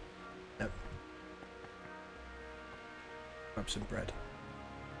pot? No. Grab some bread.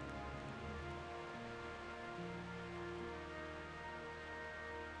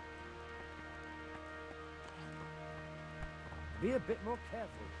 Be a bit more careful.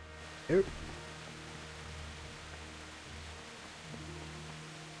 Here.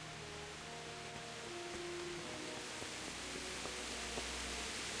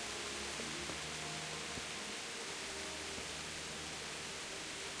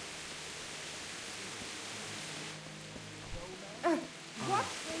 What?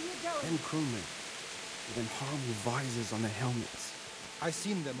 Where you going? Them crewmen, with them horrible visors on their helmets. I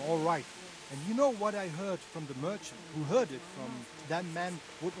seen them, all right. And you know what I heard from the merchant who heard it from that man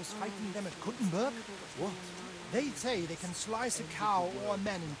what was fighting them at Kuttenberg? What? They say they can slice a cow or a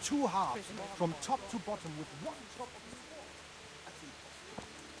man in two halves, from top to bottom with one chop of the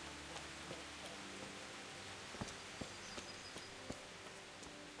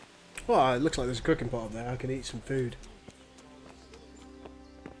sword. Well, it looks like there's a cooking pot up there. I can eat some food.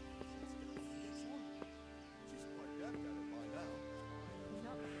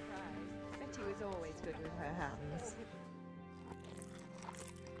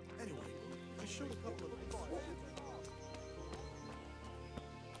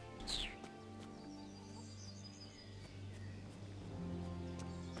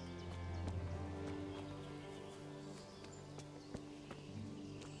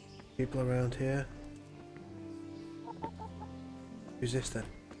 People around here. Who's this then?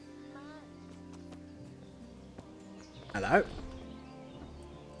 Hello?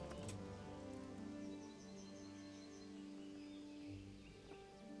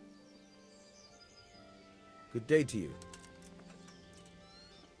 Good day to you.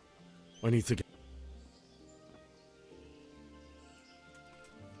 I need to get...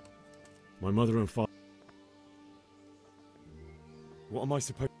 My mother and father... What am I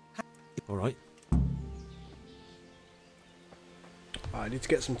supposed... Alright. I need to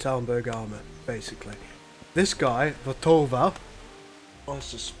get some Talmberg armor, basically. This guy, Votova, I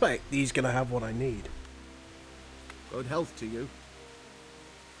suspect he's going to have what I need. Good health to you.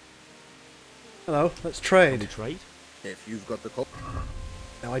 Hello, let's trade. Can we trade? If you've got the coin.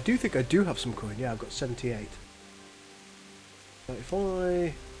 Now I do think I do have some coin. Yeah, I've got 78. But if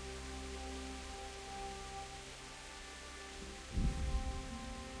I...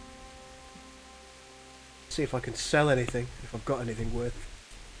 see if I can sell anything, if I've got anything worth.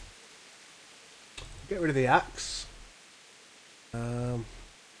 Get rid of the axe.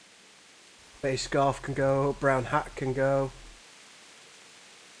 Base scarf can go, brown hat can go.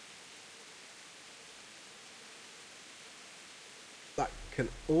 That can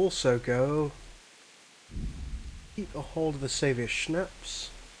also go. Keep a hold of the Saviour Schnapps.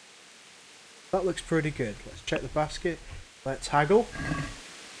 That looks pretty good. Let's check the basket. Let's haggle.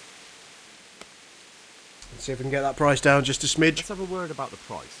 Let's see if we can get that price down just a smidge. Let's have a word about the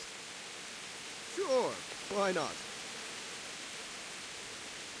price. Sure, why not?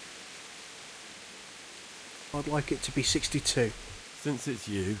 I'd like it to be 62. Since it's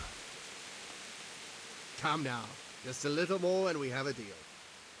you. Come now. Just a little more and we have a deal.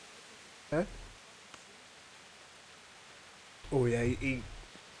 Okay. Oh yeah, he...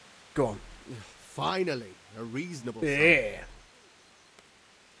 Go on. Finally, a reasonable Yeah. sum.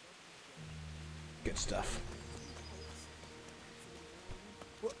 Good stuff.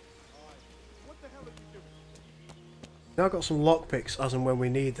 Now I've got some lockpicks as and when we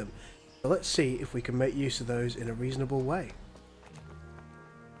need them. So let's see if we can make use of those in a reasonable way.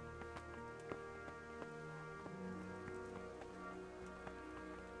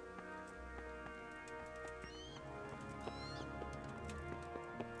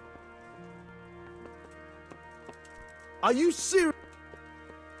 Are you serious?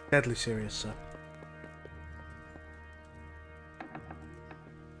 Deadly serious, sir.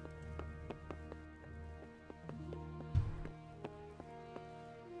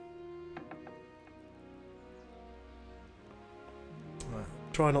 Right,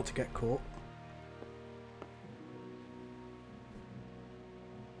 try not to get caught.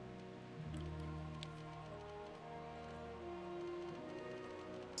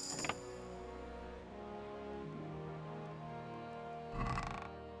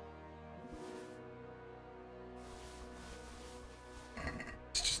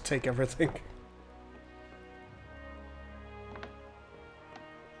 Take everything.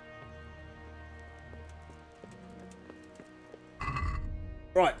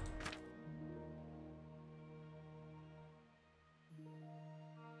 Right.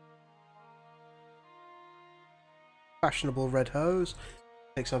 Fashionable red hose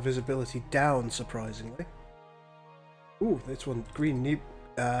takes our visibility down, surprisingly. Ooh, this one, green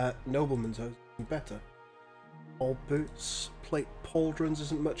nobleman's hose, is better. Old boots, plate pauldrons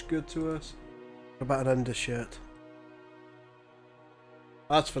isn't much good to us. What about an undershirt?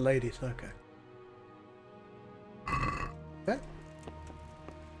 That's for ladies, okay. Okay.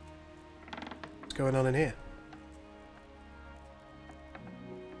 What's going on in here?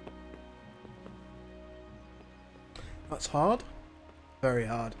 That's hard. Very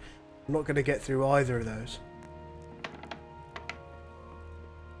hard. I'm not going to get through either of those.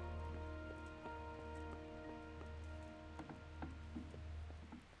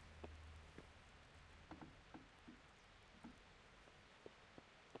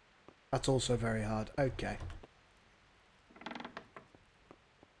 That's also very hard. Okay.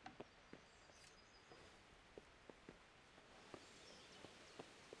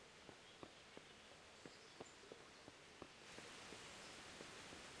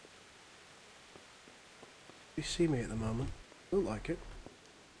 You see me at the moment? Don't like it.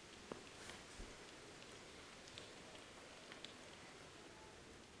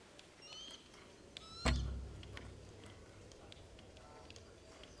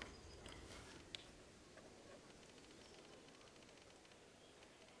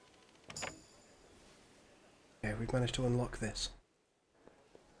 Okay, we've managed to unlock this.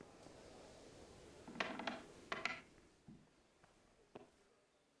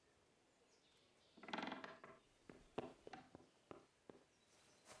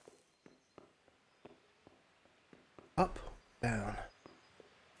 Up, down.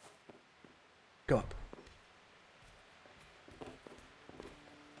 Go up.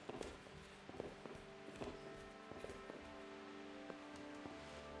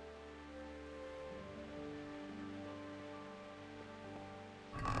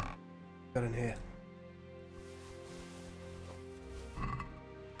 Got in here.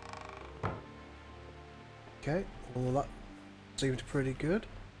 Okay, all of that seemed pretty good.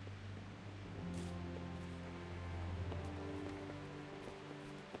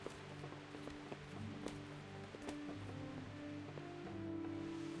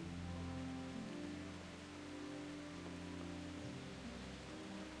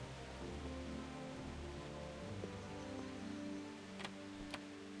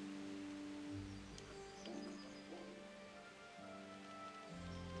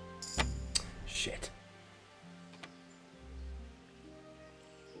 Shit.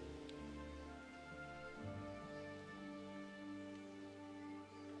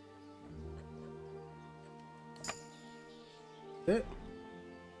 It.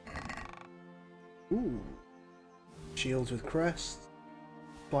 Ooh. Shields with crests,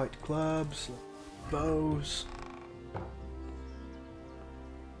 spiked clubs, bows.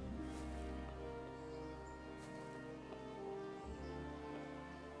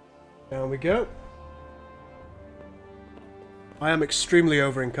 Down we go. I am extremely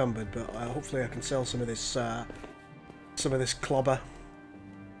over encumbered, but hopefully I can sell some of this clobber.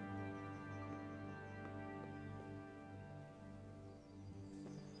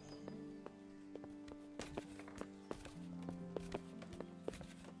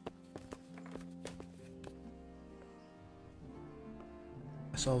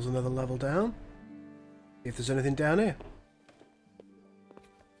 Solves another level down. See if there's anything down here.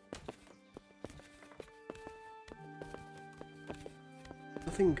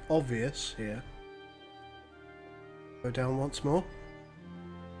 Nothing obvious here. Go down once more.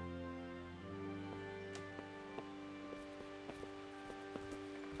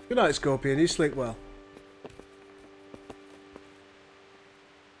 Good night, Scorpion. You sleep well.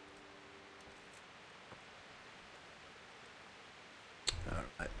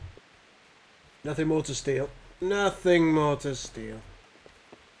 Alright. Nothing more to steal. Nothing more to steal.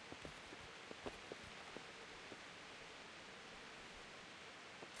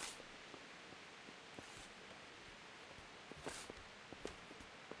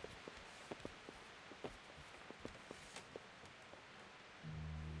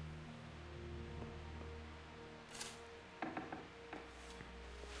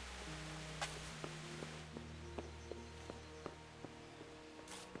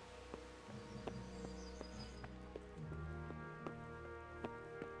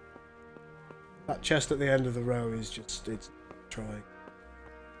 That chest at the end of the row is just, it's trying.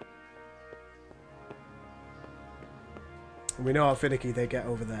 And we know how finicky they get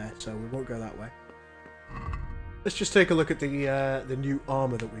over there, so we won't go that way. Let's just take a look at the new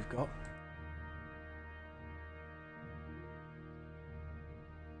armor that we've got.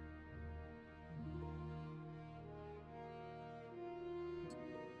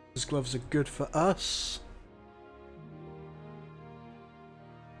 These gloves are good for us.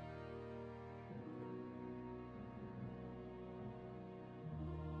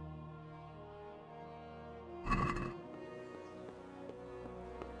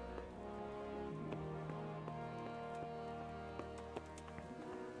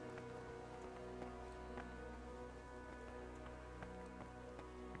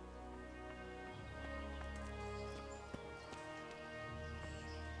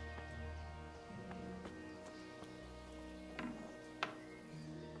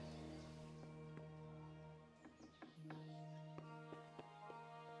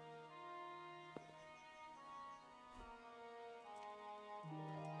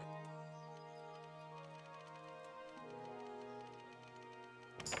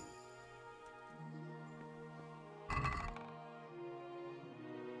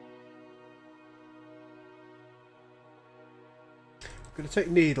 I'm going to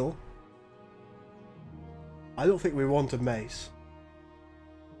take needle. I don't think we want a mace.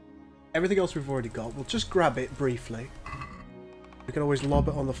 Everything else we've already got. We'll just grab it briefly. We can always lob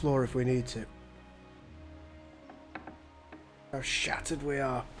it on the floor if we need to. How shattered we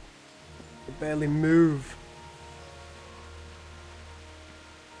are. We barely move.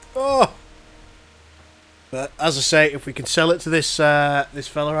 Oh! But as I say, if we can sell it to this this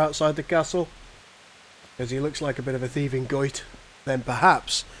fella outside the castle, because he looks like a bit of a thieving goit, then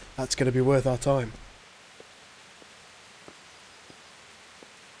perhaps that's going to be worth our time.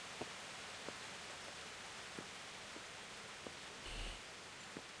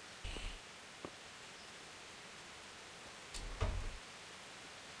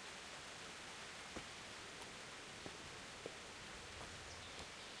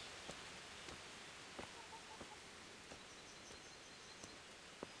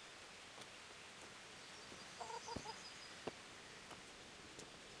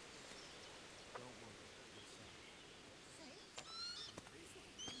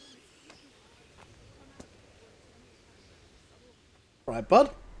 Right, bud.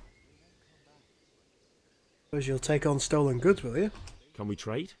 Suppose you'll take on stolen goods, will you? Can we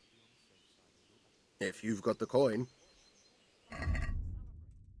trade? If you've got the coin.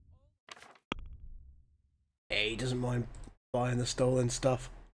 Hey, he doesn't mind buying the stolen stuff.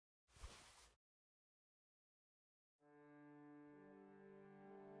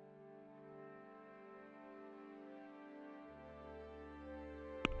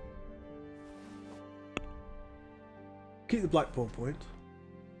 Keep the black ball point.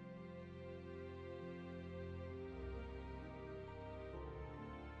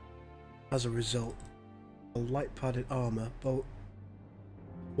 As a result, a light padded armor, but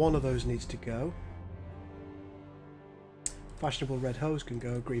one of those needs to go. Fashionable red hose can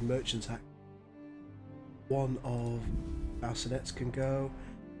go, green merchant's hat. One of bassinets can go.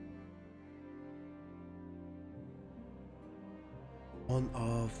 One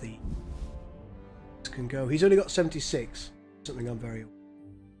of the can go. He's only got 76. Something I'm very.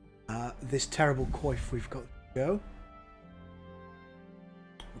 This terrible coif we've got to go.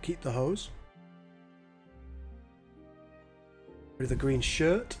 We'll keep the hose. Rid of the green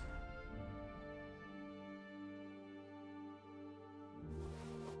shirt.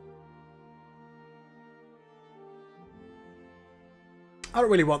 I don't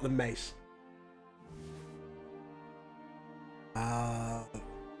really want the mace.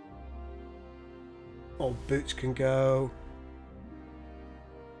 Old boots can go.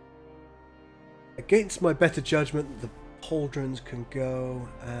 Against my better judgment, the pauldrons can go.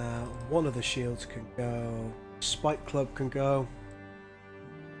 One of the shields can go. Spike club can go.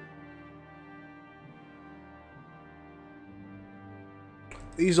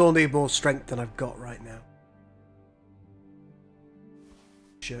 These all need more strength than I've got right now.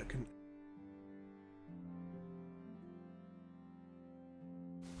 Shirt can.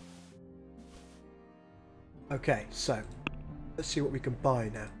 Okay, so let's see what we can buy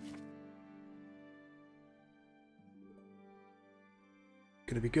now.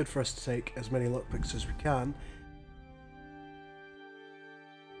 Going to be good for us to take as many lockpicks as we can.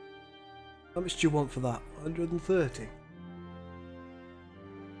 How much do you want for that? 130. You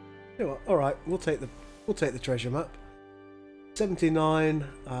know what? All right, we'll take the treasure map. 79.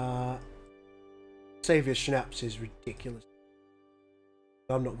 Saviour Schnapps is ridiculous.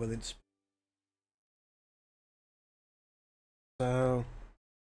 I'm not willing to. So,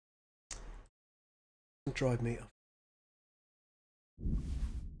 dried meat off.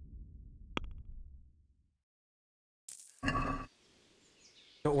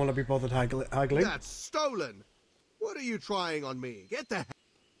 Don't want to be bothered haggling. That's stolen. What are you trying on me? Get the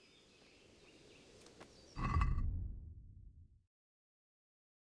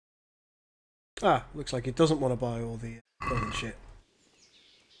Ah, looks like he doesn't want to buy all the stolen shit.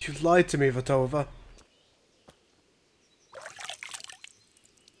 You've lied to me, Vatova.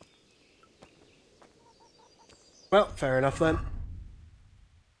 Well, fair enough then.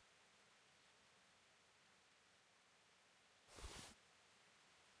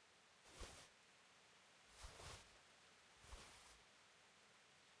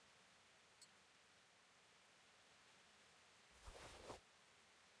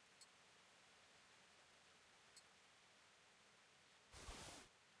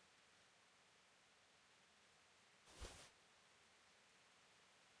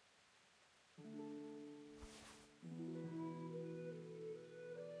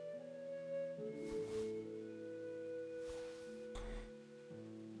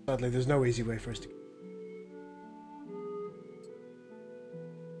 Sadly, there's no easy way for us to...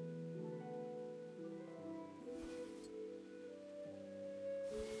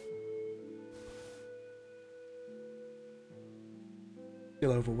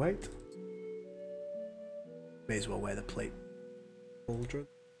 Still overweight. May as well wear the plate. Pauldron.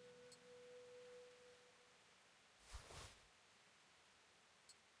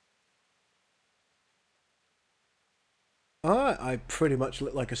 Alright, I pretty much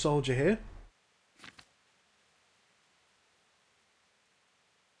look like a soldier here.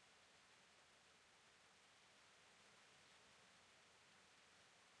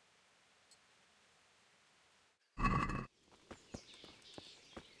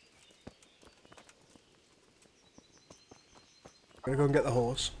 Gonna go and get the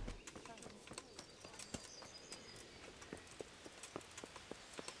horse.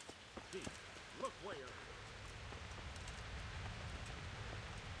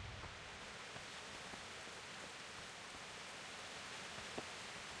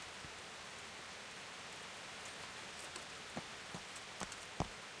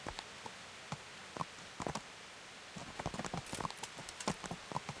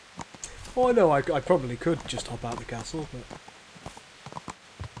 Oh, I know, I probably could just hop out the castle, but...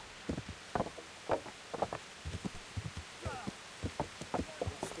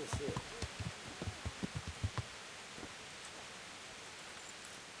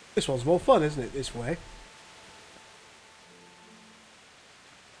 This one's more fun, isn't it, this way?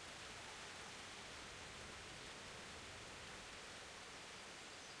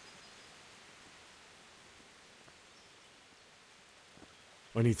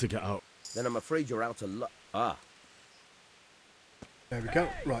 I need to get out. Then I'm afraid you're out of luck. Ah. There we go.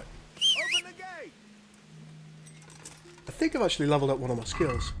 Right. Open the gate. I think I've actually leveled up one of my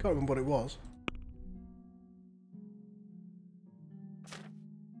skills. Can't remember what it was.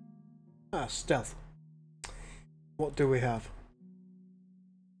 Ah, stealth. What do we have?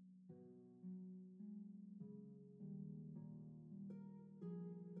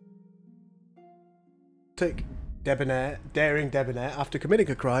 Take debonair, daring debonair. After committing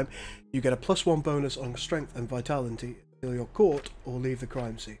a crime, you get a +1 bonus on strength and vitality until you're caught or leave the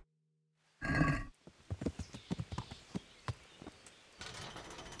crime scene.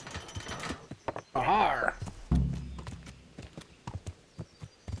 Aha!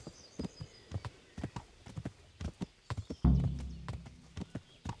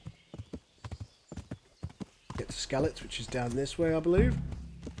 Get to Skallets, which is down this way, I believe.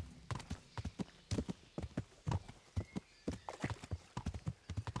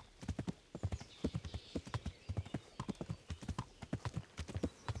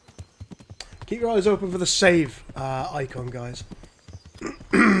 Keep keep your eyes open for the save icon, guys.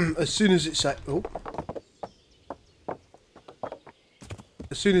 As soon as it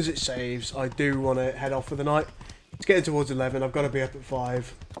saves, I do want to head off for the night. It's getting towards 11. I've got to be up at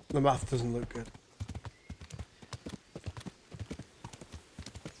 5. The math doesn't look good.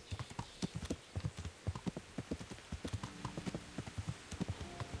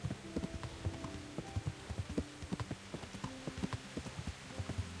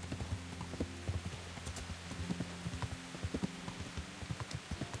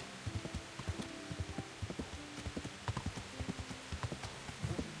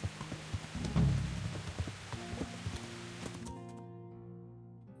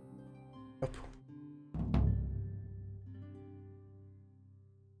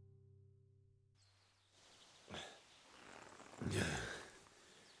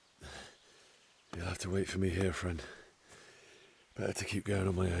 You'll have to wait for me here, friend. Better to keep going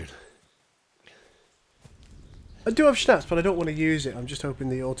on my own. I do have schnapps, but I don't want to use it. I'm just hoping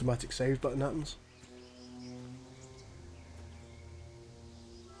the automatic save button happens.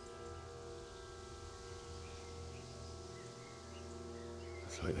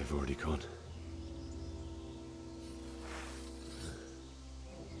 It's like they've already gone.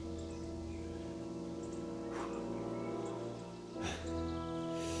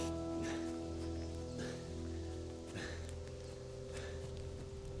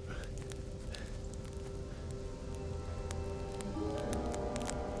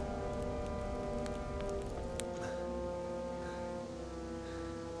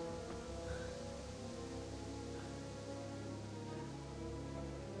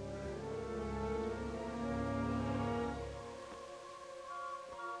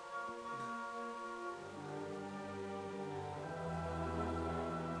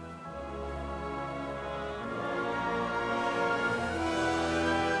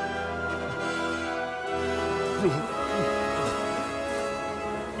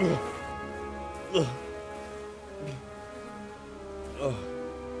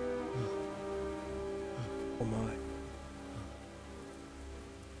 Oh my.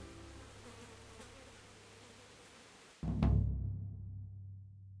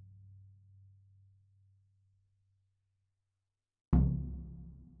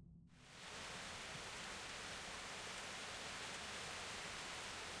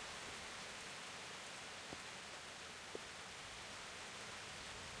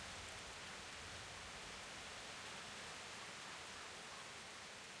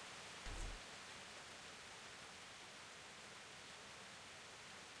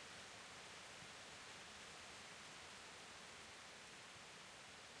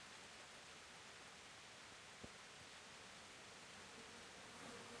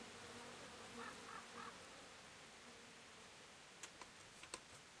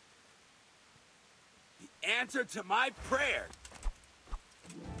 Answer to my prayer.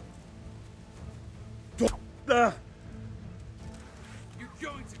 Uh, You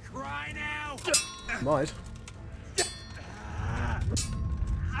going to cry now? might.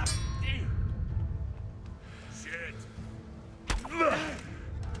 Shit.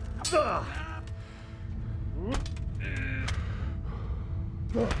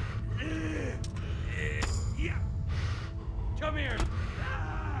 Yeah. Come here.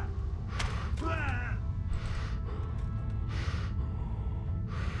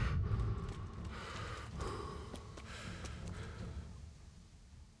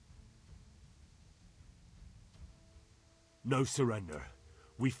 No surrender.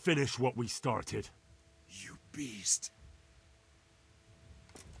 We finish what we started. You beast.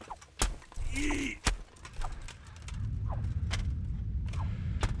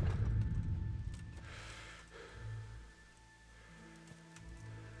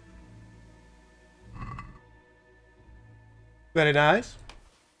 Very nice.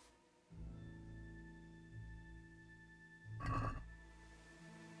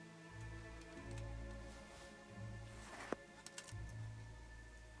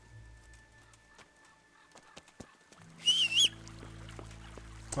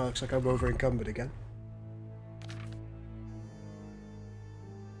 Oh, looks like I'm over encumbered again.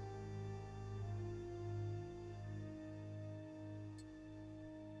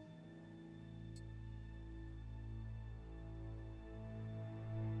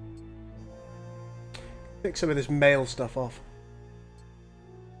 Take some of this mail stuff off.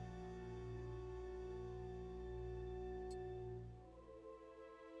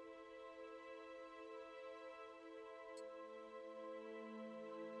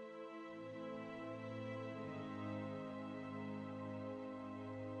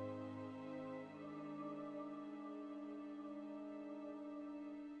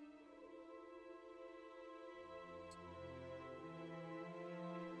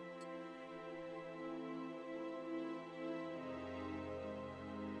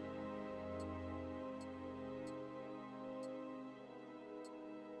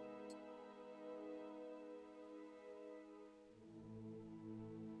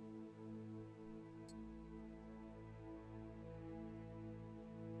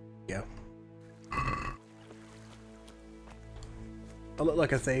 go. I look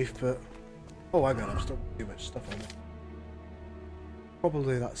like a thief, but... Oh, hang on, I've still got too much stuff on me.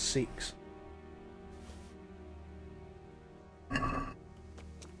 Probably that's 6.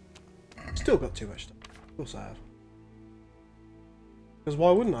 Still got too much stuff. Of course I have. Because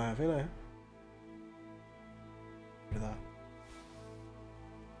why wouldn't I have, you know? Look at that.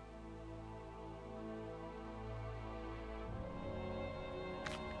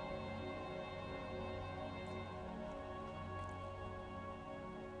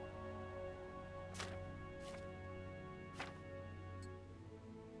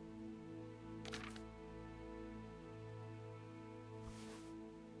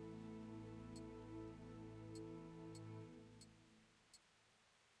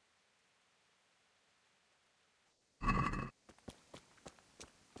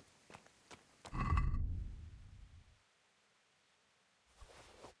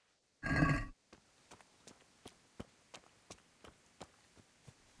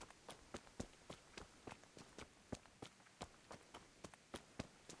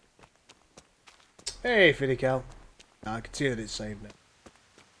 Hey, Fiddical. I can see that it's saved now.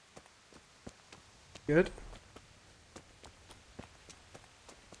 Good.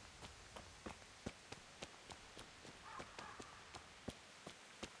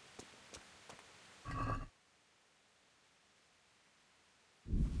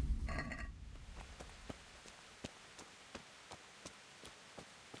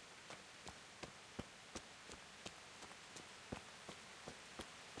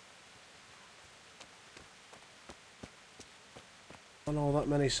 Not all that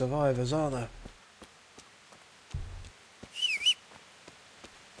many survivors, are there?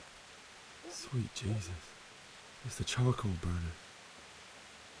 Sweet Jesus. It's the charcoal burner.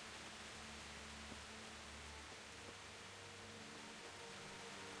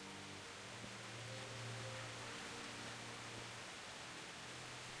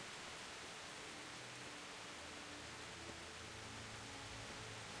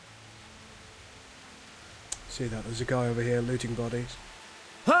 See that? There's a guy over here looting bodies.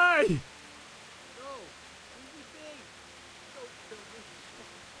 Hey!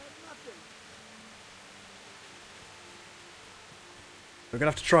 We're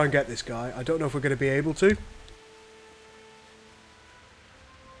gonna have to try and get this guy. I don't know if we're gonna be able to.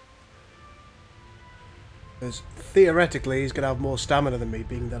 Because theoretically he's gonna have more stamina than me,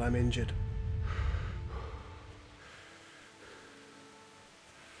 being that I'm injured.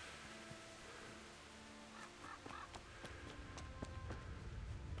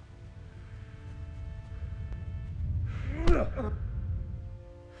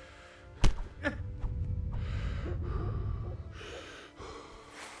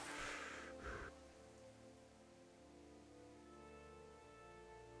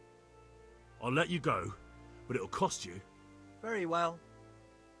 I'll let you go, but it'll cost you. Very well.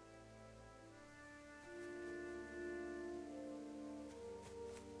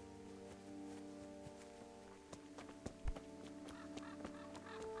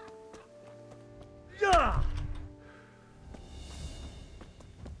 Yeah!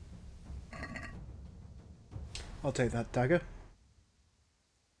 I'll take that dagger.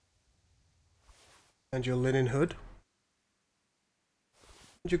 And your linen hood.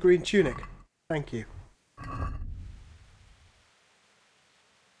 And your green tunic. Thank you.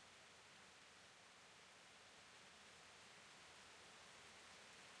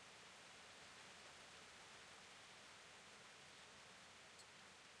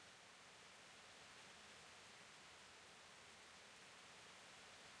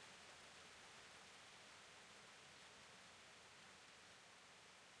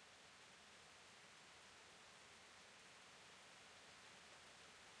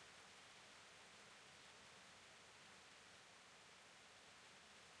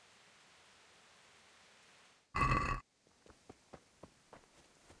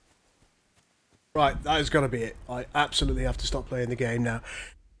 Right, that has got to be it. I absolutely have to stop playing the game now.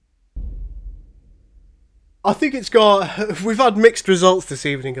 I think it's got... We've had mixed results this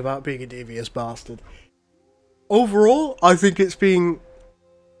evening about being a devious bastard. Overall, I think it's been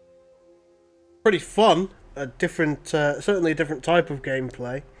pretty fun. A different, certainly a different type of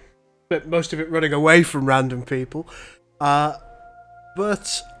gameplay. But most of it running away from random people.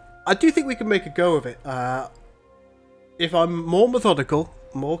 But I do think we can make a go of it. If I'm more methodical,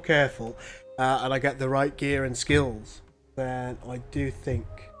 more careful... and I get the right gear and skills, then I do think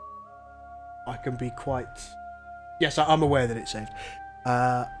I can be quite... Yes, I'm aware that it's saved.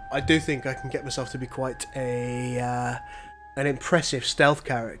 I do think I can get myself to be quite an impressive stealth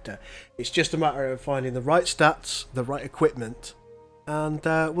character. It's just a matter of finding the right stats, the right equipment,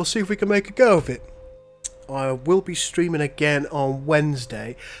 and we'll see if we can make a go of it. I will be streaming again on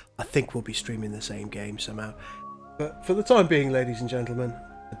Wednesday. I think we'll be streaming the same game somehow. But for the time being, ladies and gentlemen,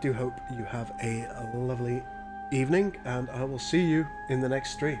 I do hope you have a lovely evening, and I will see you in the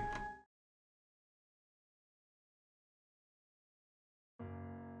next stream.